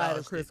nother side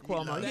of Chris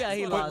Cuomo. Yeah,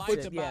 he lost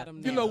it.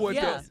 You know what,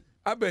 though?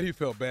 I bet he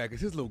felt bad because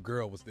his little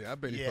girl was there. I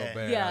bet he felt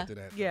bad after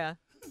that. Yeah.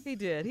 He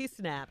did. He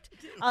snapped.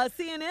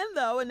 CNN,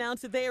 though,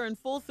 announced that they are in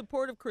full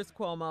support of Chris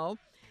Cuomo.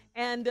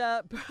 And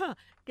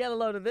get a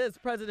load of this.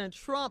 President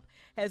Trump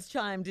has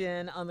chimed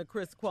in on the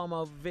Chris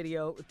Cuomo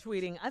video,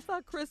 tweeting, I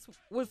thought Chris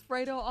was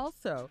Fredo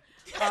also.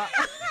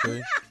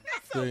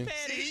 See,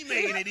 he's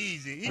making it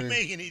easy. He's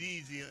making it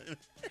easier.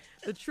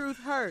 The truth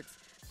hurts.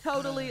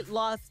 Totally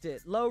lost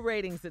it. Low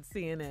ratings at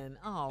CNN.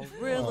 Oh,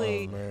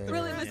 really?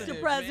 Really,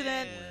 Mr.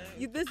 President?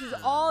 This is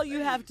all you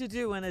have to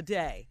do in a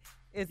day.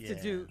 It's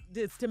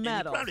to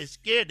meddle. And he probably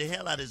scared the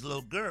hell out of his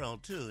little girl,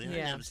 too. I've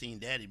never seen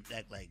Daddy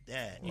act like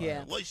that.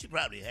 Yeah. Well, she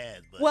probably has,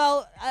 but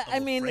well,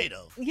 I mean,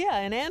 Fredo. Yeah,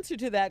 in answer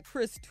to that,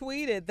 Chris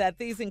tweeted that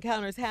these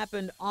encounters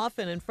happened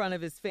often in front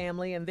of his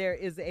family, and there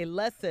is a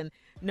lesson,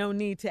 no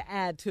need to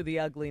add to the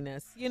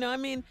ugliness. You know, I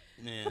mean,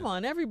 come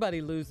on, everybody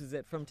loses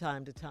it from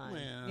time to time.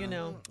 Well, you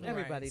know,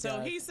 everybody does.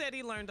 So he said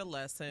he learned a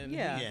lesson.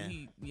 Yeah.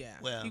 He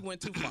Well, he went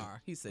too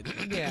far. He said,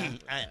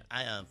 I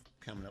have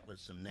coming up with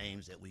some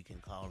names that we can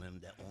call him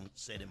that won't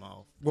set him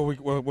off.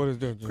 What is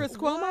that? Chris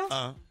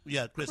Cuomo?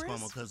 Yeah, Chris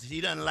Cuomo, because he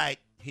doesn't like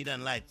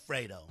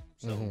Fredo,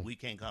 so we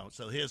can't call him.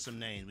 So here's some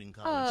names we can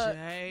call him.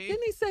 Jay.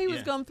 Didn't he say he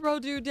was going to throw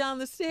dude down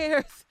the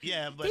stairs?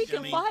 Yeah, but he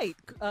can fight,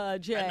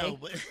 Jay. I know,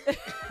 but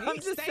I'm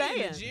just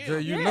saying. Jay,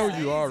 you know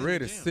you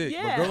already sick,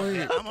 but go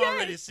ahead. I'm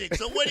already sick.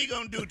 So what are you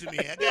gonna do to me?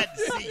 I got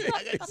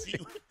to see.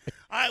 All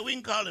right, we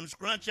can call him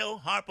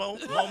Scruncho, Harpo,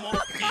 Momo,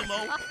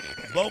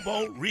 Timo,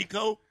 Bobo,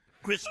 Rico,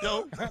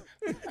 Crisco,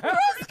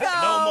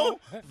 Lomo,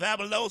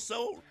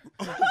 Fabuloso,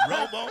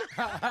 Robo,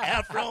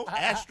 Afro,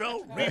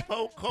 Astro,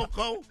 Repo,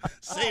 Coco,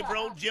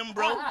 Sabro,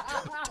 Jimbro,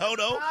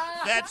 Toto,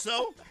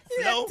 Fatso,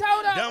 Flo,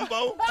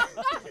 Dumbo,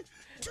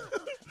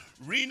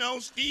 Reno,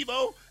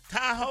 Stevo,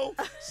 Tahoe,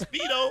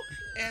 Speedo,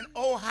 and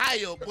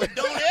Ohio. But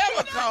don't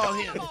ever call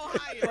him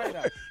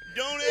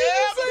Don't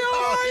ever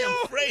call him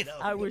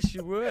Fredo. I wish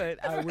you would.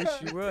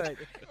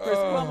 Chris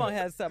Cuomo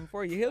has something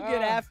for you. He'll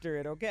get after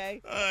it,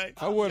 okay? All right.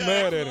 I wasn't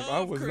mad at him.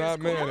 I was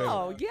not mad at him.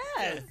 Oh,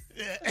 yes.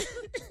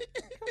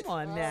 Come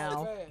on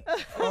now.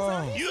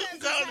 You can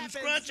call him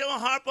Scruncho,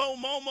 Harpo,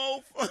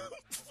 Momo,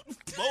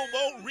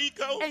 Bobo,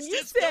 Rico, and you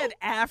Cisco, said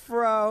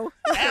Afro.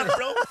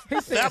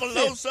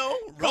 Fabuloso,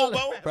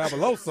 Robo.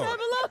 Fabuloso.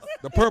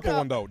 The purple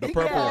one, though. The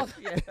purple one.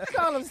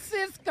 Call him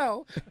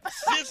Cisco.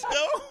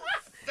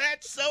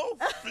 Fatso,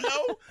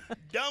 Flo,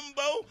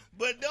 Dumbo,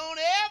 but don't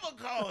ever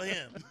call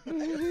him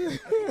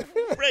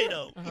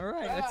Fredo. All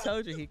right, I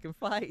told you he can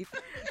fight.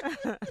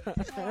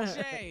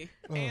 Jay,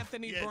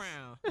 Anthony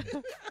Brown,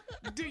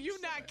 do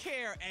you not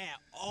care at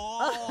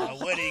all?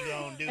 What he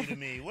gonna do to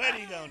me?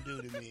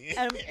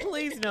 And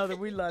please know that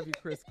we love you,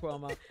 Chris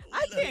Cuomo.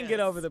 I can't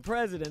get over the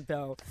president,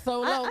 though.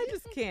 I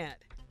just can't.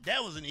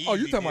 That was an easy. Oh,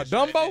 you talking about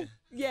Dumbo? Right?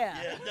 Yeah.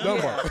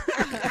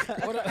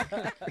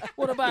 Dumbo.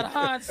 What about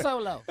Han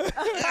Solo?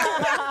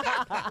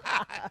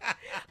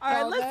 All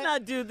right, let's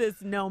not do this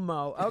no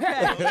mo,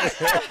 okay?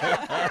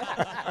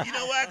 You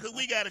know why? Because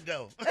we got to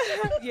go.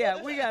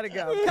 Yeah, we got to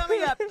go.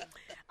 Coming up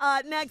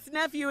next,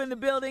 nephew in the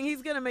building.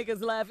 He's going to make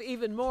us laugh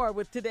even more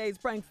with today's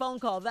prank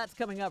phone call. That's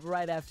coming up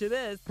right after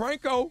this.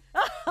 Pranko.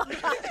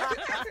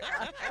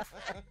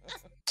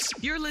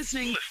 You're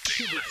listening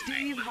to the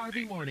Steve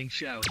Harvey Morning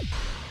Show.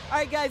 All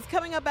right, guys,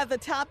 coming up at the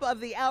top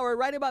of the hour,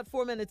 right about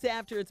 4 minutes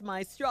after, it's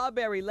my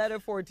strawberry letter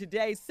for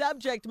today.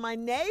 Subject, my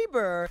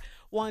neighbor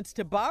wants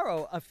to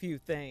borrow a few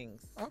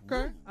things.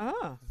 Okay.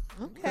 Oh,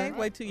 okay.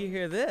 Wait till you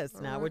hear this.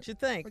 Now, what you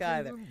think,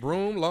 either?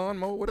 Broom,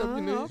 lawnmower, whatever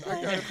you need. Okay.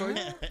 I got it for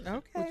you.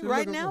 Okay.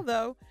 Right now,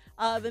 though,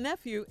 the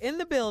nephew in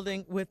the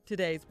building with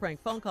today's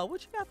prank phone call.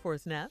 What you got for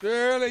us, Neff?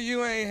 Shirley,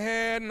 you ain't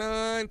had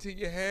none till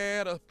you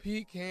had a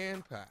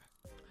pecan pie.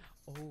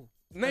 Oh.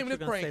 Name of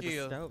the prank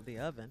is the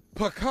oven.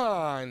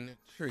 Pecan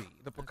tree.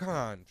 The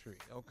pecan tree.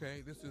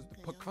 Okay, this is the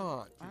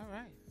pecan tree. All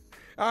right.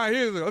 All right,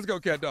 here's it. Let's go,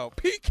 cat dog.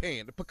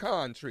 Pecan, the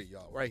pecan tree,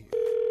 y'all, right here.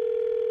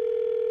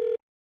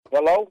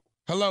 Hello?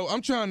 Hello,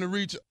 I'm trying to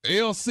reach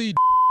LC.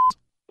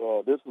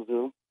 This is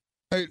him.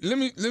 Hey, let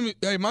me.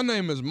 Hey, my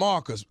name is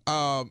Marcus.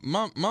 My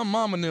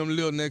mom and them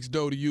live next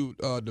door to you.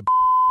 The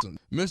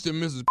Mr.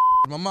 and Mrs.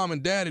 My mom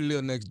and daddy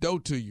live next door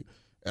to you,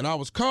 and I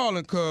was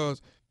calling cause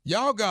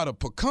y'all got a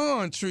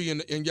pecan tree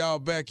in y'all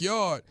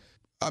backyard.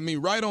 I mean,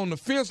 right on the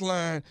fence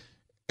line,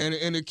 and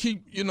it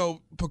keep,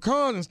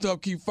 pecans and stuff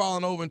keep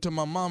falling over into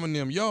my mom and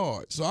them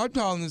yard. So I'm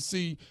calling to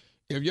see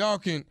if y'all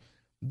can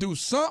do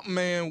something,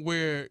 man,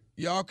 where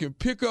y'all can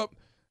pick up.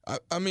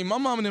 I mean, my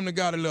mom and them that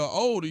got a little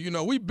older,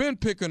 we've been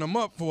picking them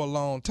up for a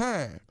long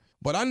time.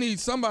 But I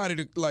need somebody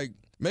to,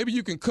 maybe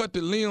you can cut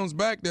the limbs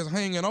back that's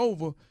hanging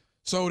over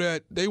so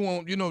that they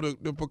won't,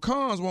 the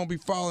pecans won't be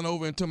falling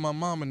over into my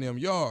mom and them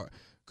yard.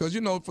 Because,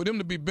 for them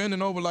to be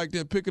bending over like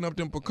they're picking up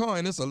them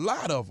pecans, it's a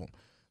lot of them.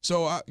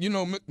 So,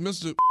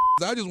 Mr.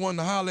 I just wanted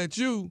to holler at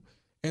you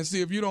and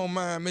see if you don't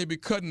mind maybe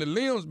cutting the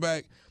limbs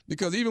back.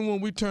 Because even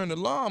when we turn the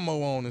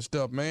lawnmower on and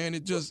stuff, man,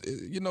 it just,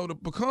 the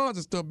pecans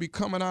and stuff be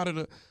coming out of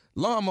the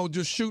lawnmower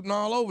just shooting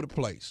all over the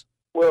place.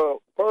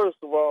 Well, first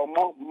of all,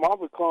 my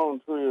pecan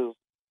tree is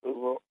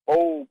an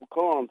old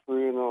pecan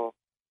tree, and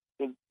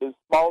it's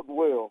sprouted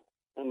well.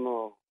 And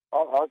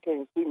I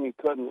can't see me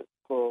cutting it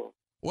for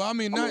Well, I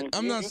mean,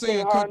 I'm not you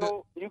saying can't hire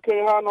you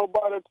can't hire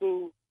nobody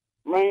to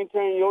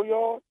maintain your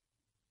yard.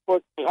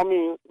 But I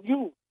mean,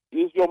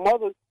 it's your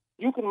mother.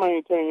 You can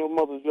maintain your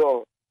mother's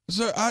yard.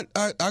 Sir,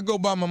 I go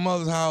by my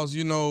mother's house,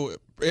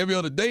 every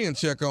other day and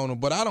check on her,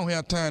 but I don't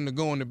have time to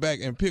go in the back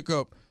and pick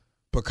up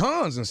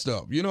pecans and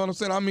stuff. You know what I'm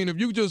saying? I mean, if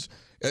you just,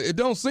 it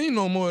don't seem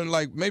no more than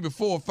like maybe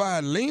 4 or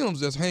 5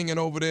 limbs that's hanging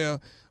over there.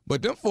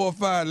 But them 4 or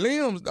 5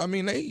 limbs, I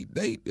mean,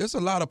 there's a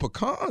lot of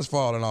pecans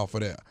falling off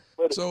of there.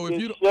 But so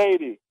if it's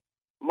shady.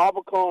 My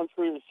pecan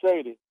tree is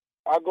shady.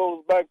 I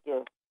goes back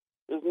there.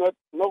 There's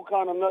no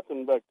kind of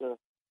nothing back there.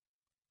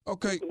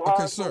 Okay, you can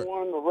hire sir.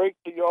 someone to rake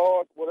the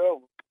yard, whatever.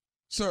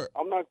 Sir,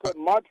 I'm not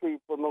cutting my tree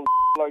for no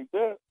like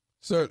that.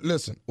 Sir,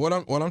 listen. What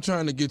I'm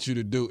trying to get you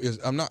to do is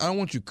I don't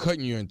want you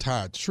cutting your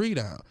entire tree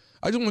down.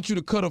 I just want you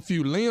to cut a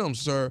few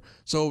limbs, sir.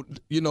 So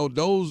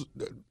those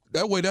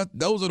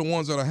those are the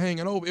ones that are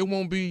hanging over. It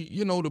won't be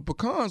the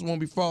pecans won't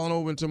be falling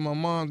over into my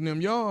mom's and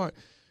them yard.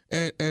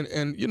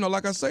 And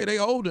like I say, they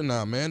older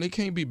now, man. They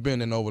can't be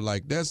bending over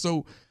like that.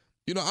 So,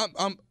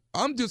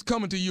 I'm just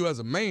coming to you as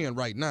a man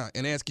right now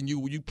and asking you,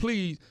 will you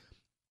please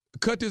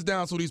cut this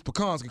down so these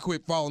pecans can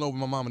quit falling over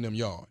my mom and them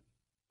yard?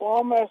 Well,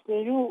 I'm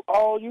asking you,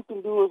 all you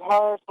can do is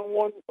hire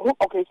someone.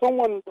 Okay,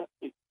 someone.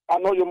 I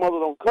know your mother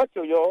don't cut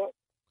your yard.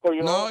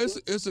 No,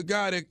 it's a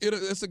guy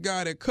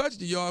that cuts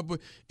the yard. But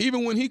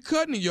even when he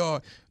cutting the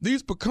yard,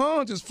 these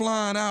pecans is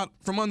flying out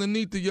from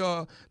underneath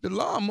the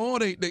lawnmower.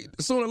 They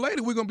sooner or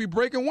later we're gonna be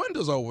breaking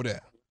windows over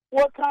there.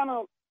 What kind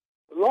of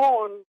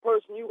lawn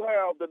person you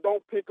have that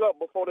don't pick up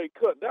before they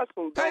cut? That's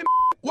some. Hey,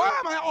 why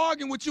am I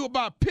arguing with you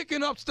about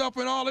picking up stuff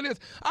and all of this?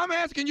 I'm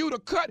asking you to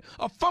cut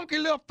a funky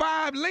little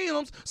 5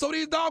 limbs so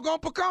these doggone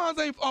pecans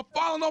ain't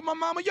falling over my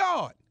mama's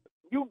yard.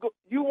 You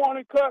want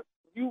to cut?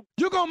 You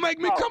gonna make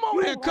me come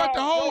over there and cut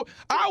the whole?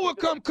 I will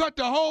come cut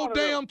the whole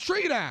damn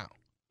tree down.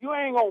 You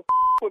ain't gonna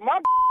with my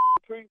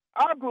tree.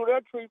 I grew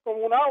that tree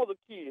from when I was a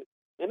kid,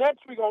 and that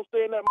tree gonna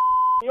stay in that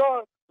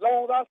yard as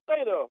long as I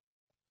stay there.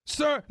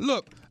 Sir,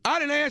 look, I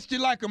didn't ask you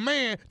like a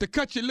man to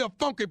cut your little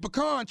funky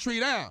pecan tree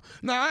down.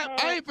 Now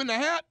I ain't finna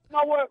have.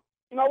 You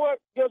know what?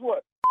 Guess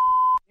what?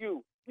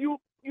 You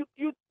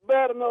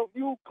bad enough.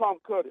 You come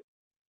cut it.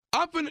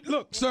 I'm finna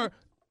look, sir.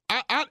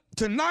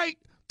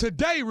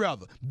 Today,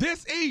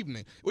 this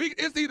evening,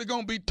 it's either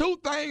going to be 2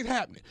 things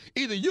happening.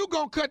 Either you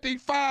going to cut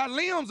these 5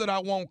 limbs that I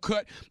won't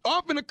cut, or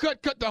I'm going to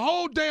cut the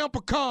whole damn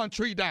pecan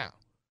tree down.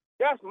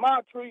 That's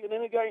my tree, and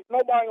then ain't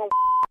nobody going to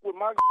with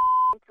my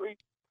tree.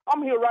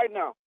 I'm here right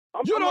now.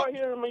 I'm right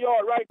here in my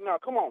yard right now.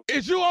 Come on.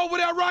 Is you over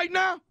there right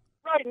now?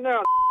 Right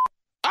now.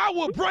 I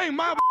will bring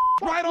my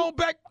right on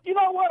back. You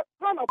know what?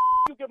 How the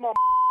you get my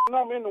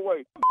number in the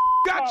way?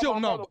 Got your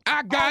number.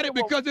 I got it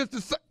because it's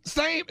the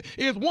same.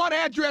 It's one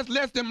address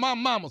less than my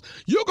mama's.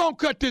 You gonna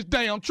cut this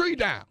damn tree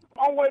down?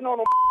 I'm waiting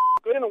on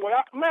anyway.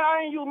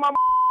 I ain't used my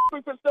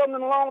tree for something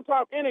in a long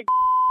time any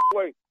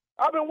way.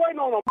 I've been waiting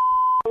on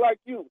like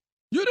you.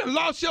 You done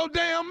lost your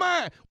damn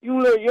mind. You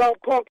little young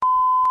punk.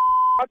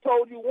 I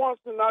told you once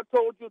and I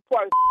told you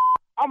twice.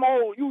 I'm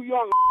old. You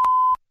young.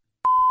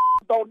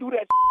 Don't do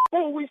that.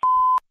 Fool, we.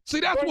 See,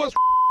 that's what's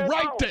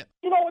right there.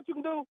 You know what you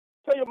can do?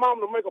 Tell your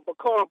mama to make a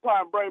pecan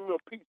pie and bring me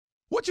a piece.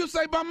 What you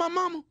say about my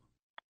mama?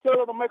 Tell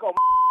her to make a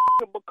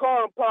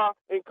pecan pie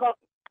and come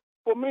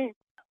for me.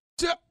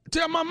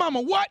 Tell my mama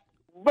what?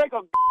 Make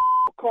a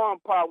pecan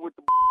pie with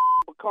the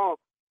pecan.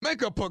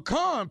 Make a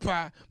pecan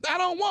pie? I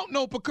don't want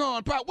no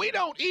pecan pie. We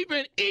don't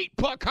even eat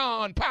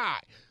pecan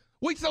pie.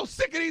 We so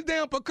sick of these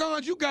damn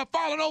pecans you got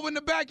falling over in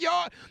the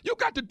backyard. You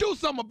got to do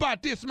something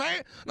about this,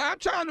 man. Now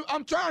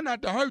I'm trying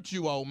not to hurt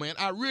you, old man.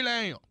 I really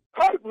am.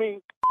 Hurt me?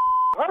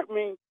 Hurt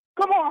me?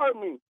 Come on, hurt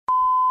me.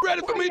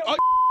 Ready for me?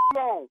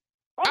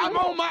 I'm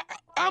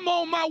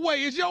on my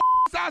way. Is your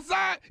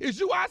outside? Is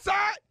you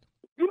outside?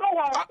 You know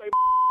how I stay.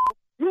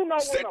 You know when I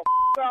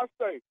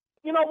stay.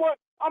 You know what?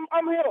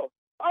 I'm here.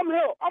 I'm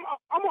here. I'm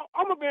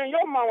gonna be in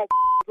your mama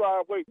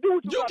driveway.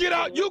 You get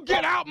out. You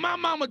get out my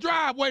mama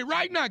driveway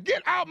right now.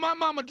 Get out my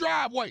mama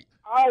driveway.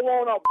 I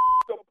want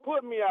to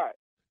put me out.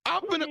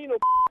 I'm finna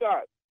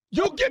out.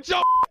 You get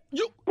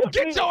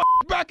your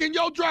back in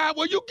your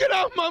driveway. You get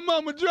out my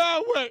mama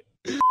driveway.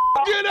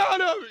 Get out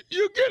of it.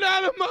 You get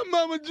out of my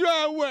mama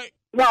driveway.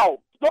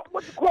 No.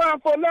 What you crying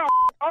for now?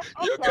 I'm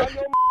sorry,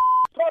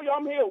 tell you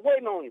I'm here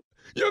waiting on you.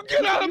 You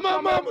get out of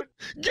my mama.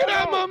 Get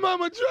out of my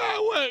mama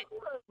driveway.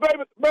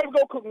 Baby,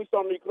 go cook me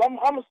something because I'm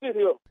going to sit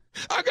here.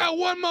 I got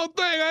one more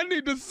thing I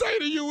need to say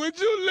to you. Would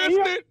you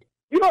listen?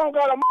 You don't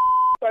got a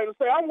thing to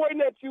say. I'm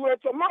waiting at you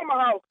at your mama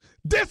house.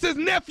 This is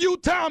Nephew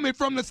Tommy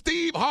from the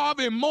Steve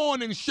Harvey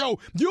Morning Show.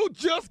 You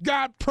just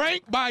got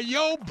pranked by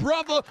your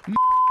brother.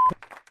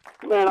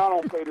 Man, I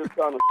don't say this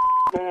kind of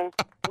man.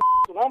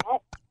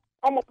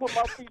 I'm going to put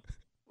my feet.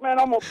 Man,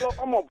 I'm going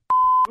to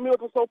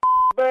milk it so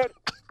bad.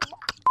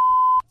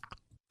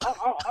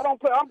 I don't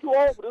play. I'm too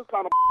old for this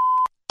kind of.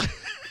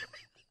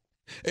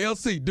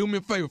 LC, do me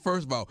a favor.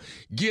 First of all,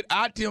 get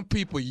out them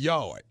people's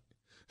yard.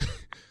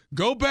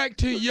 Go back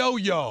to your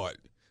yard.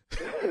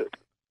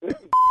 Man,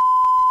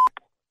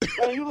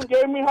 you just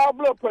gave me high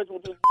blood pressure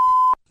with this.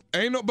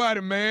 Ain't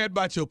nobody mad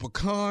about your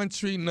pecan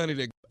tree, none of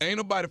that. Ain't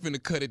nobody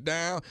finna cut it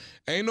down.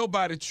 Ain't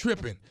nobody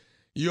tripping.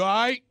 You all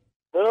right?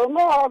 Hell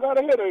no, I got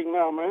a headache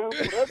now, man.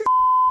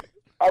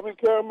 I'll be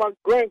carrying my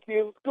grandkids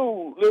to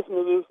school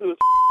listening to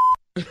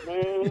this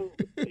man.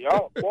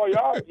 Y'all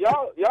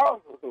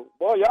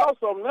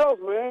something else,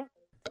 man.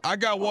 I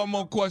got one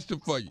more question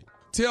for you.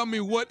 Tell me,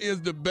 what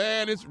is the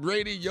baddest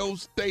radio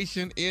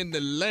station in the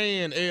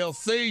land,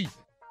 LC?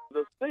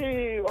 The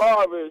Steve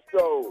Harvey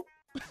Show.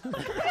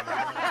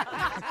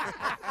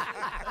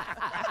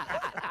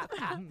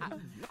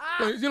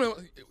 You know,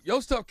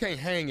 your stuff can't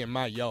hang in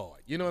my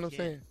yard. You know what I'm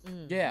saying?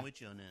 Yeah. I'm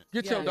with you on that.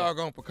 Get your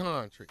doggone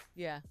pecan tree.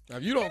 Yeah. Now,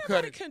 if you don't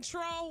cut it.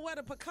 Control where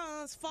the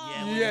pecans fall.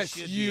 Yeah, well, Yes,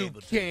 you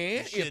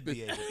can.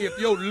 If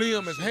your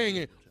limb is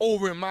hanging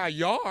over in my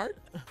yard,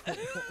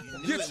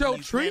 get your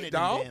tree,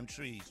 dog. Damn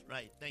trees.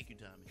 Right. Thank you,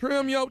 Tommy.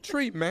 Trim your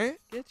tree, man.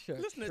 Get your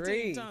Listening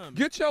tree. to you, Tommy.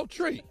 Get your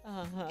tree.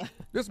 Uh-huh.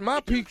 This is my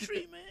peak.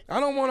 Tree, man. I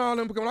don't want all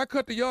them because when I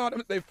cut the yard,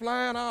 they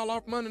flying all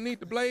off from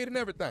underneath the blade and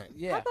everything.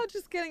 How about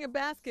just getting a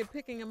basket,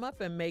 picking them up,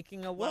 and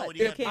making a what? would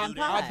you have to Pecan do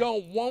that? pie. I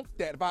don't want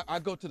that. If I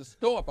go to the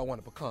store if I want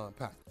a pecan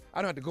pie.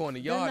 I don't have to go in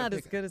the They're yard. not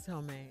and as good as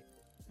homemade.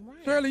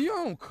 Shirley, you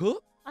don't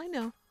cook. I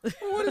know. What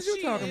are you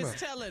She talking is about?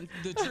 telling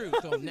the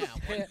truth on now.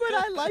 But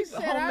I like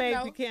said I homemade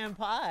know. pecan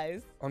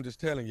pies. I'm just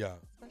telling y'all.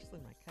 Especially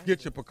my cousin.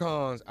 Get your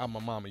pecans out my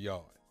mama's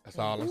yard. That's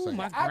all I'm saying.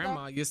 My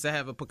grandma used to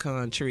have a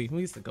pecan tree.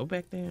 We used to go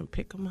back there and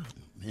pick them up.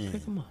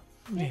 Pick them up.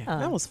 Yeah,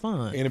 that was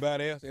fun.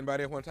 Anybody else?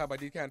 Anybody else want to talk about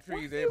these kind of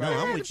trees? Everybody?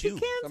 No, I'm with you.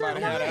 Pecans are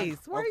Somebody had a- nice.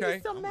 Why are you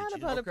okay. so mad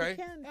about a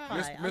pecan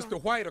pie?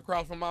 Mr. White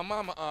across from my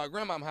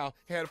grandmama's house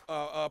had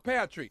a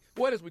pear tree.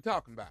 What is we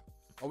talking about?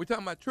 Are we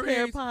talking about trees?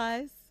 Pear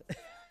pies.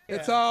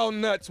 It's all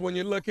nuts when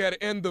you look at it.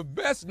 And the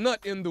best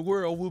nut in the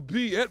world will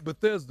be at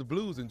Bethesda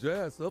Blues and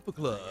Jazz Supper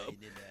Club.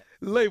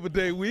 Labor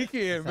Day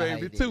weekend,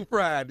 baby. 2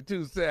 Friday,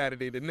 2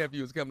 Saturday. The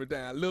nephews coming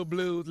down. Little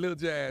blues, little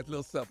jazz,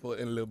 little supper,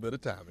 and a little bit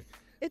of Tommy.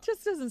 It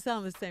just doesn't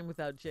sound the same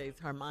without Jay's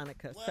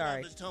harmonica. Well, Sorry.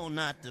 I was told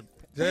not to.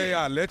 Jay,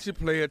 I'll let you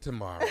play it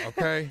tomorrow,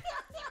 okay?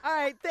 All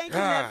right. Thank you,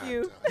 God,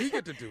 nephew. he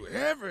get to do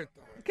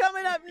everything.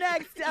 Coming up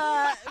next,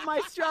 my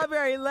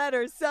strawberry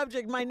letter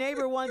subject. My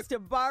neighbor wants to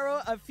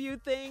borrow a few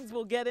things.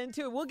 We'll get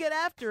into it. We'll get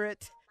after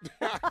it.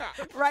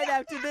 Right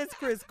after this,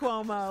 Chris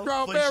Cuomo.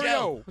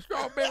 Strawberry-o.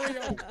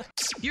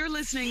 You're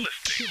listening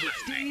to the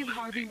Steve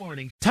Harvey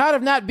Morning. Tired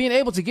of not being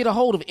able to get a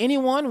hold of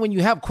anyone when you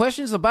have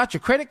questions about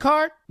your credit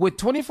card? With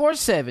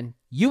 24/7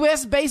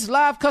 U.S.-based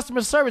live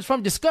customer service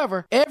from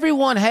Discover,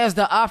 everyone has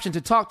the option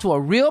to talk to a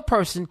real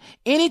person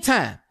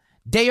anytime,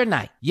 day or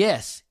night.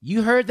 Yes,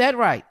 you heard that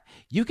right.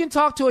 You can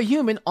talk to a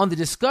human on the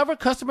Discover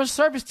customer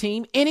service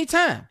team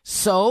anytime.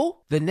 So,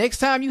 the next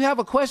time you have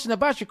a question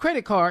about your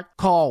credit card,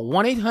 call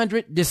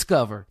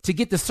 1-800-DISCOVER to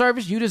get the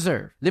service you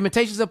deserve.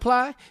 Limitations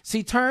apply.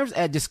 See terms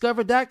at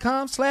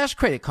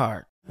discover.com/credit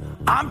card.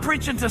 I'm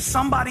preaching to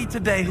somebody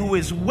today who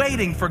is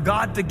waiting for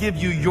God to give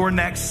you your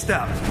next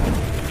step.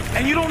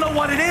 And you don't know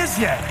what it is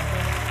yet.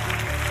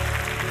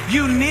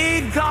 You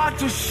need God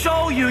to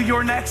show you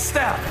your next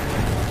step.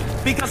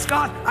 Because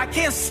God, I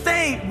can't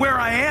stay where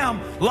I am,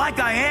 like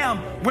I am,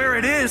 where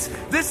it is.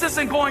 This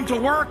isn't going to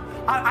work.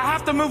 I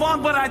have to move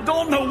on, but I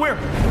don't know where.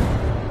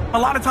 A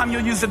lot of time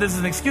you'll use it as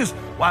an excuse.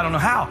 Well, I don't know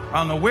how. I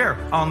don't know where.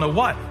 I don't know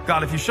what.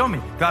 God, if you show me.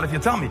 God, if you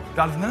tell me.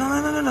 God, if...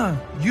 No.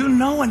 You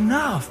know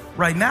enough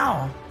right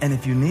now. And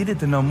if you needed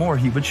to know more,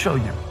 he would show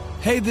you.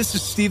 Hey, this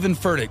is Stephen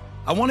Furtick.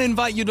 I want to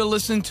invite you to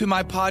listen to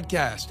my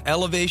podcast,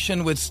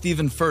 Elevation with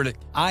Stephen Furtick.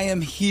 I am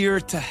here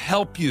to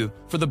help you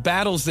for the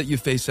battles that you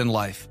face in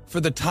life, for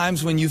the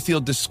times when you feel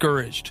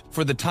discouraged,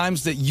 for the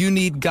times that you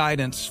need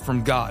guidance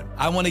from God.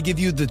 I want to give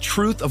you the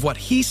truth of what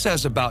he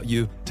says about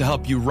you to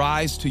help you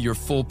rise to your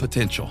full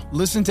potential.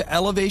 Listen to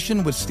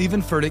Elevation with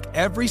Stephen Furtick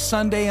every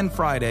Sunday and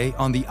Friday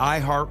on the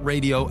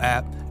iHeartRadio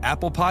app,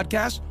 Apple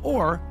Podcasts,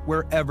 or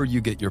wherever you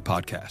get your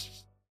podcasts.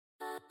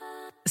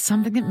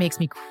 Something that makes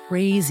me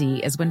crazy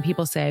is when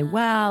people say,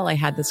 well, I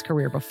had this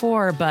career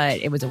before, but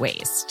it was a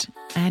waste.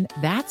 And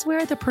that's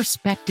where the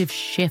perspective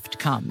shift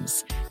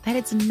comes, that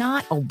it's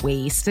not a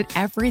waste, that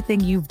everything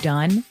you've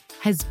done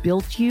has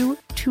built you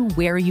to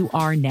where you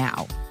are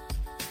now.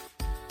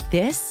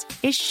 This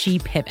is She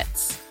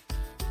Pivots,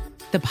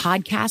 the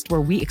podcast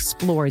where we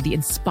explore the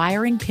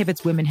inspiring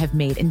pivots women have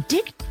made and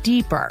dig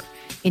deeper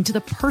into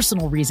the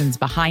personal reasons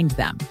behind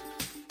them.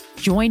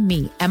 Join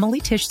me, Emily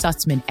Tish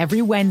Sussman,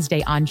 every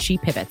Wednesday on She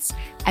Pivots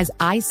as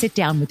I sit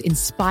down with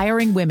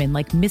inspiring women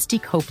like Misty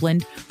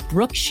Copeland,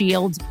 Brooke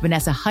Shields,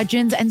 Vanessa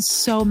Hudgens, and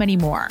so many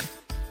more.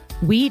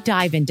 We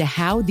dive into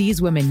how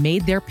these women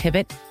made their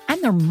pivot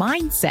and their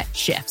mindset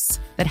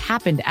shifts that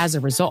happened as a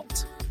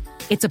result.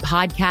 It's a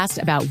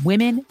podcast about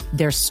women,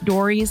 their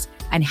stories,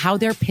 and how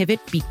their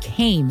pivot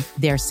became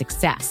their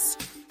success.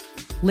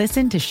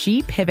 Listen to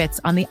She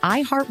Pivots on the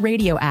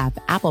iHeartRadio app,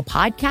 Apple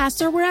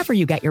Podcasts, or wherever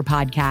you get your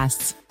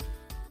podcasts.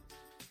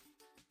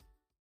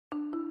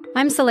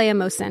 I'm Saleha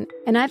Mohsen,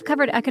 and I've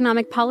covered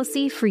economic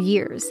policy for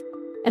years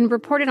and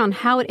reported on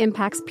how it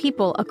impacts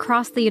people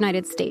across the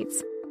United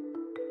States.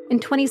 In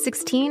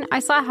 2016, I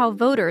saw how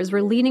voters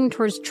were leaning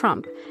towards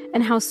Trump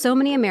and how so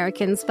many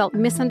Americans felt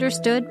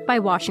misunderstood by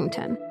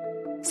Washington.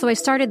 So I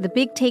started The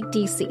Big Take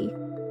DC.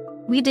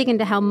 We dig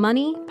into how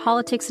money,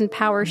 politics, and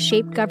power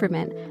shape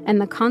government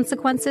and the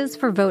consequences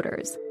for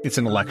voters. It's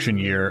an election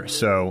year,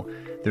 so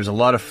there's a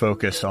lot of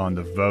focus on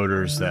the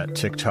voters that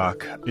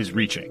TikTok is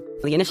reaching.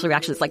 The initial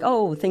reaction is like,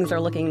 oh, things are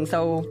looking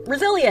so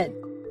resilient.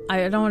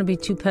 I don't want to be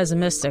too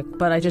pessimistic,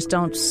 but I just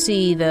don't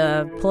see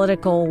the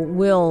political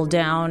will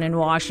down in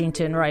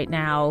Washington right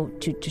now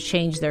to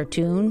change their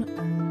tune.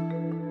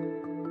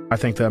 I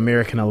think the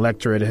American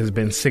electorate has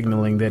been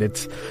signaling that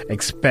it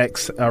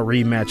expects a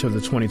rematch of the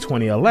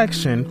 2020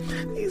 election.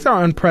 These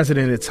are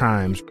unprecedented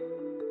times.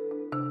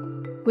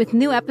 With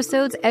new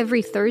episodes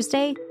every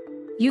Thursday,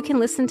 you can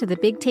listen to The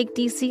Big Take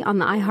DC on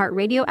the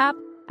iHeartRadio app,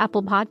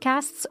 Apple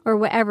Podcasts, or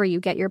wherever you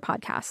get your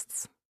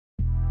podcasts.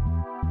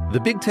 The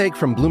Big Take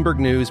from Bloomberg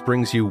News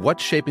brings you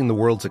what's shaping the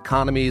world's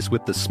economies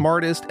with the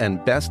smartest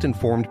and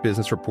best-informed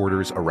business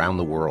reporters around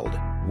the world.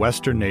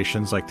 Western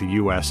nations like the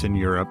U.S. and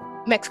Europe.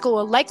 Mexico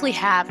will likely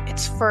have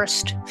its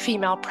first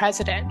female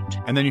president.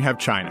 And then you have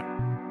China.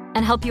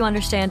 And help you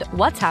understand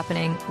what's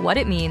happening, what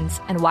it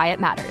means, and why it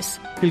matters.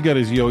 He'll get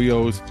his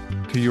yo-yos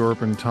to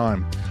Europe in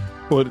time.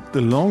 But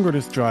the longer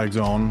this drags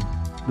on,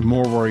 the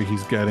more worry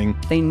he's getting.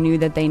 They knew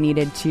that they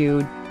needed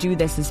to do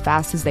this as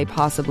fast as they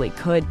possibly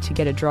could to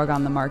get a drug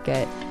on the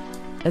market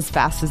as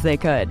fast as they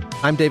could.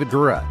 I'm David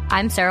Gura.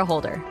 I'm Sarah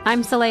Holder.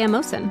 I'm Saleha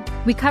Mohsen.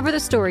 We cover the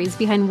stories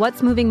behind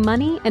what's moving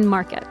money and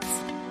markets.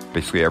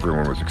 Basically,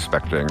 everyone was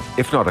expecting,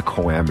 if not a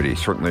calamity,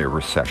 certainly a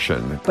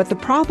recession. But the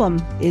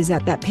problem is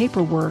that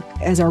paperwork,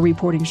 as our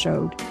reporting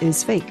showed,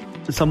 is fake.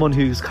 As someone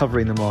who's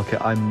covering the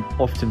market, I'm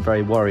often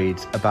very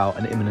worried about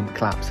an imminent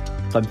collapse.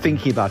 So I'm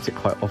thinking about it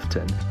quite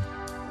often.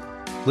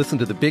 Listen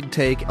to The Big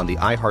Take on the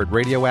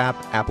iHeartRadio app,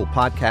 Apple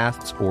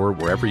Podcasts, or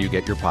wherever you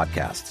get your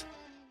podcasts.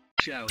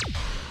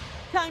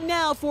 Time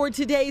now for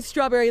today's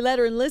Strawberry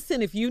Letter. And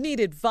listen, if you need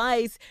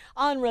advice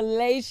on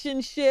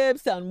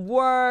relationships, on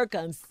work,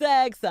 on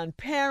sex, on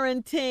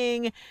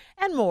parenting,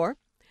 and more,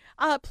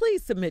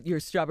 please submit your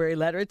Strawberry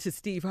Letter to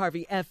Steve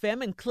Harvey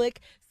FM and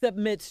click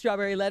Submit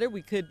Strawberry Letter.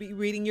 We could be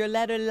reading your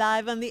letter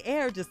live on the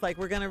air, just like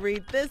we're going to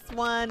read this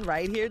one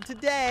right here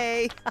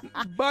today.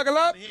 Buckle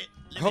up.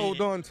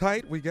 Hold on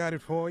tight. We got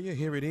it for you.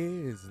 Here it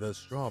is, the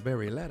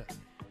Strawberry Letter.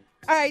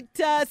 All right,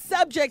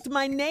 subject,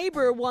 my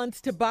neighbor wants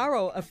to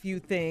borrow a few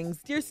things.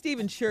 Dear Steve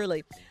and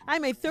Shirley,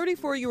 I'm a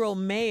 34-year-old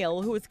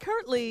male who is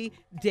currently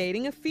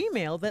dating a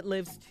female that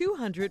lives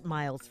 200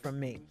 miles from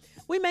me.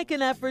 We make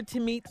an effort to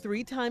meet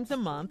 3 times a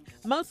month,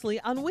 mostly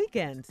on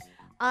weekends.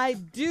 I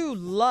do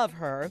love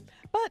her,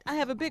 but I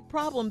have a big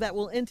problem that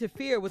will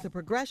interfere with the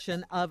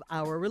progression of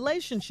our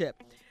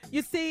relationship.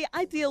 You see,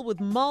 I deal with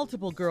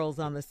multiple girls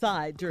on the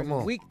side during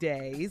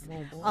weekdays.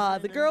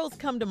 The girls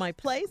come to my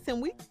place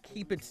and we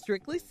keep it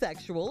strictly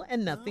sexual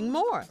and nothing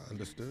more.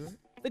 Understood.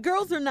 The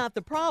girls are not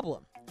the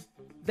problem.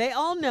 They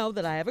all know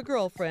that I have a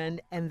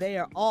girlfriend and they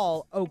are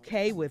all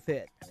okay with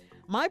it.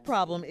 My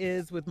problem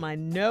is with my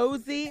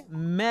nosy,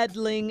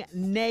 meddling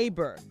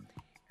neighbor.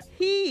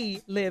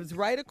 He lives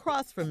right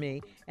across from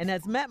me and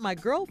has met my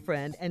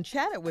girlfriend and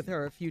chatted with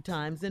her a few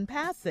times in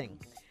passing.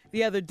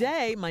 The other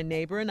day, my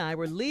neighbor and I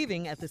were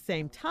leaving at the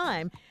same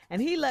time,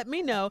 and he let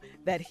me know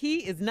that he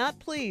is not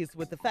pleased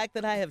with the fact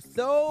that I have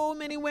so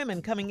many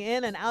women coming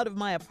in and out of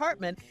my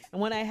apartment, and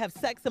when I have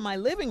sex in my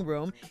living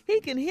room, he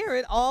can hear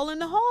it all in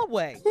the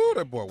hallway. Ooh,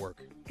 that boy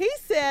work. He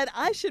said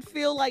I should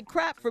feel like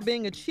crap for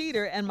being a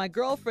cheater, and my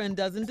girlfriend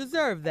doesn't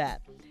deserve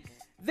that.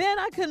 Then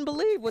I couldn't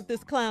believe what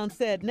this clown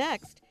said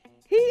next.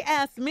 He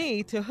asked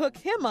me to hook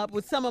him up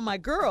with some of my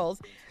girls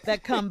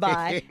that come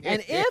by,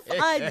 and if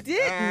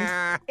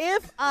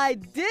I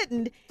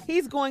didn't,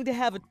 he's going to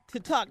have to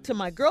talk to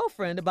my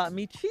girlfriend about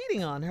me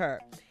cheating on her.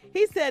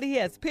 He said he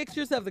has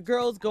pictures of the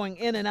girls going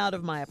in and out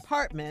of my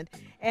apartment,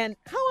 and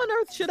how on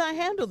earth should I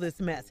handle this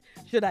mess?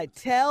 Should I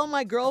tell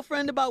my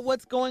girlfriend about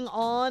what's going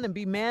on and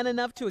be man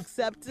enough to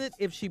accept it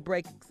if she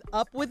breaks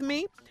up with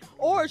me?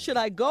 Or should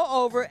I go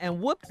over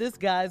and whoop this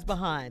guy's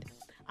behind?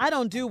 I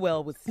don't do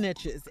well with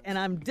snitches, and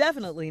I'm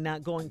definitely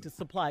not going to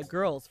supply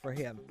girls for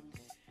him.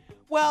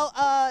 Well,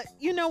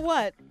 you know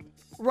what?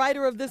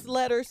 Writer of this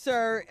letter,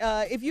 sir,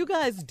 if you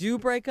guys do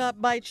break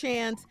up by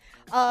chance,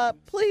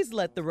 please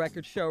let the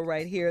record show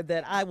right here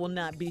that I will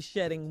not be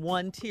shedding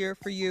one tear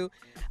for you.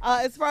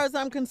 As far as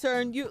I'm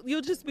concerned,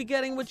 you'll just be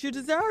getting what you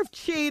deserve.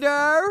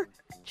 Cheater.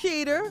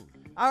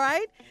 All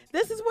right?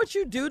 This is what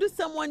you do to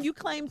someone you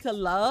claim to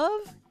love?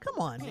 Come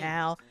on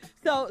now.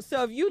 So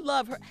if you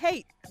love her,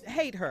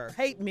 hate her,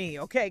 hate me,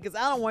 okay? Because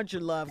I don't want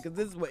your love,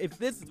 because if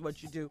this is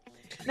what you do.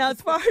 Now,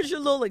 as far as your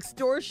little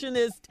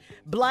extortionist,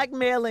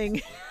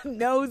 blackmailing,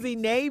 nosy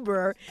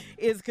neighbor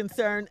is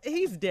concerned,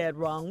 he's dead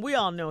wrong. We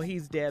all know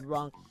he's dead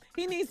wrong.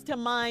 He needs to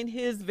mind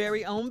his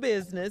very own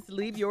business.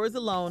 Leave yours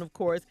alone, of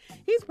course.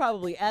 He's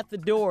probably at the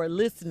door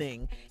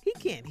listening. He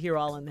can't hear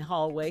all in the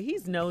hallway.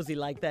 He's nosy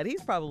like that.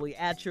 He's probably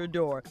at your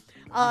door.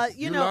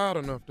 You know, loud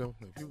enough, though.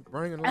 If you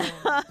bring it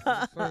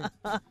loud.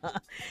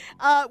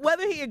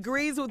 whether he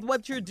agrees with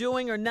what you're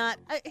doing or not,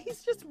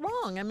 he's just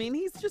wrong. I mean,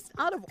 he's just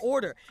out of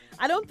order.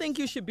 I don't think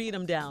you should beat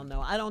him down,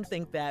 though. I don't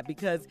think that,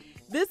 because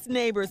this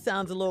neighbor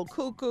sounds a little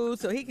cuckoo,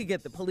 so he could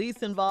get the police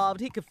involved.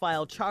 He could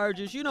file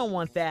charges. You don't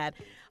want that.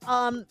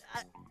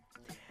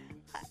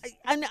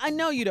 I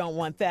know you don't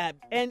want that,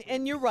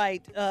 and you're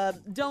right.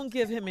 Don't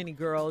give him any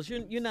girls.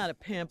 You're not a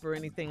pimp or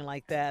anything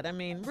like that. I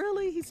mean,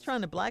 really, he's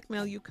trying to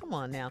blackmail you? Come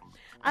on now.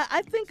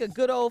 I think a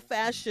good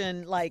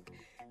old-fashioned, like,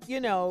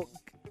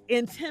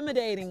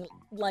 intimidating,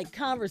 like,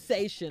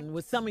 conversation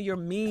with some of your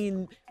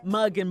mean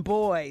mugging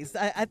boys,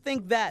 I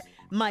think that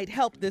might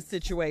help this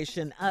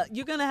situation.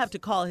 You're going to have to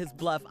call his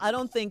bluff. I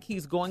don't think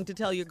he's going to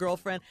tell your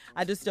girlfriend.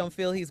 I just don't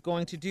feel he's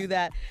going to do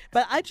that.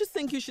 But I just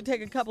think you should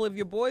take a couple of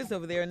your boys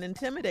over there and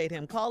intimidate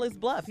him. Call his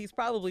bluff. He's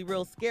probably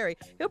real scary.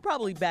 He'll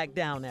probably back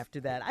down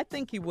after that. I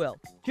think he will.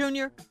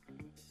 Junior?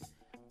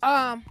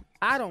 I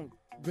don't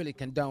really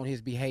condone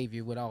his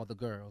behavior with all the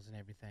girls and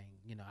everything.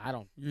 I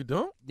don't. You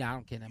don't? Yeah, I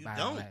don't care about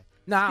all that.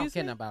 No, I don't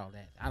care about all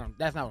that.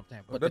 That's not what I'm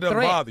saying. But that the doesn't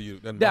threat, bother you.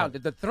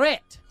 The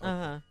threat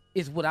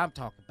is what I'm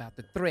talking about.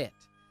 The threat.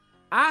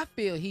 I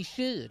feel he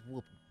should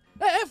whoop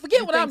him. Hey,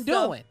 forget what I'm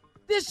doing.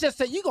 This just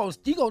say you gonna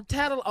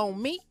tattle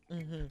on me?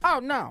 Mm-hmm. Oh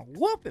no,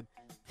 whoop him.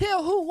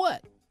 Tell who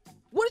what?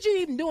 What are you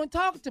even doing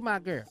talking to my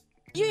girl?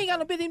 You ain't got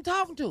no business even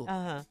talking to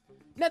her.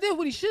 Now this is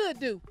what he should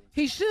do.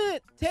 He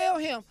should tell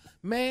him,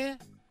 man,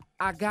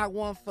 I got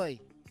one for you.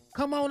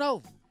 Come on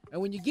over.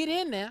 And when you get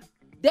in there,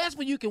 that's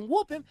when you can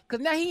whoop him,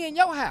 because now he in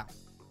your house.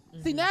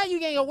 Mm-hmm. See, now you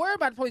ain't gonna worry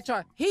about the police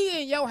charge.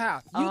 He in your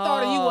house. You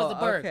thought he was a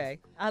bird. Okay,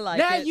 I like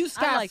now it. Now you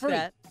scot-free.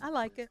 I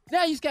like it.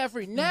 Now you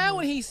scot-free. Now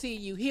when he see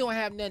you, he don't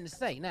have nothing to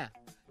say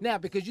now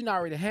because you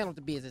already handled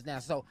the business now.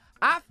 So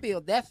I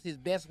feel that's his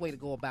best way to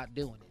go about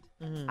doing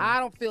it. Mm-hmm. I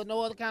don't feel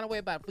no other kind of way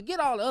about it. Forget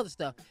all the other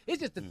stuff.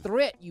 It's just the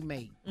threat you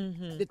made.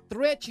 Mm-hmm. The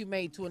threat you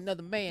made to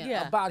another man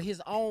about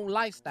his own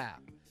lifestyle.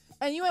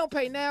 And you don't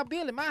pay now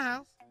bill in my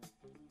house.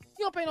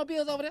 You don't pay no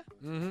bills over there.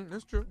 Mm-hmm.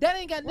 That's true. That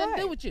ain't got nothing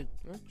to do with you.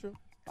 That's true.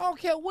 I don't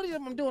care what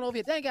I'm doing over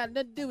here. That ain't got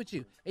nothing to do with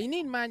you. And you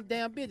need to mind your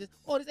damn business.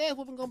 Or this ass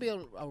whooping gonna be a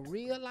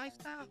real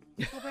lifestyle?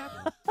 It's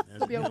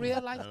gonna be a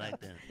real lifestyle. I like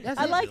that.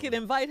 I like it.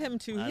 Invite him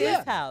to his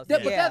house.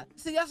 But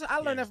that's what I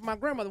learned that from my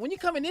grandmother. When you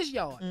come in this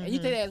yard and you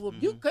take that ass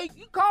whooping,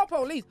 you call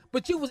police,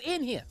 but you was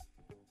in here.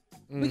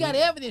 We got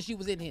evidence you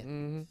was in here.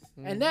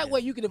 And that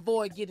way you can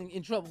avoid getting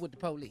in trouble with the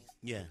police.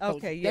 Yeah. So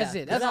okay, yeah. That's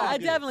it. That's all. I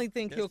definitely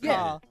think he'll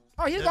call.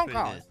 Oh, he's gonna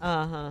call.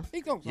 Uh-huh.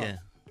 He's gonna call. Yeah.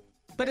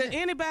 But did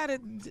anybody,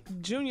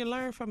 Junior,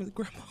 learn from his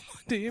grandmama?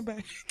 Did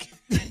anybody?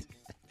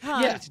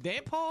 Yeah.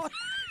 That part?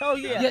 Oh,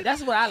 yeah. Yeah,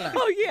 that's what I learned.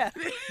 Oh, yeah.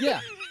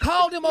 Yeah.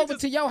 Call them over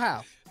to your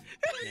house.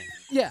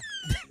 Yeah.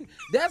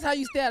 That's how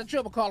you stay out of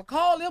trouble.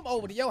 Call them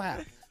over to your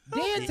house.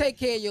 Then take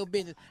care of your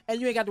business.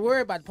 And you ain't got to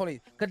worry about the police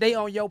because they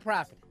on your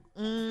property.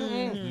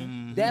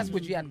 Mm-hmm. That's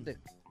what you have to do.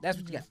 That's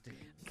what you got to do.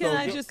 Can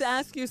I just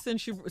ask you,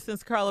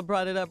 since Carla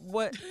brought it up,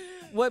 what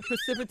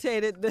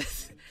precipitated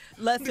this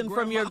lesson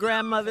from your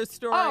grandmother's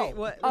story?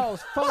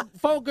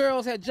 Four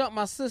girls had jumped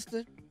my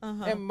sister,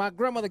 and my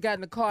grandmother got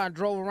in the car and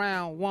drove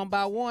around one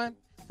by one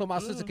so my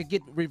sister could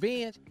get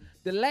revenge.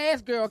 The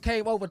last girl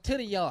came over to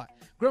the yard.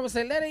 Grandma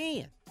said, let her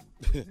in.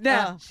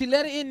 Now, she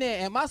let her in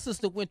there, and my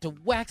sister went to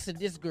waxing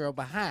this girl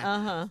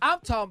behind. I'm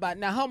talking about,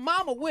 now, her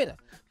mama with her.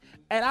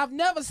 And I've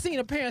never seen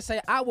a parent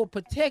say, I will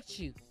protect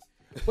you.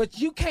 But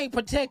you can't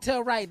protect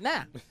her right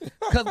now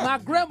because my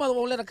grandmother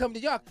won't let her come to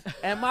York.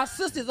 And my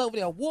sister's over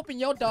there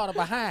whooping your daughter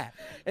behind.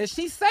 And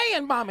she's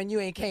saying, Mama, you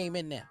ain't came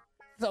in there.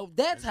 So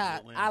that's how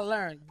I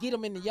learned. Get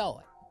them in the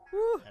yard.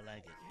 I like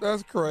it.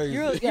 That's crazy.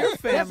 You're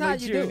family,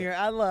 Junior.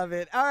 I love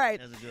it. All right.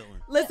 That's a good one.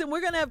 Listen,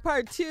 we're going to have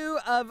part 2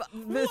 of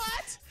this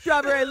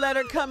Strawberry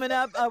Letter coming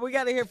up. We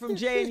got to hear from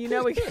Jay,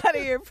 and we got to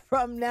hear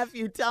from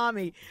nephew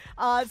Tommy.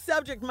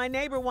 Subject, my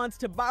neighbor wants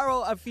to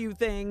borrow a few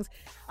things.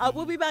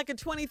 We'll be back at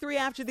 23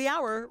 after the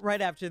hour,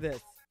 right after this.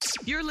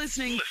 You're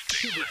listening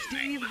to the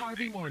Steve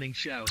Harvey Morning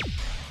Show.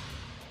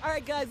 All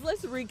right, guys,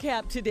 let's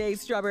recap today's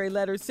Strawberry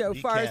Letter so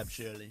far.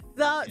 Shirley.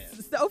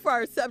 So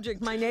far,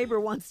 subject, my neighbor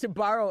wants to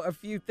borrow a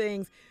few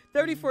things.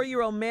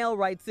 34-year-old male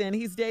writes in,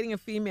 he's dating a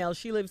female.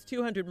 She lives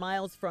 200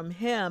 miles from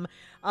him.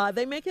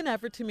 They make an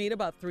effort to meet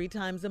about 3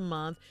 times a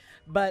month,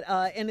 but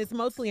and it's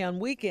mostly on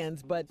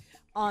weekends. But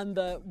on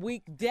the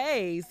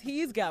weekdays,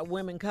 he's got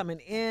women coming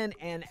in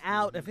and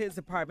out of his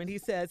apartment. He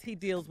says he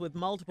deals with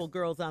multiple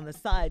girls on the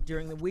side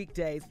during the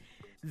weekdays.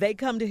 They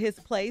come to his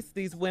place,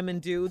 these women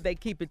do. They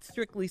keep it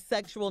strictly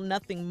sexual,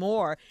 nothing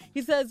more.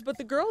 He says, but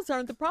the girls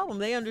aren't the problem.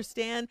 They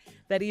understand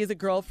that he is a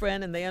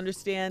girlfriend and they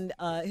understand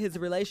his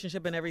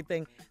relationship and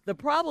everything. The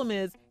problem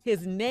is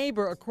his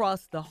neighbor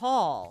across the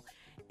hall.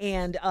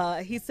 And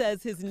he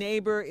says his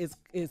neighbor is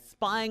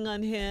spying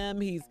on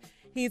him.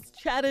 he's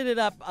chatted it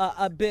up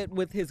a bit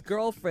with his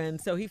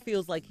girlfriend, so he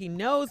feels like he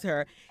knows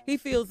her. He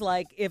feels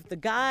like if the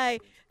guy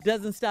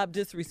doesn't stop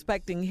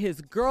disrespecting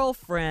his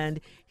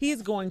girlfriend,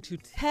 he's going to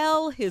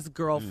tell his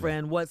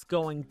girlfriend what's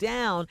going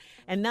down.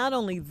 And not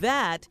only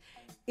that,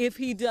 if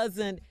he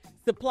doesn't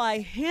supply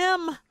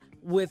him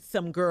with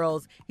some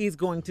girls, he's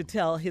going to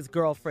tell his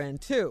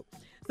girlfriend too.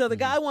 So the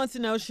guy wants to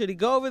know, should he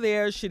go over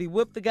there? Should he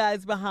whip the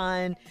guys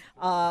behind?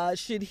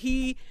 Should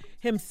he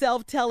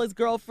himself tell his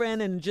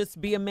girlfriend and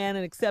just be a man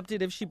and accept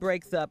it if she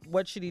breaks up?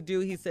 What should he do?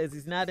 He says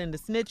he's not into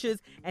snitches,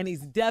 and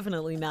he's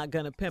definitely not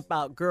going to pimp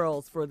out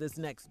girls for this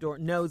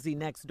nosy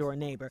next door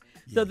neighbor.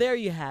 So there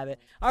you have it.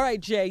 All right,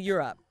 Jay,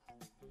 you're up.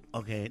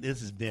 Okay,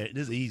 this is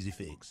an easy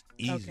fix.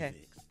 Easy fix.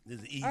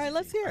 This is easy. All right,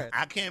 let's hear it.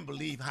 I can't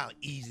believe how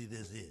easy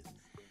this is.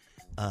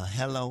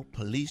 Hello,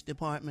 police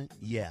department?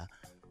 Yeah.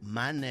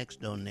 My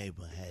next door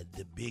neighbor had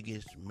the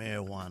biggest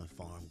marijuana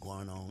farm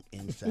going on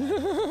inside.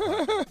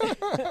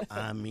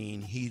 I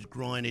mean, he's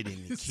growing it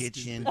in the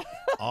kitchen,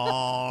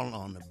 all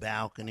on the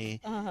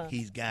balcony.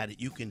 He's got it.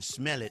 You can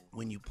smell it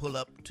when you pull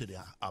up to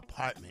the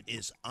apartment.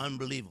 It's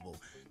unbelievable.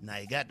 Now,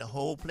 you got the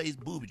whole place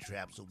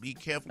booby-trapped, so be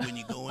careful when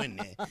you go in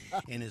there.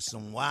 And there's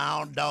some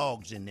wild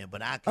dogs in there,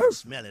 but I can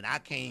smell it. I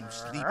can't even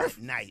sleep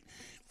at night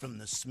from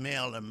the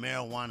smell of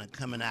marijuana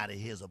coming out of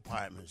his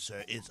apartment,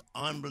 sir. It's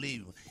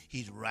unbelievable.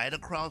 He's right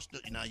across the...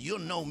 Now, you'll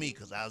know me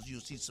because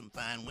you'll see some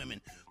fine women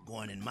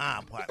going in my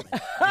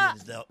apartment.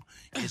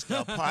 It's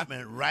the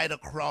apartment right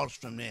across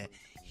from there.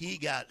 He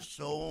got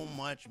so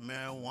much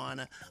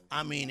marijuana.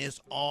 I mean,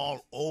 it's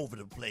all over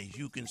the place.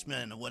 You can smell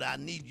it. And what I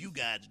need you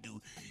guys to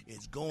do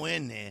is go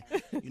in there,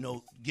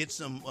 get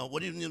some,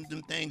 what are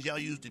them things y'all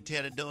use to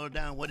tear the door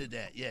down? What is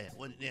that? Yeah.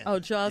 What is that? Oh,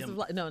 Jaws of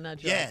Life. No, not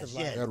Jaws of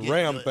Life. That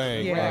ram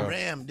thing.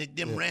 Yeah.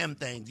 Them ram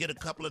things. Get a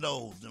couple of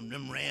those.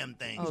 Them ram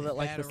things. Oh,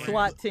 like the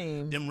SWAT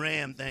team. Them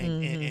ram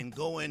things. And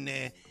go in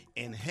there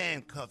and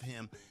handcuff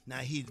him. Now,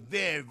 he's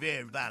very,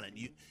 very violent.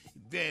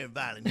 Very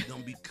violent. He's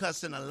going to be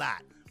cussing a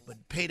lot. But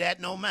pay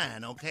that no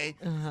mind, okay?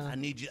 I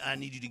need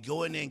you to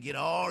go in there and get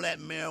all that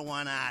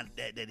marijuana out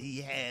that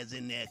he has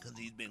in there because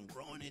he's been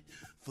growing it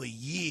for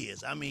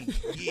years. I mean,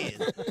 years.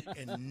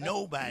 And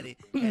nobody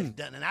has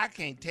done it. And I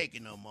can't take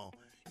it no more.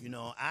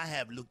 I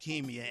have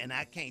leukemia, and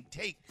I can't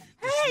take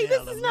the smell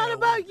this is of not marijuana.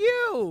 about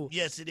you.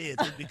 Yes, it is.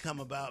 It's become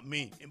about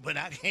me. But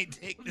I can't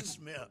take the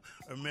smell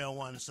of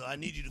marijuana, so I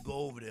need you to go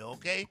over there,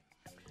 okay?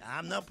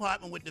 I'm the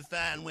apartment with the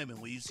fine women.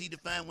 When you see the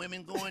fine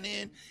women going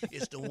in,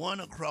 it's the one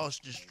across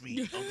the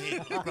street, okay,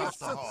 across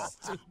the hall.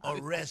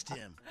 Arrest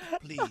him,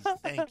 please.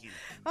 Thank you.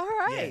 All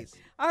right. Yes.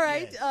 All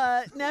right,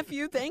 Yes.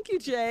 nephew, thank you,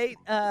 Jay,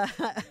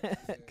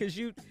 because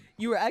you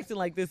were acting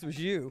like this was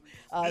you.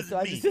 This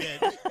is me,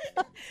 yeah.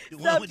 The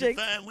one with the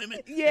fine women,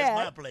 yeah.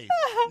 That's my place.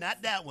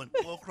 Not that one.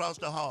 Go across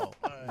the hall.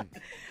 All right.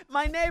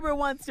 My neighbor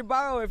wants to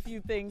borrow a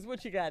few things.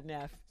 What you got,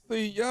 Neff?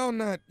 See, y'all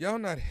not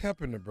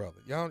helping the brother.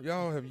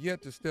 Y'all have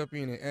yet to step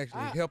in and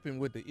actually help him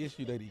with the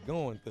issue that he's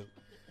going through.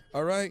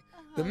 All right?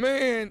 The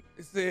man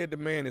said the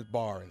man is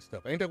borrowing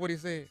stuff. Ain't that what he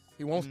said?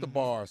 He wants to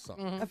borrow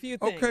something. A few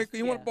things. Okay,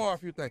 you want to borrow a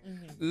few things.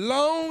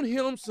 Loan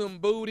him some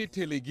booty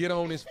till he get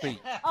on his feet.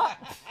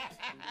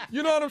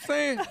 You know what I'm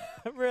saying?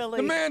 Really?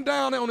 The man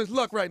down there on his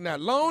luck right now.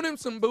 Loan him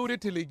some booty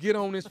till he get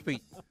on his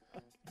feet.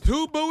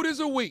 2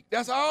 booties a week.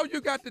 That's all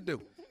you got to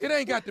do. It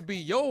ain't got to be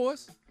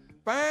yours.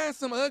 Find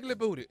some ugly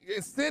booty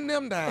and send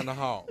them down the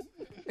hall.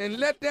 And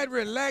let that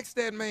relax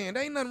that man.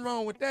 There ain't nothing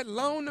wrong with that.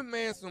 Loan the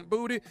man some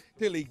booty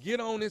till he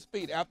get on his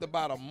feet. After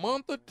about a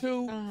month or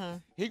 2,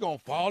 he gonna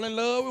fall in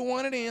love with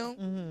one of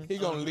them. He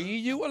gonna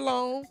leave you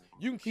alone.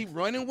 You can keep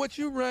running what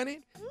you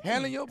running.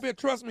 Handling your bit.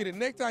 Trust me, the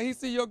next time he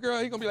see your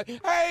girl, he gonna be like,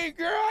 hey,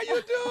 girl, how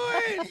you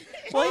doing?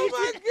 Oh,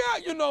 my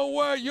God. You know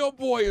what? Your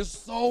boy is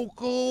so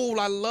cool.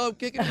 I love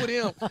kicking with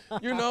him.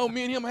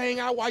 Me and him hang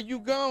out while you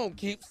gone.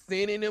 Keep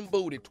sending him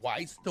booty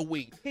twice a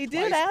week. He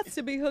did ask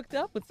to be hooked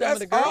up with some of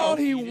the girls. That's all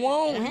he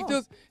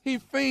wants. He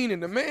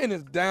fiending. The man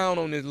is down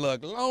on his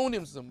luck. Loan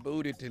him some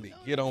booty till he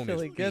get on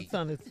his feet. Till he gets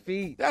on his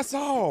feet. That's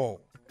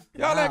all.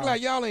 Y'all act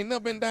like y'all ain't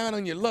never been down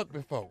on your luck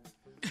before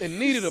and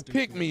needed a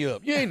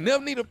pick-me-up. You ain't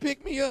never need a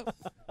pick-me-up?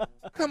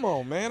 Come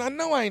on, man. I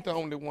know I ain't the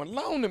only one.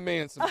 Loan the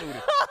man some booty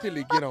till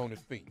he get on his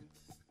feet.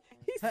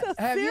 He's so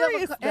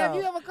serious, have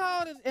you ever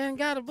called and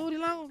got a booty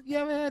loan? You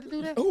ever had to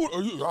do that?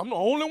 I'm the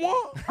only one.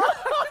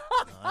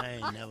 I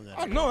ain't never got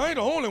I know I ain't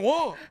the only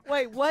one.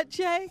 Wait, what,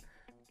 Jay?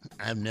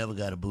 I've never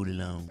got a booty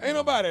loan. Ain't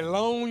nobody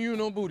loan you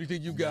no booty till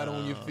you got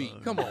on your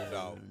feet. Come on,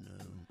 dog.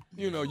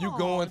 You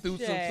going through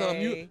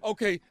something.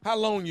 Okay, how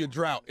long your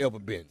drought ever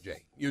been,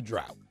 Jay? Your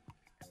drought.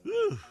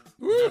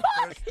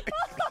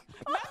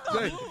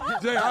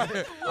 Jay,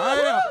 I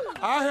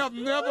have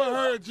never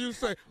heard you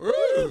say,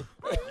 man,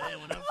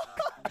 when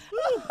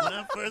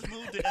I first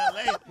moved to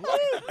L.A., boy,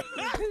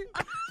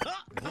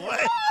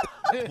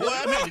 I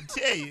mean to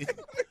tell you.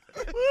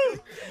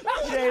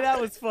 Jay, that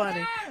was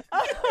funny.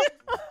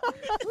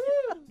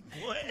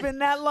 It's been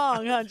that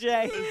long, huh,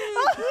 Jay?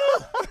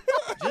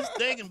 Just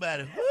thinking about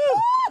it.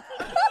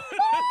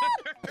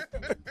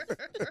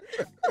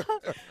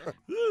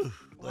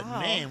 But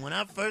man, Man, when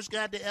I first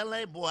got to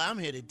L.A., boy, I'm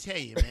here to tell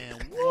you,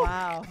 man.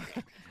 Wow.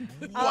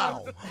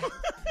 Wow.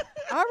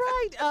 All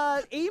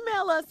right.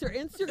 Email us or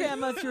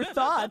Instagram us your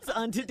thoughts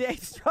on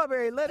today's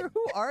Strawberry Letter.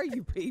 Who are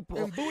you people?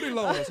 And booty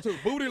loan us, too.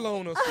 Booty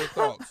loan us your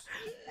thoughts.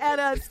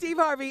 At Steve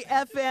Harvey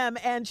FM.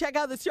 And check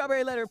out the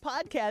Strawberry Letter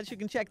podcast. You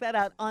can check that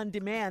out on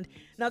demand.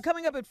 Now,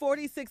 coming up at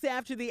 46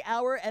 after the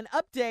hour, an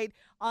update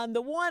on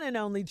the one and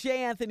only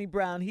J. Anthony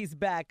Brown. He's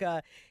back.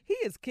 He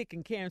is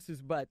kicking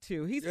cancer's butt,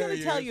 too. He's going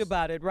to tell you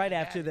about it right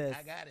after this.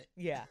 I got it.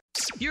 Yeah.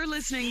 You're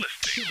listening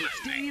to the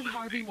Steve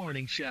Harvey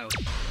Morning Show.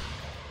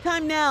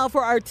 Time now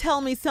for our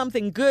Tell Me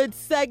Something Good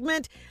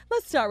segment.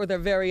 Let's start with our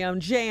very own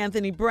J.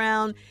 Anthony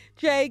Brown.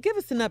 Jay, give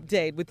us an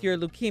update with your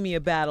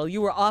leukemia battle.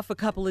 You were off a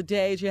couple of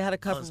days. You had a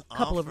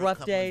couple of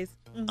rough days.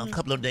 A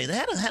couple of days. I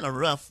had a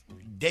rough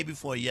day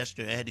before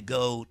yesterday. I had to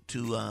go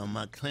to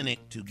my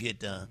clinic to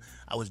get,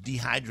 I was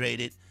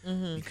dehydrated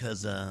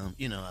because, I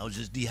was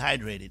just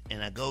dehydrated.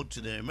 And I go to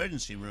the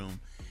emergency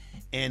room,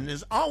 and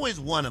there's always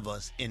one of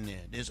us in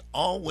there. There's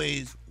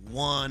always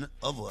one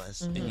of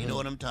us, and you know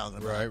what I'm talking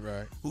about.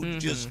 Right.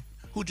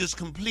 Who just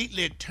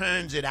completely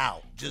turns it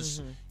out.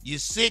 Just you're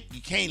sick,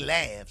 you can't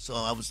laugh. So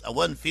I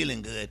wasn't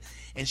feeling good,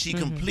 and she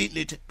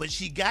completely. But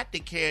she got the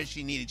care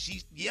she needed.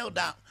 She yelled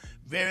out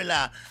very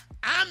loud,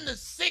 "I'm the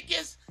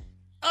sickest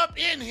up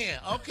in here."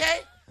 Okay.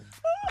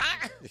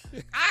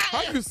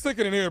 How you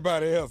sicker than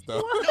everybody else,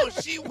 though? No,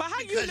 she. But how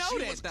you know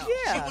that, though?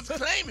 She was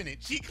claiming it.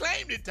 She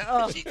claimed it.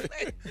 She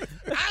claimed,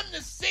 I'm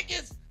the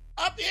sickest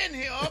up in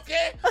here,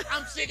 okay?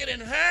 I'm sicker than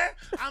her.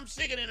 I'm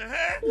sicker than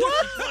her.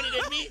 She pointed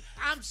at me.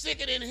 I'm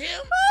sicker than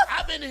him.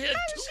 I've been here 2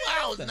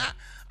 hours and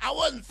I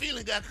wasn't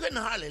feeling good. I couldn't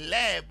hardly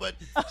laugh, but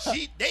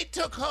they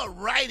took her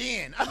right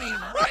in. I mean,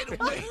 right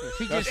away.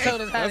 She just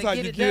told us how That's to how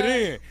get you it get done.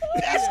 in.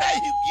 That's how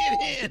you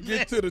get in.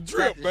 Get to the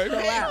drip, baby.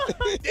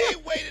 They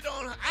waited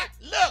on her.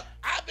 Look,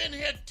 I've been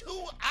here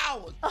 2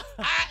 hours.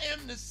 I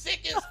am the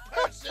sickest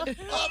person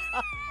up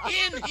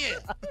in here.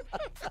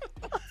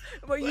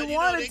 Well, you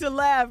wanted to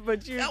laugh,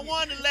 but you... I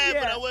wanted to laugh,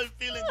 but I wasn't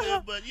feeling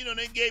good. But,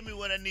 they gave me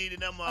what I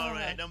needed. I'm all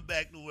right. I'm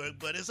back to work.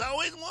 But it's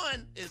always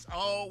one. It's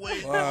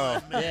always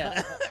one, man.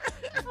 Yeah.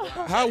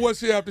 How was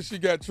she after she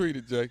got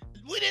treated, Jay?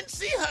 We didn't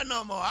see her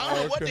no more. I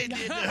don't know what they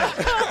did to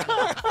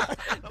her.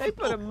 They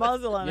put a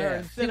muzzle on her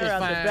and sent her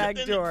out the back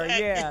door.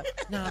 Yeah.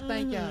 No,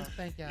 thank y'all.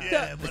 Thank y'all.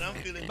 Yeah, but I'm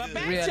feeling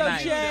good. Real So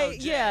nice.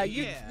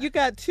 Jay, you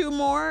got 2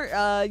 more.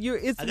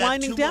 It's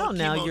winding down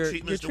now. Your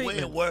treatment. The way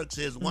it works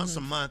is once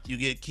a month you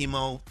get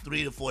chemo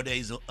 3 to 4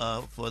 days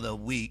for the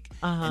week,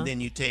 and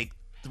then you take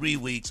 3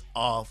 weeks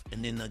off,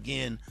 and then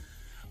again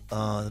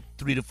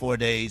 3 to 4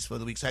 days for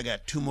the week. So I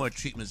got 2 more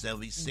treatments that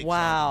will be 6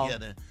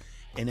 altogether.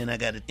 And then I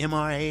got an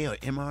MRA or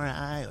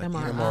MRI.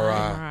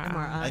 MRI.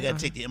 I got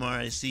to take the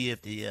MRI to see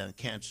if the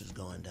cancer's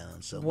going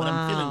down. So, but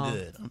I'm feeling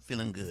good. I'm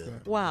feeling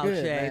good. Wow,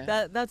 Good, Jay,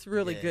 that's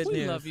really good We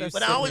news. love you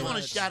But I always want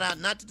to shout out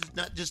not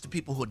just the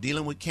people who are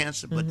dealing with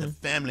cancer, but the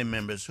family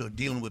members who are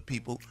dealing with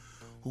people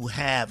who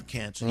have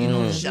cancer.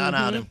 Shout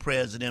out and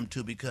prayers to them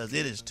too, because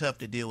it is tough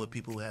to deal with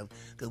people who have.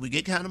 Because we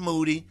get kind of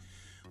moody.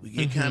 We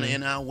get kind of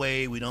in our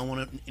way. We don't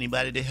want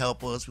anybody to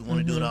help us. We want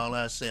to do it all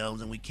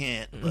ourselves, and we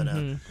can't. But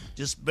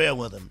just bear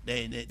with them.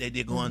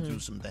 They're going through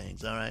some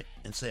things, all right?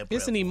 And say a prayer.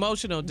 It's an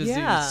emotional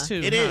disease,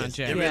 too, It is.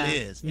 Jay? It really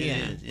is.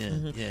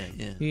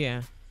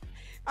 Yeah.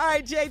 All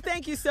right, Jay,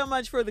 thank you so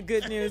much for the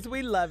good news.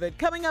 We love it.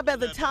 Coming up at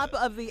the top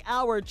of the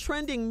hour,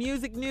 trending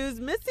music news,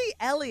 Missy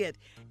Elliott,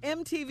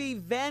 MTV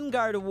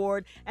Vanguard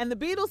Award, and the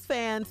Beatles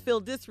fans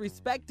feel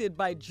disrespected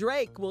by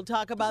Drake. We'll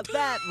talk about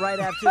that right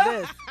after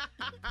this.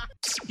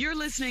 You're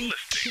listening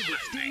to the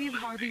Steve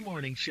Harvey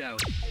Morning Show.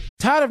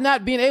 Tired of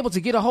not being able to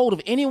get a hold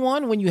of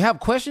anyone when you have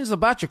questions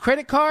about your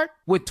credit card?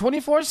 With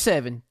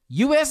 24/7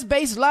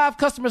 U.S.-based live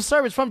customer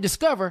service from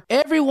Discover,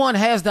 everyone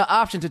has the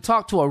option to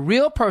talk to a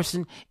real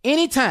person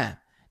anytime,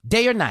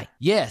 day or night.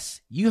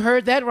 Yes, you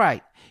heard that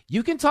right.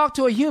 You can talk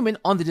to a human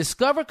on the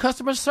Discover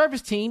customer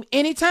service team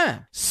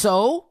anytime.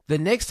 So, the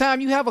next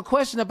time you have a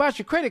question about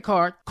your credit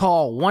card,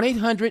 call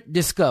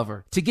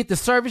 1-800-DISCOVER to get the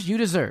service you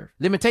deserve.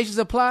 Limitations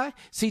apply.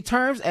 See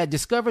terms at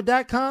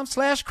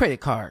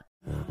discover.com/creditcard.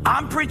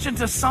 I'm preaching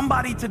to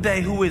somebody today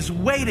who is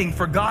waiting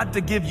for God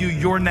to give you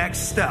your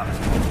next step.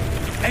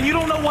 And you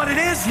don't know what it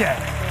is yet.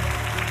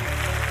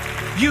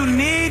 You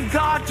need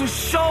God to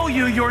show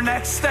you your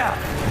next step.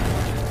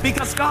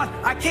 Because God,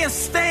 I can't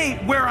stay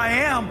where I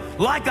am,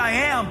 like I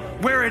am,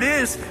 where it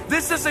is.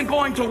 This isn't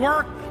going to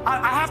work.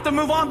 I have to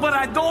move on, but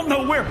I don't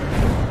know where.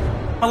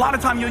 A lot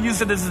of time you'll use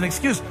it as an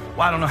excuse.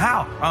 Well, I don't know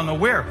how. I don't know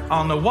where. I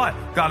don't know what.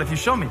 God, if you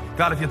show me.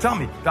 God, if you tell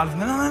me. God, if...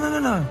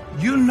 No.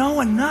 You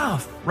know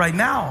enough right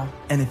now.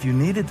 And if you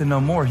needed to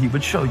know more, he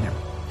would show you.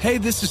 Hey,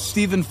 this is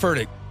Stephen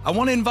Furtick. I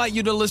want to invite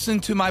you to listen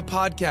to my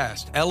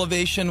podcast,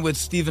 Elevation with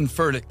Stephen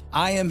Furtick.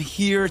 I am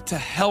here to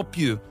help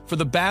you for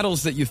the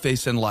battles that you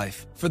face in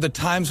life, for the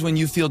times when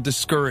you feel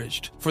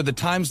discouraged, for the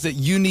times that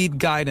you need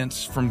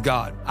guidance from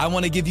God. I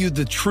want to give you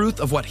the truth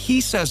of what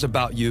He says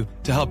about you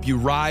to help you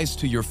rise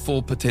to your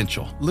full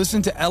potential.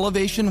 Listen to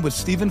Elevation with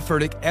Stephen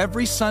Furtick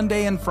every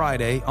Sunday and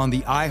Friday on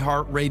the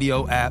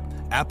iHeartRadio app,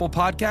 Apple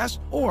Podcasts,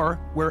 or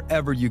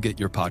wherever you get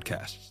your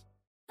podcasts.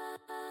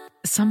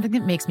 Something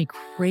that makes me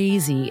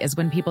crazy is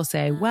when people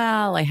say,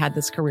 well, I had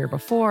this career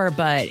before,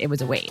 but it was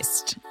a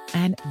waste.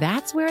 And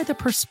that's where the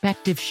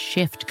perspective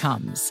shift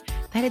comes,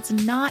 that it's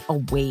not a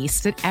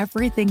waste, that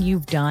everything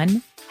you've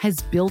done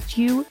has built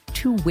you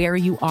to where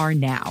you are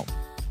now.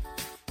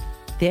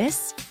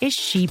 This is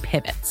She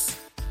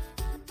Pivots,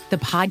 the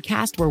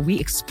podcast where we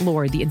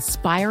explore the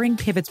inspiring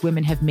pivots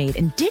women have made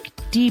and dig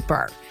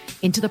deeper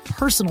into the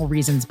personal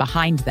reasons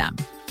behind them.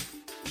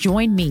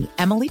 Join me,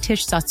 Emily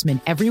Tish Sussman,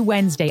 every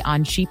Wednesday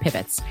on She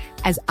Pivots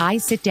as I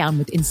sit down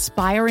with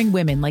inspiring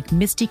women like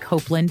Misty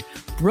Copeland,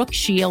 Brooke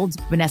Shields,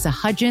 Vanessa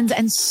Hudgens,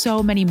 and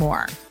so many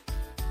more.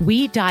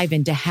 We dive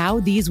into how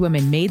these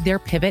women made their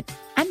pivot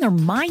and their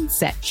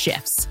mindset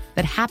shifts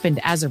that happened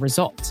as a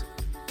result.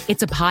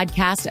 It's a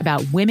podcast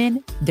about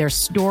women, their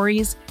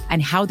stories,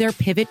 and how their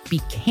pivot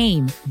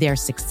became their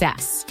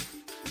success.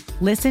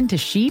 Listen to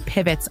She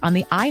Pivots on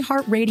the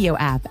iHeartRadio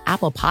app,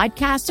 Apple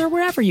Podcasts, or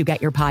wherever you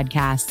get your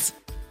podcasts.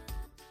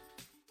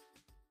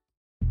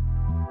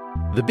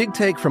 The Big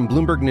Take from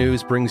Bloomberg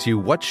News brings you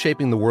what's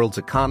shaping the world's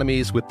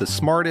economies with the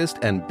smartest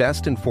and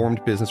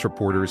best-informed business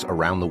reporters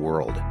around the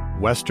world.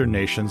 Western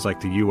nations like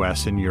the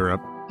U.S. and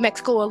Europe.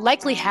 Mexico will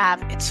likely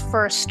have its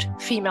first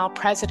female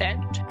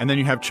president. And then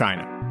you have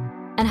China.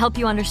 And help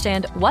you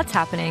understand what's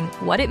happening,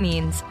 what it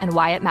means, and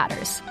why it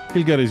matters.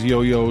 He'll get his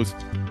yo-yos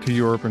to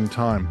Europe in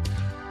time.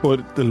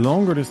 But the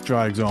longer this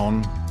drags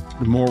on,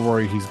 the more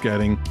worry he's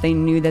getting. They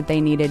knew that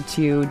they needed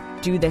to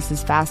do this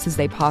as fast as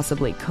they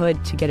possibly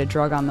could to get a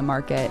drug on the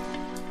market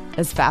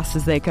as fast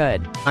as they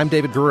could. I'm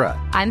David Gura.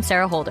 I'm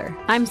Sarah Holder.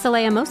 I'm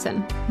Saleha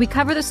Mohsen. We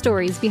cover the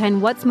stories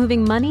behind what's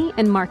moving money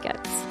and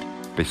markets.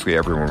 Basically,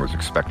 everyone was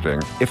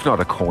expecting, if not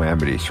a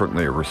calamity,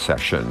 certainly a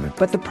recession.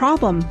 But the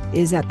problem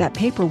is that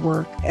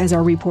paperwork, as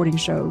our reporting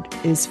showed,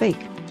 is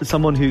fake. As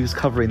someone who's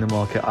covering the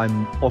market,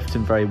 I'm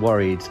often very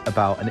worried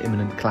about an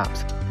imminent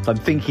collapse. So I'm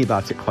thinking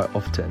about it quite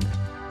often.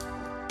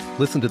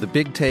 Listen to The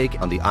Big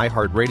Take on the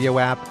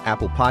iHeartRadio app,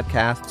 Apple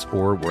Podcasts,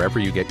 or wherever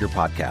you get your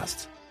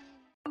podcasts.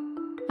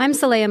 I'm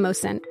Saleha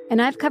Mohsen,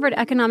 and I've covered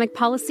economic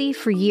policy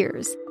for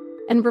years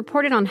and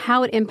reported on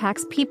how it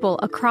impacts people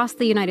across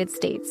the United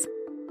States.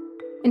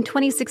 In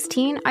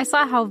 2016, I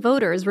saw how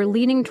voters were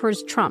leaning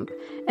towards Trump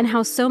and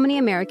how so many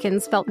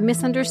Americans felt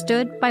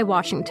misunderstood by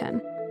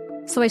Washington.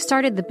 So I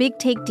started The Big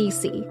Take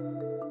DC.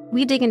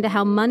 We dig into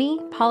how money,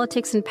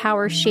 politics, and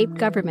power shape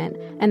government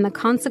and the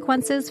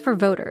consequences for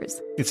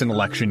voters. It's an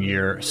election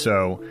year,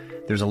 so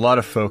there's a lot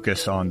of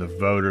focus on the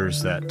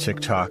voters that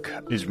TikTok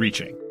is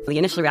reaching. The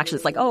initial reaction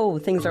is like, oh,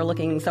 things are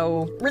looking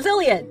so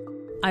resilient.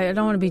 I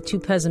don't want to be too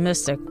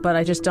pessimistic, but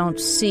I just don't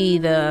see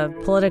the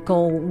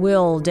political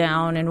will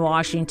down in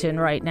Washington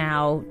right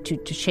now to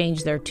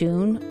change their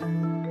tune.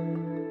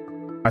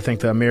 I think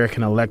the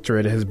American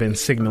electorate has been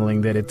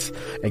signaling that it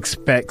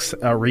expects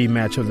a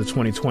rematch of the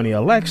 2020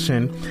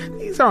 election.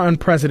 These are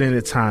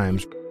unprecedented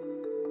times.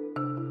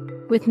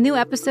 With new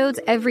episodes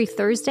every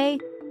Thursday,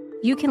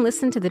 you can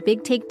listen to The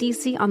Big Take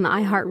DC on the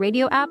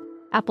iHeartRadio app,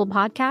 Apple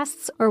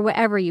Podcasts, or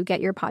wherever you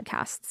get your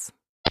podcasts.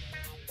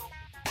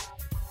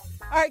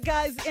 All right,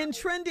 guys, in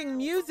trending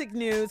music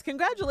news,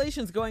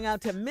 congratulations going out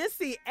to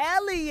Missy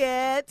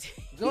Elliott.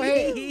 Go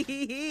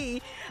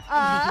ahead.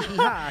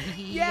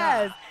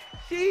 Yes,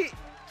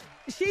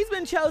 she's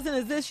been chosen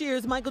as this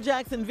year's Michael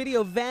Jackson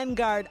Video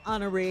Vanguard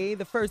honoree,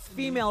 the first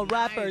female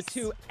rapper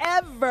to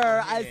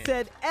ever, I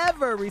said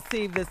ever,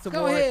 receive this award.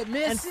 Go ahead,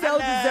 Missy. And so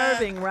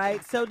deserving,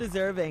 right? So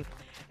deserving.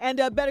 And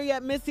better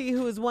yet, Missy,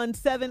 who has won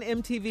 7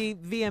 MTV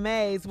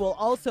VMAs, will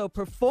also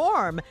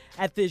perform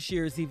at this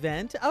year's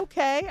event.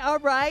 Okay, all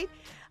right.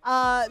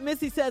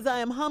 Missy says, I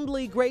am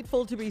humbly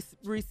grateful to be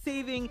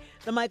receiving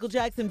the Michael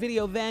Jackson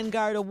Video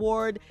Vanguard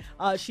Award.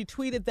 She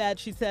tweeted that.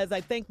 She says, I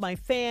thank my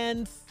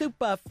fans,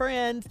 super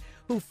friends,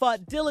 who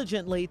fought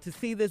diligently to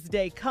see this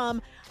day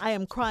come. I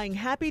am crying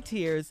happy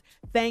tears.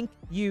 Thank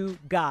you,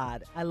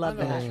 God. I love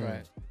that. That's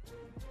right.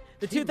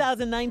 The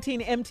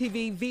 2019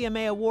 MTV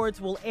VMA Awards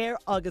will air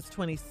August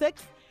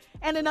 26th.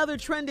 And another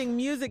trending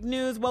music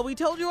news, well, we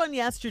told you on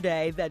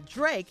yesterday that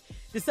Drake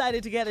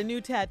decided to get a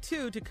new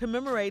tattoo to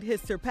commemorate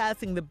his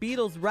surpassing the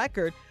Beatles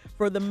record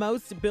for the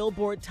most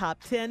Billboard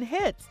Top 10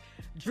 hits.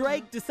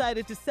 Drake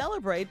decided to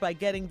celebrate by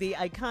getting the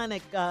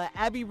iconic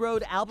Abbey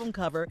Road album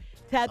cover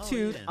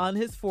tattooed on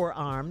his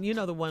forearm. You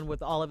know, the one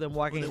with all of them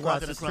walking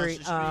across the street.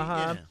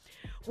 Yeah.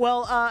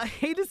 Well,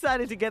 he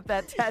decided to get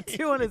that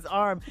tattoo on his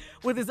arm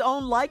with his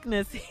own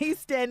likeness. He's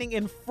standing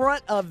in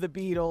front of the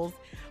Beatles.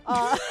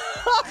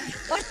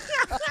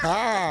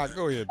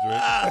 Go ahead,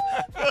 Drake.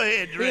 Go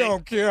ahead, Drake. He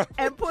don't care.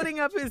 And putting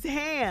up his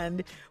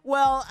hand.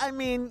 Well, I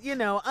mean,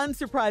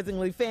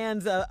 unsurprisingly,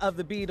 fans of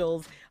the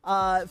Beatles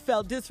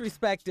felt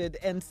disrespected,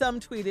 and some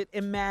tweeted,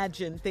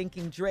 "Imagine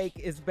thinking Drake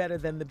is better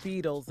than the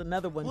Beatles."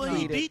 Another one tweeted,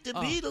 he beat the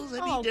Beatles.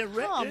 He beat their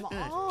record.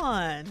 Come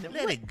on.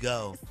 Let it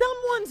go.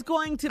 Someone's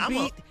going to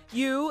beat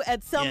you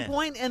at some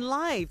point in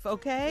life,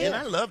 okay? And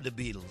I love the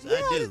Beatles.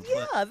 I do.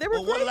 Yeah, they were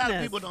But what a lot of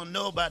greatness. people don't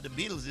know about the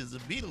Beatles is the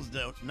Beatles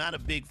are not a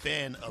big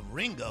fan of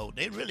Ringo.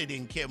 They really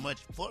didn't care much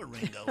for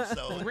Ringo.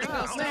 So Ringo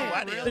I don't know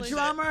why they The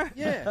drummer?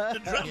 Yeah. The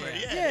drummer,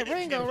 yeah. Yeah,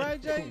 Ringo,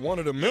 right, Jay? One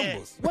of the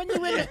members. When you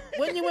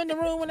in the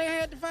room when they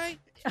had to fight?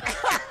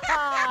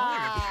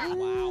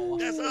 Wow.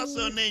 That's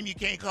also a name you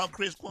can't call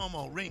Chris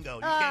Cuomo Ringo.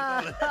 You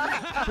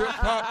can't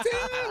call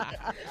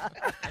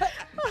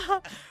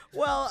it.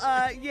 Well,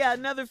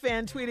 another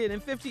fan tweeted, "In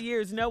 50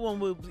 years, no one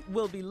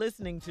will be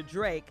listening to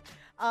Drake."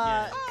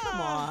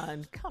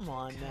 Come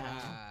on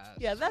now.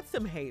 Yeah, that's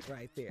some hate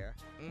right there.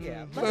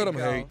 Yeah, Let him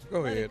hate.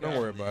 Go ahead. Don't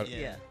worry about it.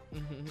 Yeah.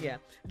 Yeah.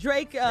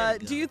 Drake,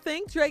 do you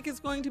think Drake is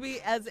going to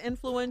be as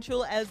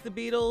influential as the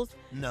Beatles?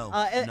 No.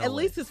 At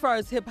least as far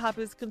as hip hop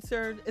is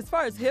concerned. As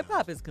far as hip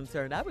hop is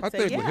concerned, I would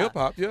say think with hip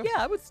hop, yeah.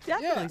 Yeah, I would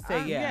definitely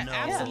say yeah.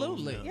 Yeah,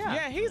 absolutely. No.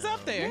 Yeah, he's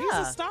up there. He's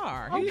a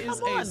star. Oh, He is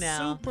come on a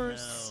now.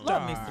 superstar.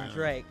 Love me some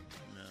Drake.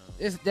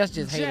 That's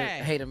just Jay.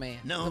 hater man.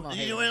 No, Come on, you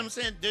hater know what man. I'm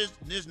saying?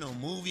 There's no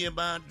movie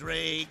about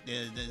Drake.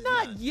 There's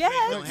Not yet.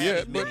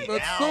 Yeah, but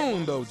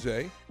soon though,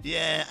 Jay.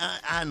 Yeah,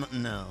 I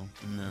no.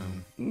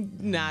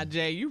 Nah,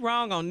 Jay, you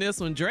wrong on this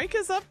one. Drake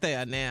is up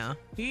there now.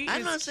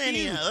 I'm not saying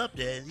he's up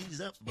there.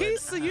 He's up. But,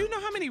 You know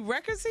how many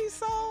records he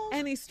sold?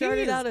 And he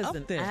started out as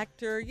an there.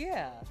 actor,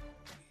 yeah.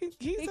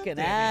 He can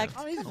act.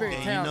 Oh, he's very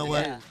Okay, talented. you know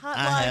what? Yeah. I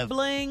Hotline have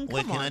bling.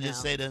 Wait, Come can on I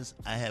just now. say this?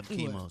 I have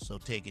chemo, so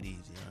take it easy.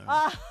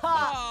 All right?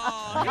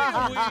 Oh,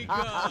 here we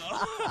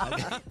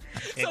go.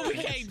 So we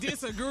can't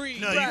disagree.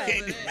 No, you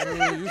can't.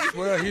 You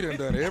swear he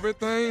done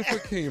everything for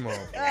chemo.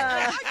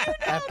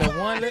 After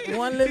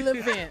one little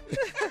event,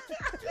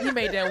 he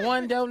made that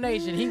one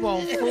donation. He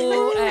wants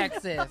full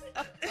access.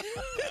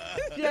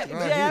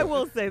 Jay, I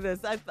will say this.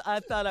 I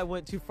thought I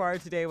went too far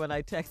today when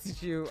I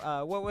texted you.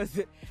 What was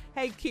it?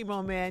 Hey,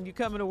 chemo man, you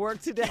coming to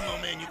work today?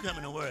 Chemo man, you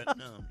coming to work?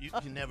 No, you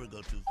can never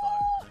go too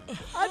far. No.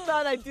 I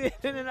thought I did,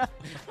 and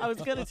I was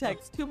going to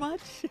text too much.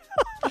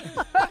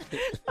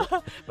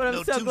 But I'm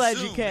No, so too glad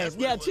soon. you came. That's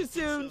what Yeah, it was,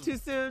 too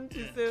soon.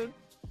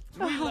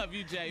 We love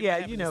you, Jay.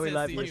 Yeah, for you having know we a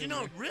love sense you. of But you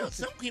humor. know,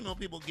 some chemo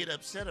people get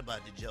upset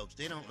about the jokes.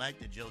 They don't like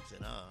the jokes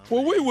at all.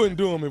 Well, we wouldn't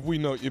do them if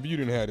you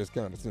didn't have this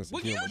kind of sense of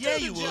Well, you humor. Yeah,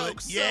 do you the would.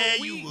 jokes, so Yeah,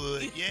 we- you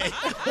would. Yeah.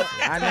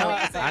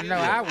 I know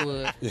I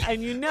would.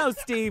 And you know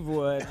Steve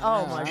would.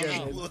 Oh, my I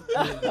goodness. would.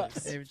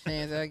 Every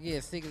chance I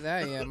get, sick as I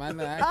am, I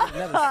know I get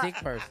another sick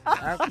person.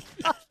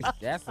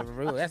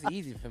 That's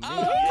easy for me.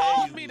 Oh, he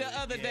called me the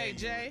other day,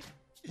 Jay.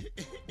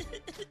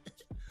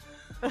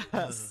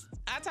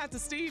 I talked to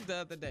Steve the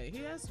other day.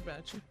 He asked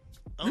about you.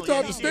 You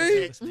talked to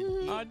Steve?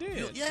 I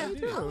did. Yeah, I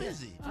did. how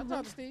is he? I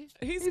talked to Steve.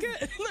 He's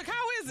good. Look,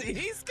 how is he?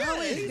 He's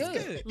good. He's He's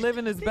good. good.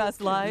 Living his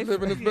best life.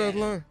 Living his best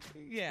life.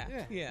 Yeah.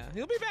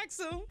 He'll be back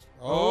soon.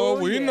 Oh,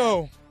 we yeah.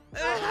 know.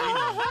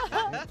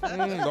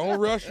 Don't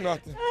rush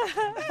nothing.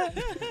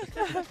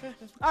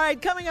 All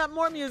right, coming up,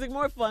 more music,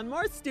 more fun,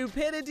 more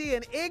stupidity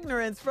and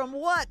ignorance from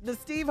what? The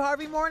Steve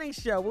Harvey Morning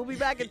Show. We'll be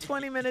back at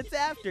 20 minutes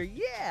after.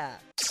 Yeah.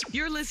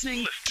 You're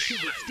listening to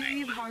the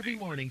Steve Harvey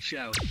Morning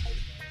Show.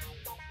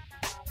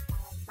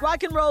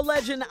 Rock and roll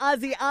legend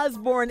Ozzy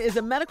Osbourne is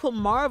a medical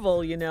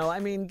marvel, you know. I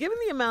mean, given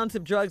the amounts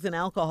of drugs and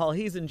alcohol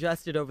he's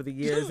ingested over the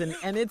years,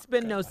 and it's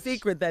been no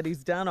secret that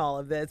he's done all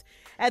of this.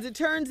 As it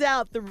turns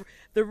out,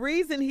 the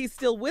reason he's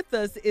still with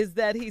us is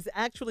that he's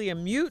actually a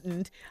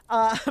mutant.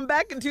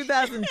 Back in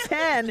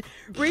 2010,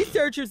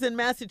 researchers in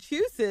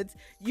Massachusetts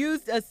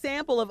used a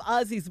sample of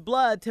Ozzy's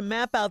blood to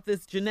map out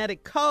this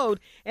genetic code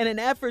in an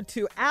effort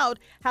to out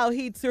how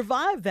he'd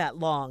survived that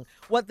long.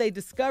 What they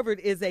discovered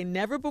is a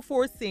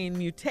never-before-seen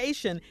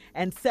mutation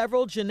and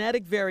several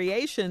genetic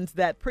variations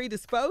that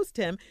predisposed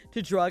him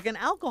to drug and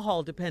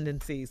alcohol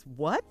dependencies.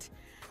 What?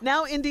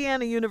 Now,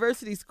 Indiana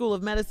University School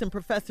of Medicine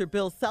professor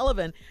Bill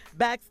Sullivan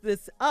backs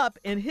this up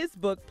in his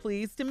book,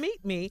 Pleased to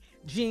Meet Me,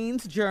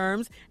 Genes,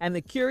 Germs, and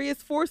the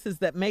Curious Forces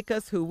That Make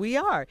Us Who We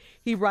Are.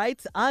 He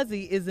writes,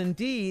 Ozzy is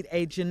indeed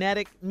a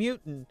genetic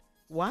mutant.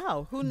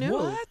 Wow, who knew?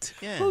 What?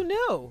 Yeah. Who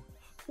knew?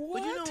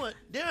 But you know what?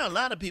 There are a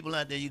lot of people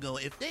out there. You go,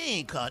 if they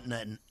ain't caught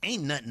nothing,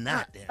 ain't nothing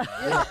out there.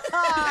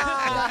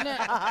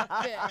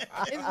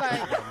 It's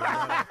like,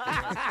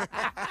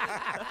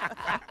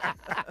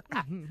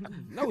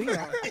 no, he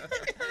not.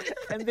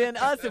 And then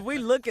us, if we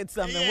look at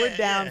something, we're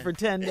down for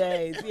 10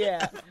 days.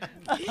 Yeah.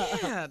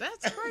 Yeah,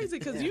 that's crazy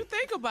because you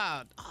think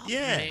about,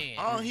 man.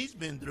 all he's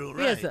been through,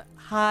 He right? has a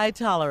high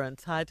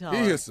tolerance. He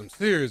hit some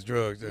serious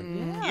drugs.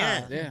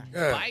 Yeah.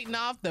 Biting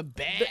off the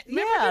bat. Yeah,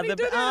 Remember when he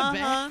do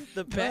that?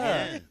 the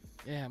bat.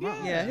 Yeah,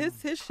 Yeah,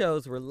 his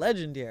shows were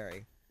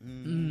legendary.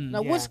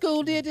 Now, what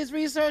school did this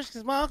research?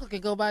 Because my uncle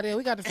can go by there.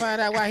 We got to find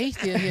out why he's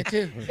still here,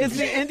 too. It's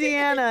the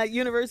Indiana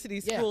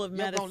University School of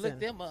Medicine. You're going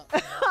to look them up.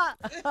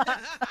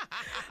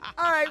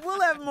 All right,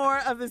 we'll have more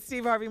of the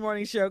Steve Harvey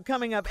Morning Show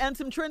coming up and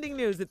some trending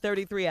news at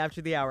 33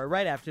 after the hour,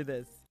 right after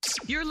this.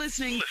 You're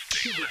listening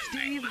to the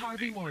Steve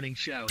Harvey Morning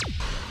Show.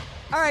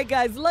 All right,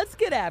 guys, let's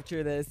get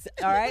after this,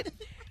 all right?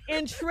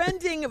 In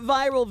trending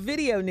viral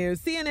video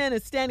news, CNN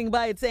is standing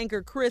by its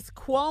anchor Chris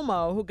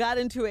Cuomo, who got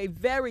into a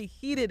very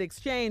heated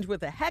exchange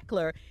with a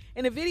heckler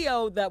in a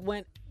video that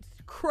went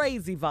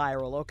crazy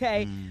viral,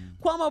 okay?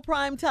 Cuomo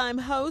primetime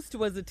host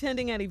was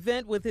attending an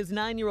event with his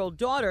 9-year-old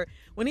daughter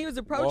when he was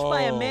approached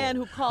by a man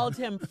who called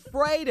him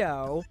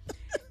Fredo.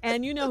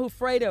 And you know who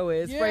Fredo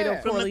is.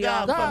 Fredo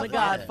Corleone from The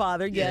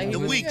Godfather. Yeah, he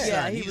was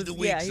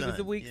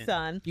the weak son.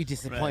 Son. You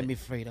disappoint me,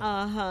 Fredo.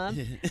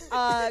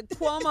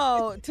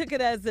 Cuomo took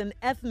it as an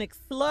ethnic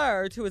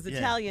slur to his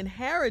Italian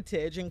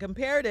heritage and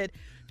compared it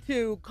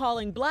to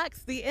calling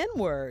blacks the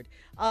N-word.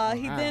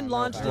 He then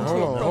launched into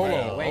a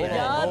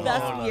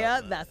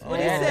that's what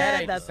he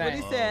said. That's what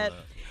he said.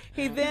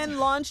 He then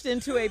launched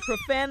into a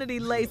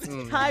profanity-laced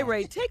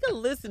tirade. Take a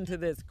listen to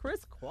this.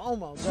 Chris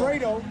Cuomo.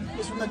 Fredo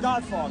is from The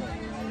Godfather.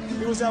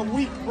 He was that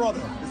weak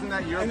brother. Isn't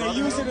that your brother? And they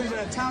used it as an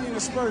Italian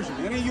aspersion.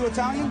 Any of you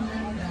Italian?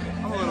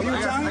 I'm a little bit.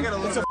 I got a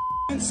little bit. It's an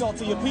insult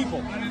to your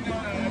people.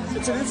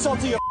 It's an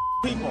insult to your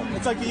people.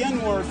 It's like the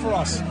N-word for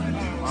us.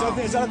 Wow.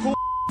 Is that a cool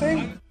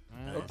thing?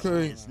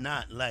 Okay. It's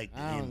not like the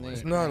N-word.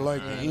 It's not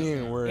like the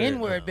N-word.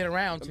 N-word been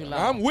around too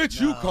long. I'm with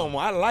you, Cuomo.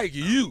 I like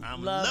you. I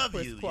love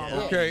you.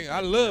 Yeah. Okay,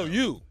 I love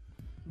you.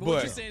 But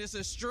what you saying is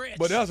a stretch.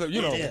 But that's a,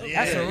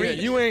 that's a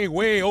reach. You ain't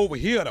way over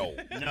here, though.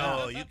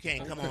 No, you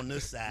can't come on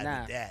this side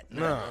with that.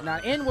 Now,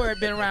 N-word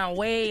been around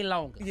way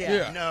longer.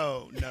 Yeah.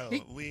 No.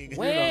 We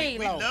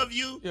love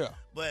you. Yeah.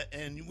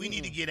 And we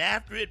need to get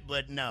after it,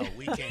 but no,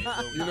 we can't go.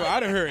 I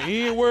done heard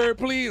N-word,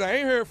 please. I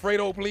ain't heard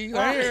Fredo, please.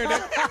 I ain't heard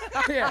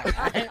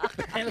that.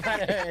 Ain't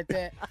nobody heard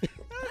that.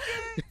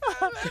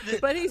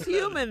 But he's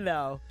human,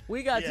 though.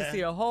 We got to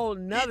see a whole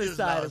nother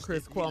side of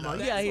Chris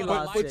Cuomo. He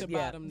lost it.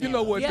 You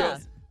know what, though?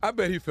 I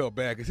bet he felt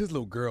bad because his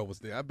little girl was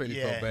there. I bet he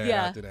felt bad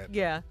after that.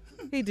 Yeah,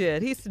 he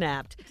did. He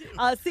snapped.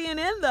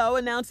 CNN, though,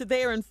 announced that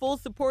they are in full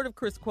support of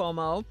Chris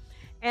Cuomo.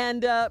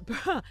 And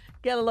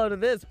get a load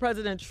of this.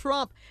 President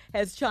Trump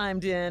has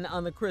chimed in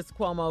on the Chris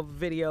Cuomo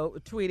video,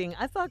 tweeting,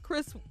 I thought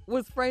Chris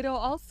was Fredo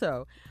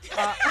also.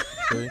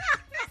 See,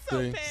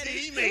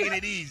 he's making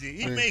it easy.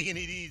 He's making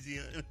it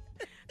easier.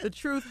 The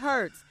truth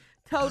hurts.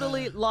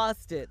 Totally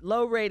lost it.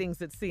 Low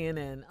ratings at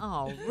CNN.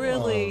 Oh,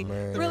 really?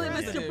 Really,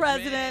 Mr.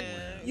 President?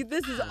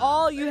 This is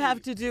all you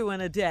have to do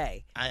in a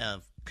day. I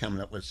have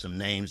coming up with some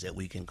names that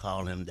we can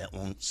call him that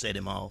won't set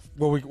him off.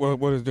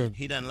 What is that?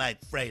 He doesn't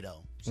like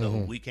Fredo, so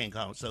we can't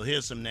call him. So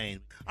here's some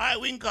names. All right,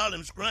 we can call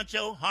him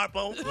Scruncho,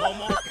 Harpo,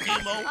 Momo,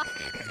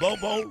 Timo,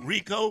 Bobo,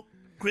 Rico,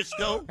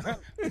 Crisco,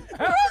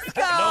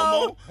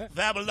 Lomo,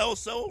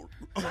 Fabuloso,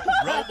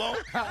 Robo,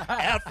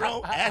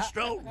 Afro,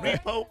 Astro,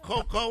 Repo,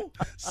 Coco,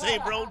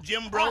 Sabro,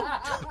 Jimbro,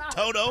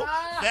 Toto,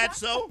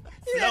 Fatso,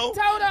 Flo,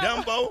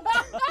 Dumbo,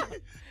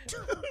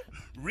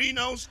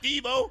 Reno,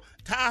 Stevo,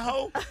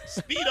 Tahoe,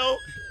 Speedo,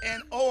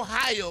 and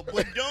Ohio.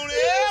 But don't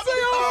ever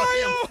call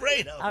him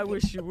Fredo. I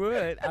wish you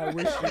would.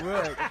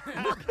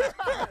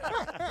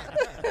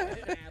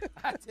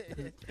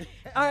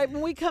 All right,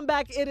 when we come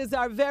back, it is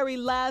our very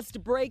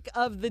last break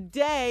of the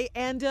day,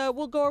 and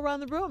we'll go around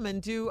the room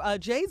and do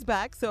Jay's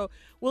back. So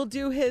we'll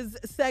do his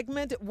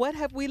segment, What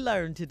Have We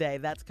Learned Today?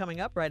 That's coming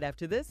up right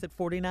after this at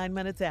 49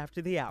 minutes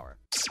after the hour.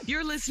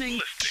 You're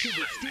listening to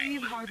the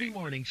Steve Harvey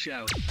Morning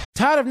Show.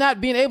 Tired of not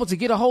being able to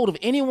get a hold of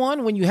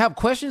anyone when you have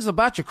questions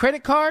about your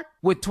credit card?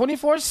 With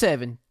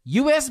 24/7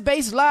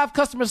 U.S.-based live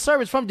customer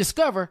service from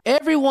Discover,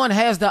 everyone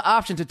has the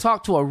option to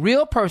talk to a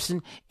real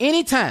person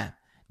anytime,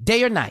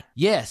 day or night.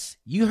 Yes,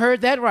 you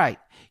heard that right.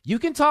 You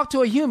can talk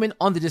to a human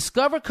on the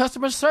Discover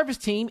customer service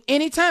team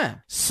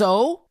anytime.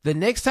 So, the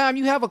next time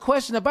you have a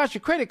question about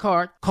your credit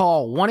card,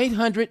 call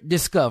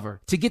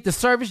 1-800-DISCOVER to get the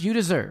service you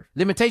deserve.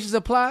 Limitations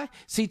apply.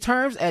 See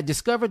terms at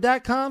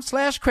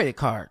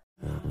discover.com/creditcard.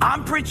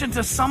 I'm preaching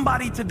to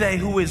somebody today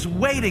who is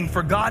waiting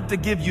for God to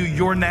give you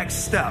your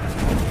next step.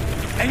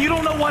 And you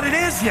don't know what it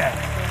is yet.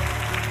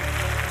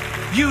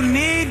 You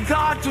need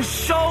God to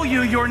show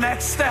you your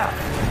next step.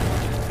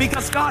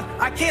 Because God,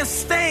 I can't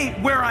stay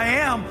where I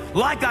am,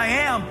 like I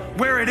am,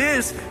 where it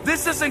is.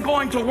 This isn't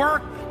going to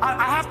work.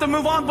 I have to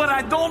move on, but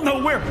I don't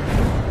know where.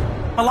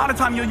 A lot of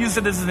time you'll use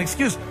it as an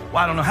excuse.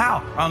 Well, I don't know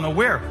how. I don't know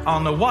where. I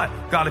don't know what.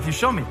 God, if you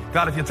show me.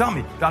 God, if you tell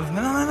me. God, if...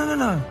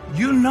 No.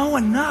 You know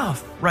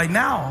enough right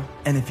now.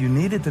 And if you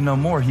needed to know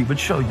more, he would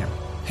show you.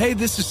 Hey,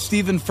 this is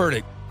Stephen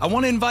Furtick. I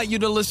want to invite you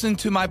to listen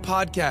to my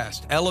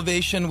podcast,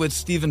 Elevation with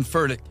Stephen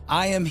Furtick.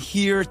 I am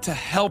here to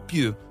help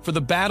you for the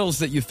battles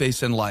that you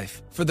face in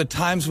life, for the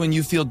times when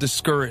you feel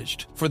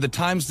discouraged, for the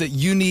times that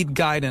you need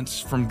guidance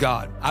from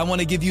God. I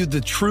want to give you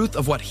the truth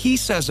of what He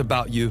says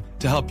about you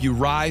to help you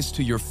rise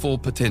to your full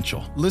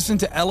potential. Listen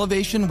to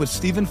Elevation with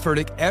Stephen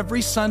Furtick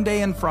every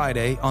Sunday and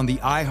Friday on the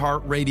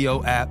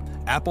iHeartRadio app,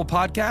 Apple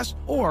Podcasts,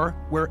 or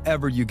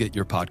wherever you get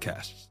your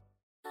podcasts.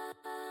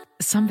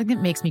 Something that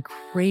makes me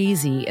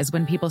crazy is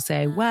when people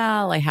say,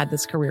 well, I had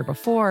this career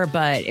before,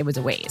 but it was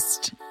a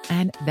waste.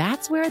 And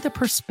that's where the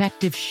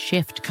perspective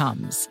shift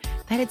comes,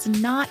 that it's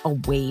not a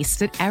waste,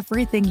 that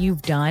everything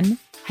you've done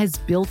has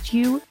built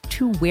you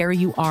to where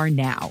you are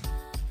now.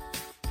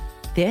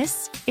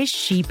 This is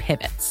She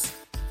Pivots,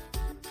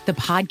 the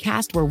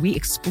podcast where we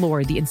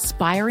explore the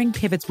inspiring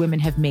pivots women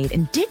have made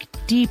and dig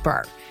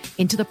deeper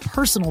into the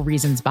personal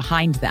reasons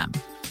behind them.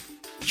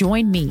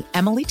 Join me,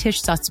 Emily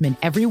Tish Sussman,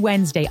 every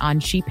Wednesday on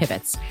She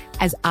Pivots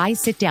as I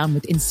sit down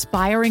with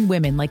inspiring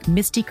women like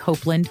Misty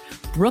Copeland,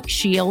 Brooke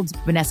Shields,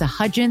 Vanessa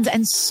Hudgens,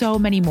 and so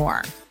many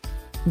more.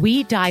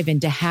 We dive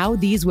into how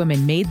these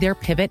women made their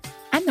pivot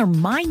and their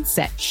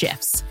mindset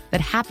shifts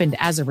that happened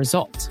as a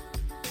result.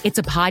 It's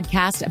a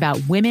podcast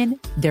about women,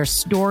 their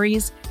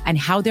stories, and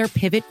how their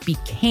pivot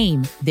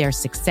became their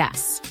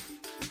success.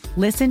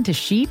 Listen to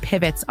She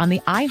Pivots on the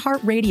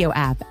iHeartRadio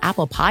app,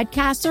 Apple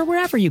Podcasts, or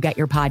wherever you get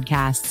your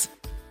podcasts.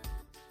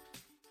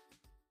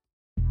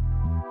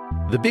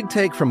 The Big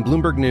Take from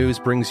Bloomberg News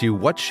brings you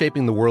what's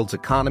shaping the world's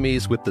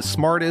economies with the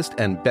smartest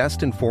and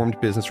best-informed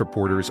business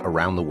reporters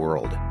around the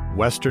world.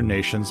 Western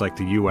nations like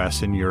the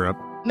U.S. and Europe.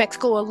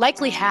 Mexico will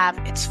likely have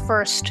its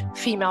first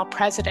female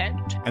president.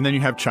 And then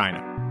you have China.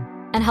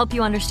 And help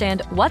you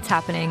understand what's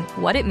happening,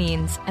 what it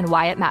means, and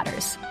why it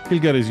matters. He'll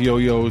get his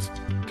yo-yos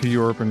to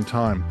Europe in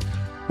time.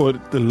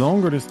 But the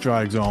longer this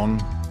drags on,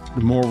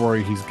 the more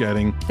worry he's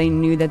getting. They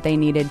knew that they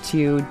needed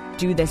to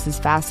do this as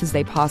fast as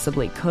they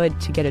possibly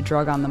could to get a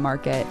drug on the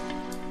market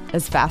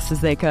as fast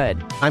as they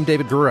could. I'm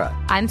David Gura.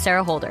 I'm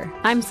Sarah Holder.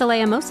 I'm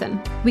Saleha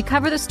Mohsen. We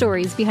cover the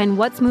stories behind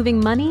what's moving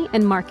money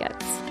and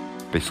markets.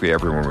 Basically,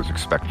 everyone was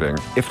expecting,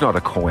 if not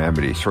a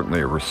calamity, certainly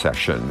a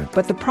recession.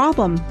 But the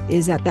problem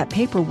is that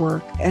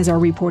paperwork, as our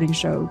reporting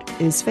showed,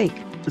 is fake.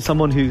 As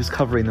someone who's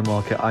covering the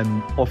market,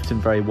 I'm often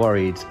very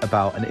worried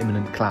about an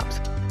imminent collapse.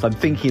 I'm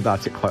thinking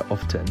about it quite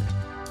often.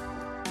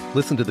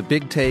 Listen to The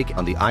Big Take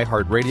on the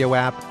iHeartRadio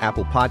app,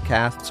 Apple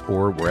Podcasts,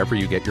 or wherever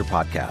you get your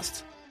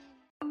podcasts.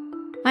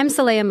 I'm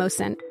Saleha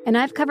Mohsen, and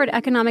I've covered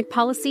economic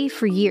policy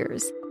for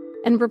years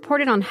and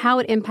reported on how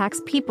it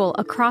impacts people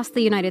across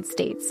the United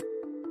States.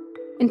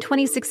 In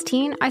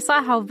 2016, I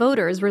saw how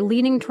voters were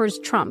leaning towards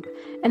Trump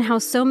and how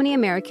so many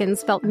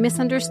Americans felt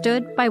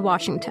misunderstood by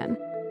Washington.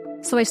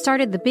 So I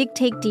started The Big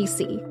Take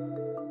DC.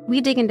 We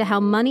dig into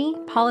how money,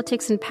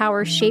 politics, and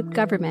power shape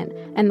government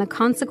and the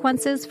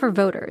consequences for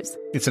voters.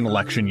 It's an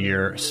election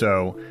year,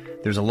 so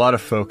there's a lot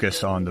of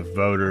focus on the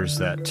voters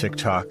that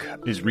TikTok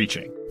is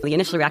reaching. The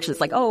initial reaction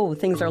is like, oh,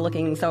 things are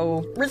looking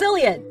so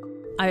resilient.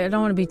 I don't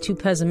want to be too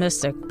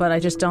pessimistic, but I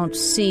just don't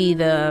see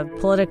the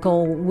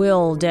political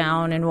will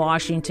down in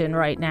Washington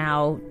right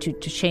now to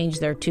change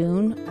their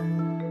tune.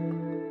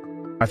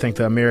 I think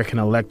the American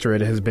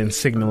electorate has been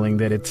signaling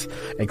that it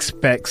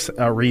expects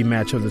a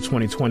rematch of the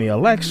 2020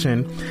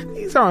 election.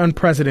 These are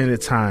unprecedented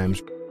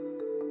times.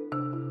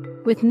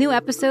 With new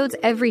episodes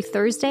every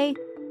Thursday,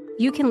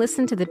 you can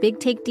listen to The Big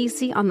Take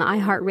DC on the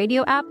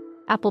iHeartRadio app,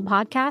 Apple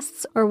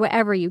Podcasts, or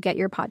wherever you get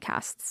your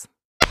podcasts.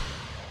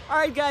 All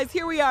right, guys,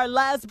 here we are.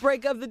 Last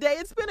break of the day.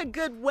 It's been a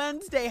good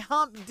Wednesday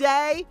hump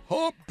day.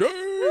 Hump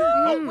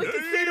day. We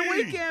can see the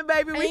weekend,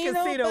 baby. We can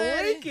see the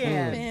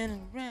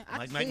weekend.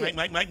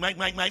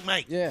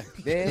 Mike. Yeah.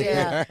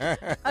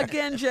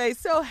 Again, Jay,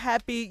 so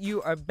happy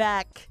you are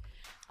back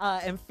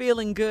and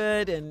feeling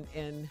good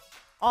and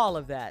all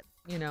of that.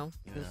 You know,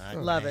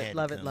 love it.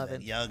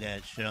 Y'all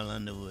got Cheryl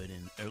Underwood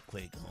and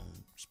Earthquake on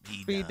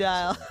speed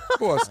dial.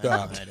 Boy,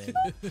 stop.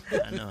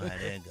 I know how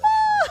that goes.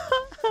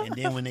 And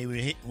then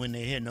when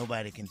they hear,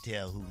 nobody can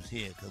tell who's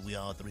here because we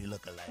all three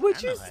look alike.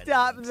 Would you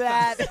stop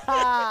that?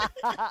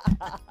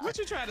 What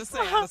you trying to say?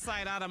 Out of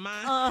sight, out of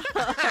mind?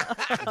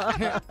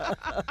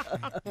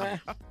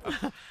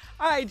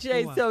 All right,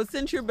 Jay, so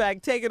since you're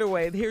back, take it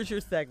away. Here's your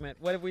segment.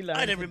 What have we learned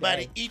All right,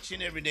 everybody. today? Each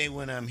and every day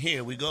when I'm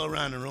here, we go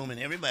around the room and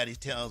everybody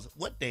tells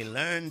what they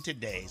learned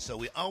today. So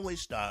we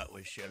always start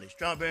with Shirley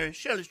Strawberry.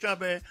 Shirley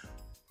Strawberry,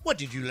 what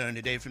did you learn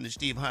today from the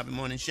Steve Harvey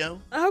Morning Show?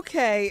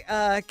 Okay,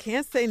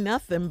 can't say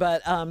nothing,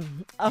 but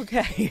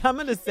okay, I'm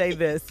going to say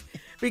this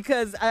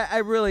because I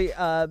really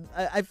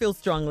I feel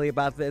strongly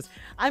about this.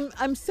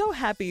 I'm so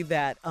happy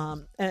that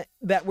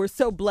that we're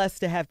so blessed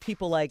to have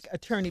people like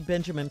Attorney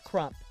Benjamin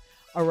Crump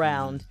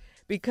around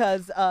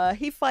because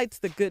he fights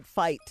the good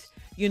fight,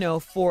 you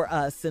know, for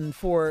us and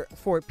for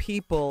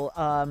people.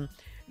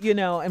 You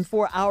know, and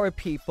for our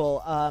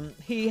people,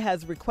 he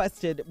has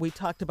requested, we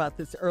talked about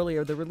this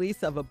earlier, the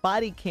release of a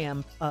body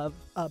cam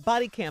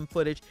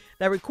footage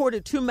that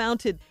recorded two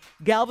mounted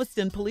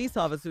Galveston police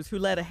officers who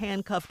led a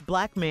handcuffed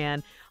black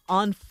man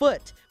on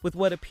foot with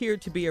what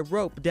appeared to be a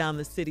rope down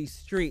the city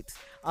streets.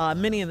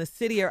 Many in the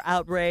city are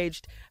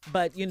outraged,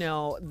 but,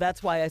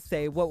 that's why I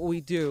say, what will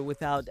we do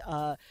without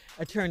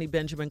Attorney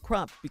Benjamin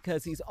Crump?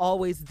 Because he's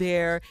always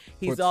there.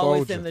 He's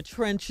always in the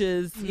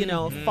trenches,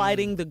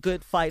 fighting the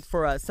good fight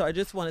for us. So I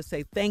just want to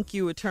say thank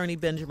you, Attorney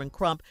Benjamin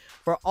Crump,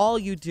 for all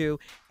you do.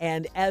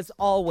 And as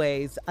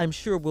always, I'm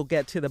sure we'll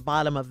get to the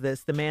bottom of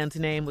this. The man's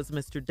name was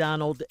Mr.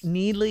 Donald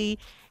Neely.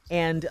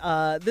 And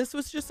this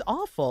was just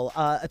awful.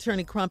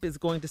 Attorney Crump is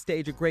going to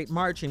stage a great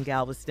march in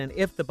Galveston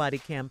if the body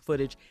cam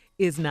footage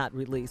is not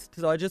released.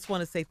 So I just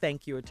want to say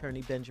thank you,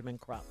 Attorney Benjamin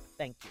Crump.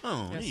 Thank you.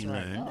 Oh, you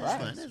learned.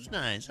 That's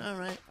nice. All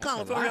right.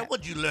 Colin,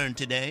 what'd you learn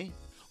today?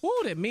 Woo,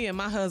 that me and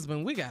my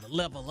husband, we got to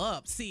level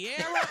up.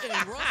 Sierra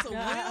and Russell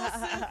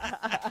Wilson.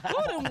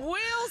 Who them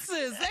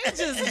Wilsons? They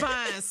just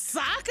buying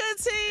soccer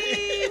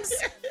teams.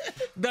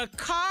 The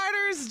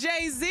Carters,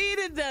 Jay-Z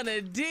done a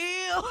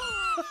deal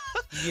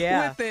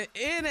with the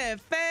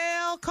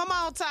NFL. Come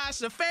on, Tosh,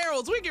 the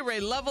Pharaohs. We get ready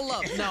to level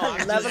up. No,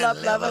 level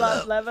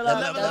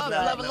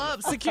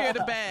up. Secure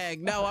the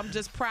bag. No, I'm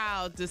just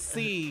proud to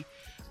see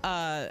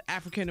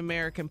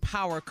African-American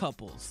power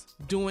couples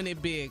doing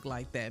it big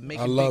like that,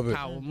 making big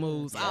power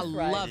moves. I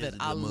love it.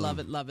 I love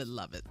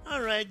it.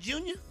 All right,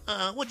 Junior,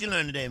 what'd you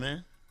learn today,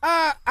 man?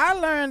 I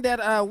learned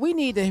that we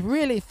need to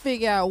really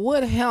figure out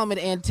what helmet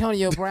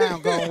Antonio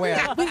Brown gonna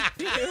wear. We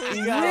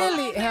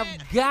really have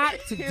got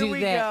to do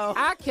that.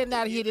 I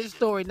cannot hear this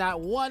story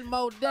not one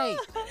more day.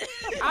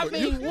 I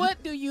mean,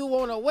 what do you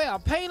want to wear? A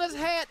painter's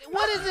hat?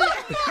 What is it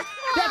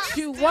that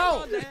you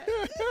want?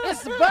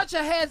 It's a bunch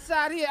of hats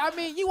out here. I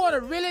mean, you want to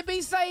really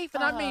be safe,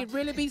 and I mean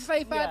really be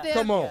safe out there?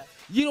 Come on.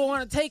 You don't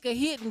want to take a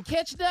hit and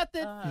catch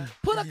nothing?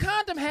 Put a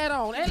condom hat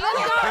on and let's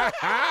go.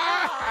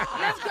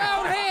 Let's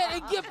go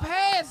ahead and get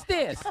past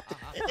this.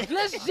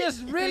 Let's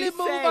just really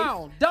move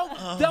on.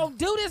 Don't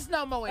do this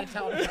no more,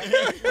 Antonio.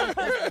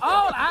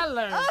 All I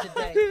learned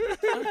today.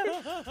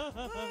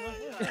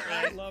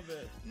 I love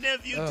it.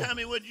 Nephew, tell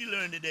me what you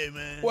learned today,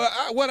 man. Well,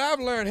 what I've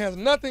learned has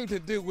nothing to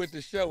do with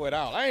the show at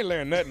all. I ain't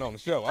learned nothing on the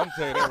show. I'm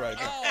telling you that right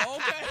now. Oh,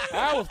 okay.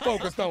 I was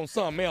focused on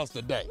something else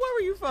today. What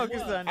were you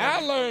focused on?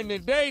 I learned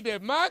today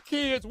that my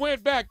kids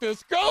went back to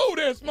school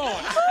this morning.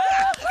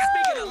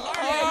 Speaking of learning.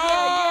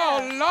 Oh,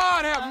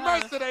 Lord have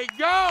mercy, they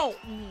gone.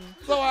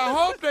 So I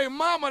hope they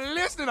mama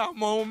listening.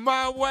 I'm on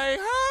my way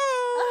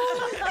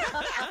home.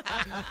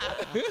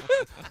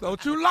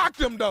 Don't you lock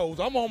them doors.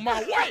 I'm on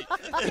my way. All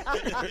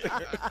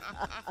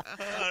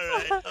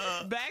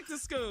right. Back to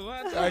school.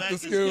 Back to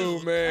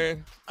school,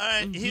 man. All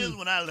right, here's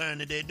what I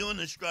learned today. Doing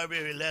the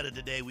strawberry letter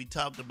today, we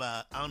talked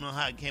about, I don't know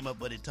how it came up,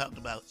 but it talked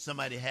about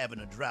somebody having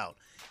a drought.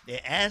 They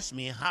asked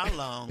me how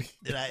long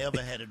did I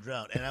ever had a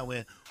drought, and I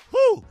went,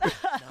 whoo.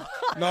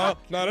 No,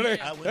 that ain't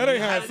how it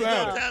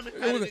sounded.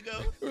 How did it go?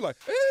 It was like,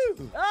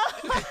 ooh.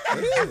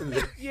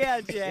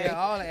 Yeah, Jay. Yeah,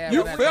 all the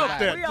You felt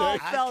that, We all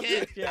Jay. felt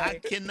it, Jay. I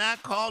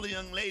cannot call the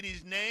young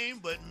lady's name,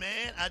 but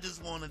man, I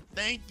just want to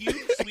thank you,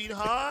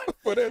 sweetheart,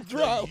 for that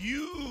drought.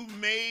 You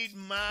made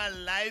my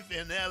life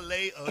in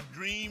L.A. a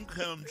dream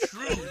come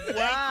true.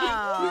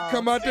 Wow. You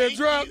come out that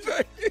drought,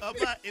 Jay.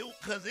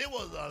 Because it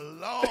was a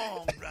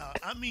long drought.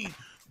 I mean,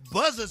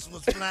 buzzards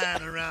was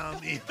flying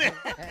around me.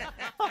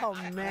 Oh,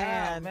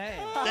 man.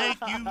 Thank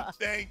you.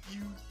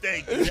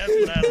 That's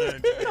what I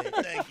learned today.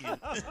 Thank you.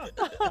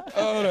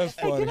 Oh, that's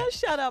funny. Hey, can I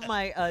shout out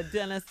my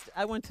dentist?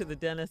 I went to the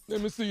dentist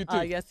Let me see you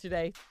too.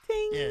 yesterday.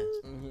 Ting. Yeah.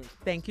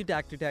 Thank you,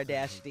 Dr.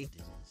 Dardashti.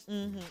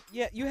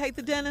 Yeah, you hate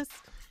the dentist?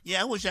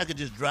 Yeah, I wish I could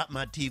just drop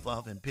my teeth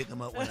off and pick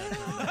them up when I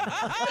come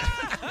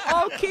back.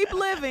 Oh, keep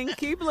living.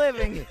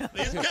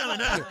 It's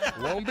coming up.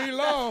 Won't be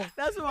long.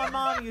 That's what my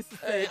mom used to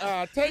say.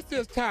 Hey, take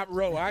this top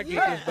row. I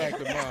get this back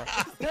tomorrow.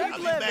 I'll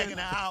be back in an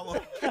hour.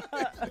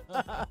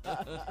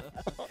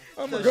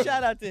 So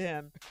shout out to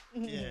him.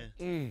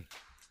 Yeah.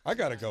 I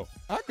gotta go.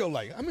 I go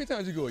like, how many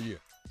times you go a year?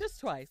 Just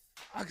twice.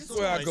 I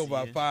swear I go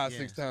about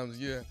 5-6 times a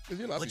year.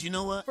 But you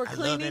know what? For I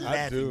cleaning? love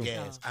that laughing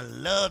gas. I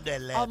love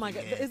that laughing gas. Oh, my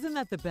God. Isn't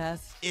that the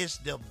best? It's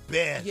the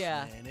best,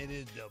 Yeah. man. It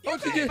is the You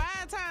best. pay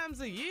 5 times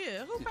a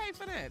year. Who pay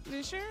for that? The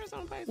insurance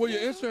don't pay for Well, that?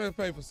 your insurance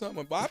pay for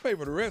something, but I pay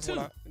for the rest. Two.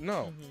 I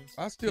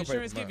still pay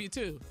Insurance for mine. give you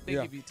 2. They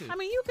give you 2. I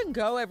mean, you can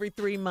go every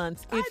 3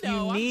 months if I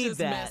know, you need I'm just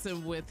that.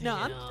 messing with No,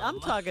 him. I'm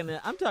talking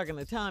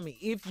to Tommy.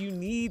 If you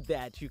need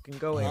that, you can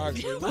go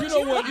every 3 months.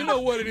 You know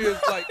what it is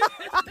like.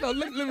 No,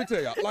 let me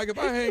tell y'all. Like if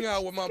I hang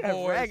out with my Got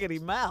boys, raggedy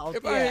mouth.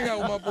 if I hang out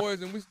with my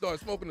boys and we start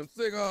smoking them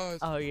cigars,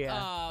 Oh yeah.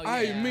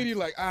 I immediately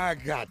like I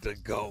got to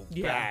go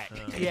back.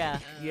 Yeah.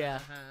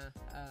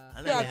 I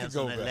like Got to to have go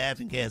some of that back.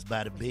 laughing gas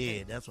by the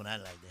bed. That's what I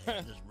like to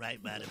have, just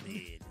right by the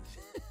bed.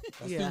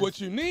 See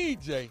what you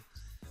need, Jay.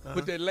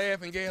 Put that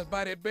laughing gas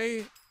by that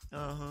bed,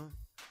 and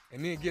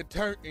then get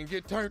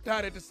turned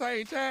out at the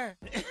same time.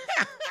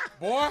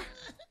 Boy,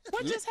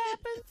 What just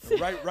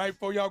happened? right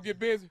before y'all get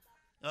busy,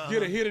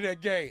 get a hit of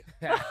that gas.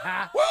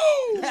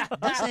 Woo!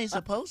 This ain't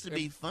supposed to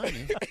be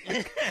funny.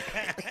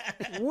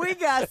 We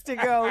got to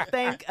go.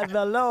 Thank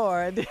the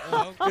Lord.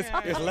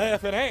 It's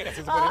laughing ass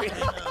is what it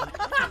is.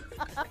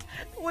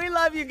 We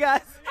love you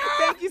guys.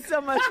 Thank you so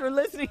much for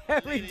listening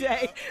every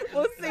day.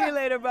 We'll see you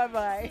later.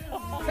 Bye-bye.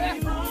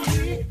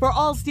 For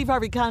all Steve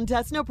Harvey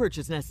contests, no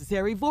purchase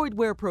necessary, void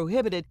where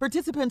prohibited.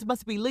 Participants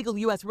must be legal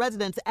U.S.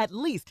 residents at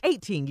least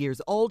 18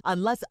 years old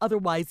unless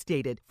otherwise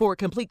stated. For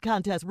complete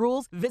contest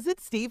rules, visit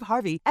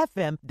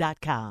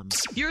SteveHarveyFM.com.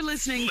 You're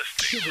listening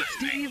to the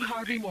Steve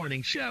Harvey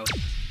Morning Show.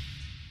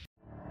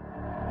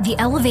 The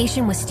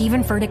Elevation with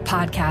Stephen Furtick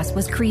podcast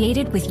was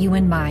created with you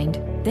in mind.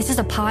 This is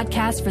a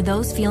podcast for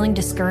those feeling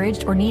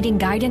discouraged or needing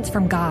guidance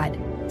from God.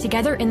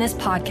 Together in this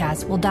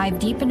podcast, we'll dive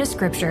deep into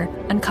Scripture,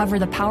 uncover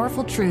the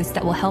powerful truths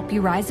that will help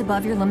you rise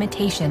above your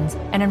limitations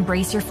and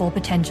embrace your full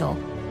potential.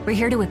 We're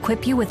here to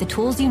equip you with the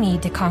tools you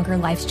need to conquer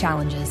life's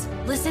challenges.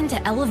 Listen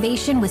to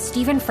Elevation with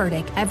Stephen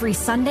Furtick every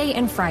Sunday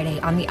and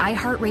Friday on the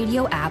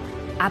iHeartRadio app,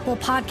 Apple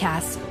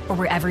Podcasts, or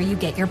wherever you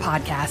get your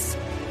podcasts.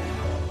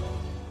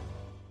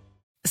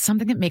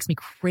 Something that makes me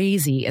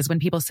crazy is when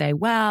people say,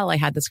 well, I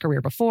had this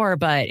career before,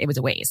 but it was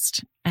a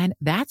waste. And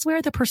that's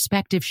where the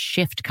perspective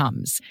shift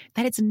comes,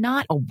 that it's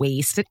not a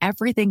waste, that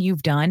everything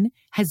you've done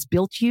has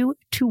built you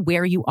to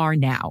where you are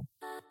now.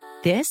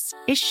 This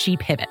is She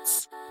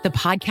Pivots, the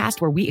podcast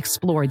where we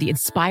explore the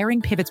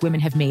inspiring pivots women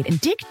have made and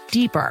dig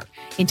deeper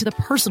into the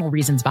personal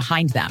reasons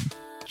behind them.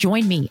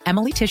 Join me,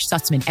 Emily Tish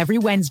Sussman, every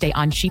Wednesday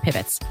on She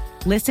Pivots.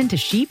 Listen to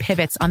She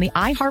Pivots on the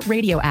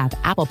iHeartRadio app,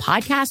 Apple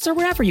Podcasts, or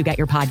wherever you get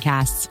your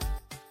podcasts.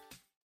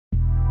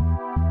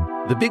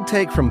 The Big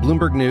Take from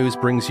Bloomberg News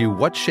brings you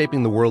what's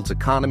shaping the world's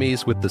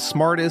economies with the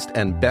smartest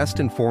and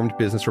best-informed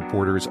business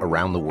reporters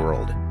around the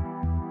world.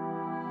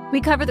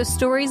 We cover the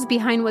stories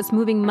behind what's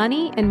moving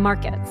money and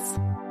markets,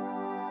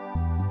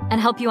 and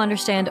help you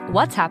understand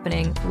what's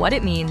happening, what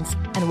it means,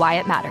 and why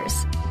it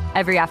matters.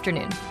 Every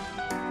afternoon.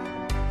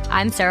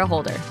 I'm Sarah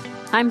Holder.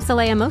 I'm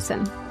Saleha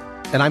Mohsen.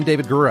 And I'm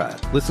David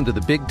Gura. Listen to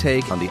The Big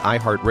Take on the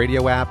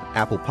iHeartRadio app,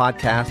 Apple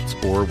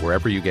Podcasts, or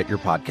wherever you get your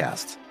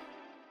podcasts.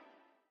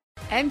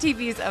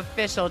 MTV's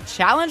official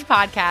Challenge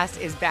podcast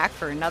is back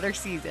for another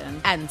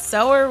season. And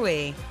so are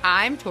we.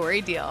 I'm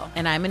Tori Deal.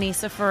 And I'm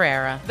Anissa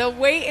Ferreira. The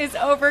wait is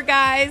over,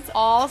 guys.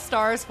 All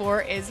Stars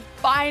 4 is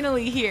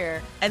finally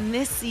here. And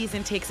this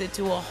season takes it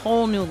to a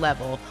whole new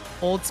level.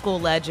 Old school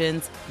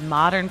legends,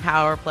 modern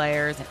power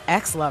players, and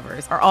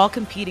ex-lovers are all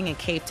competing in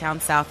Cape Town,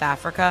 South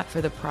Africa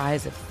for the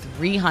prize of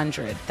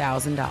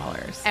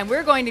 $300,000. And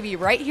we're going to be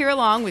right here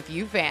along with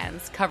you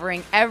fans,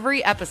 covering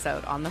every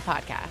episode on the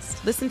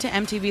podcast. Listen to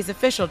MTV's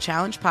official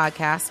Challenge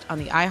podcast on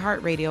the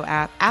iHeartRadio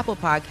app, Apple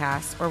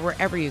Podcasts, or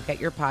wherever you get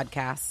your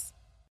podcasts.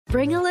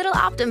 Bring a little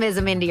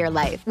optimism into your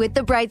life with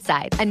The Bright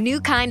Side, a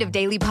new kind of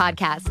daily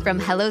podcast from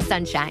Hello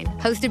Sunshine,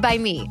 hosted by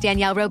me,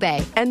 Danielle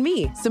Robay. And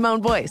me, Simone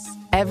Boyce.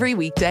 Every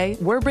weekday,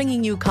 we're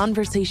bringing you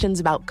conversations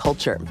about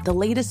culture, the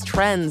latest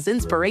trends,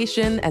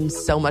 inspiration, and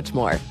so much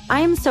more. I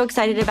am so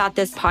excited about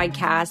this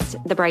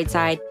podcast, The Bright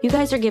Side. You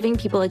guys are giving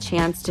people a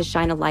chance to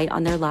shine a light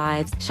on their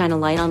lives, shine a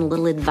light on a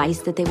little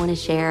advice that they want to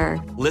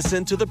share.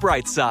 Listen to The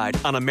Bright Side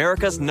on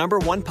America's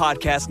 #1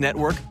 podcast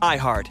network,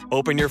 iHeart.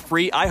 Open your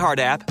free iHeart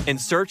app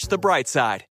and search The Bright Side.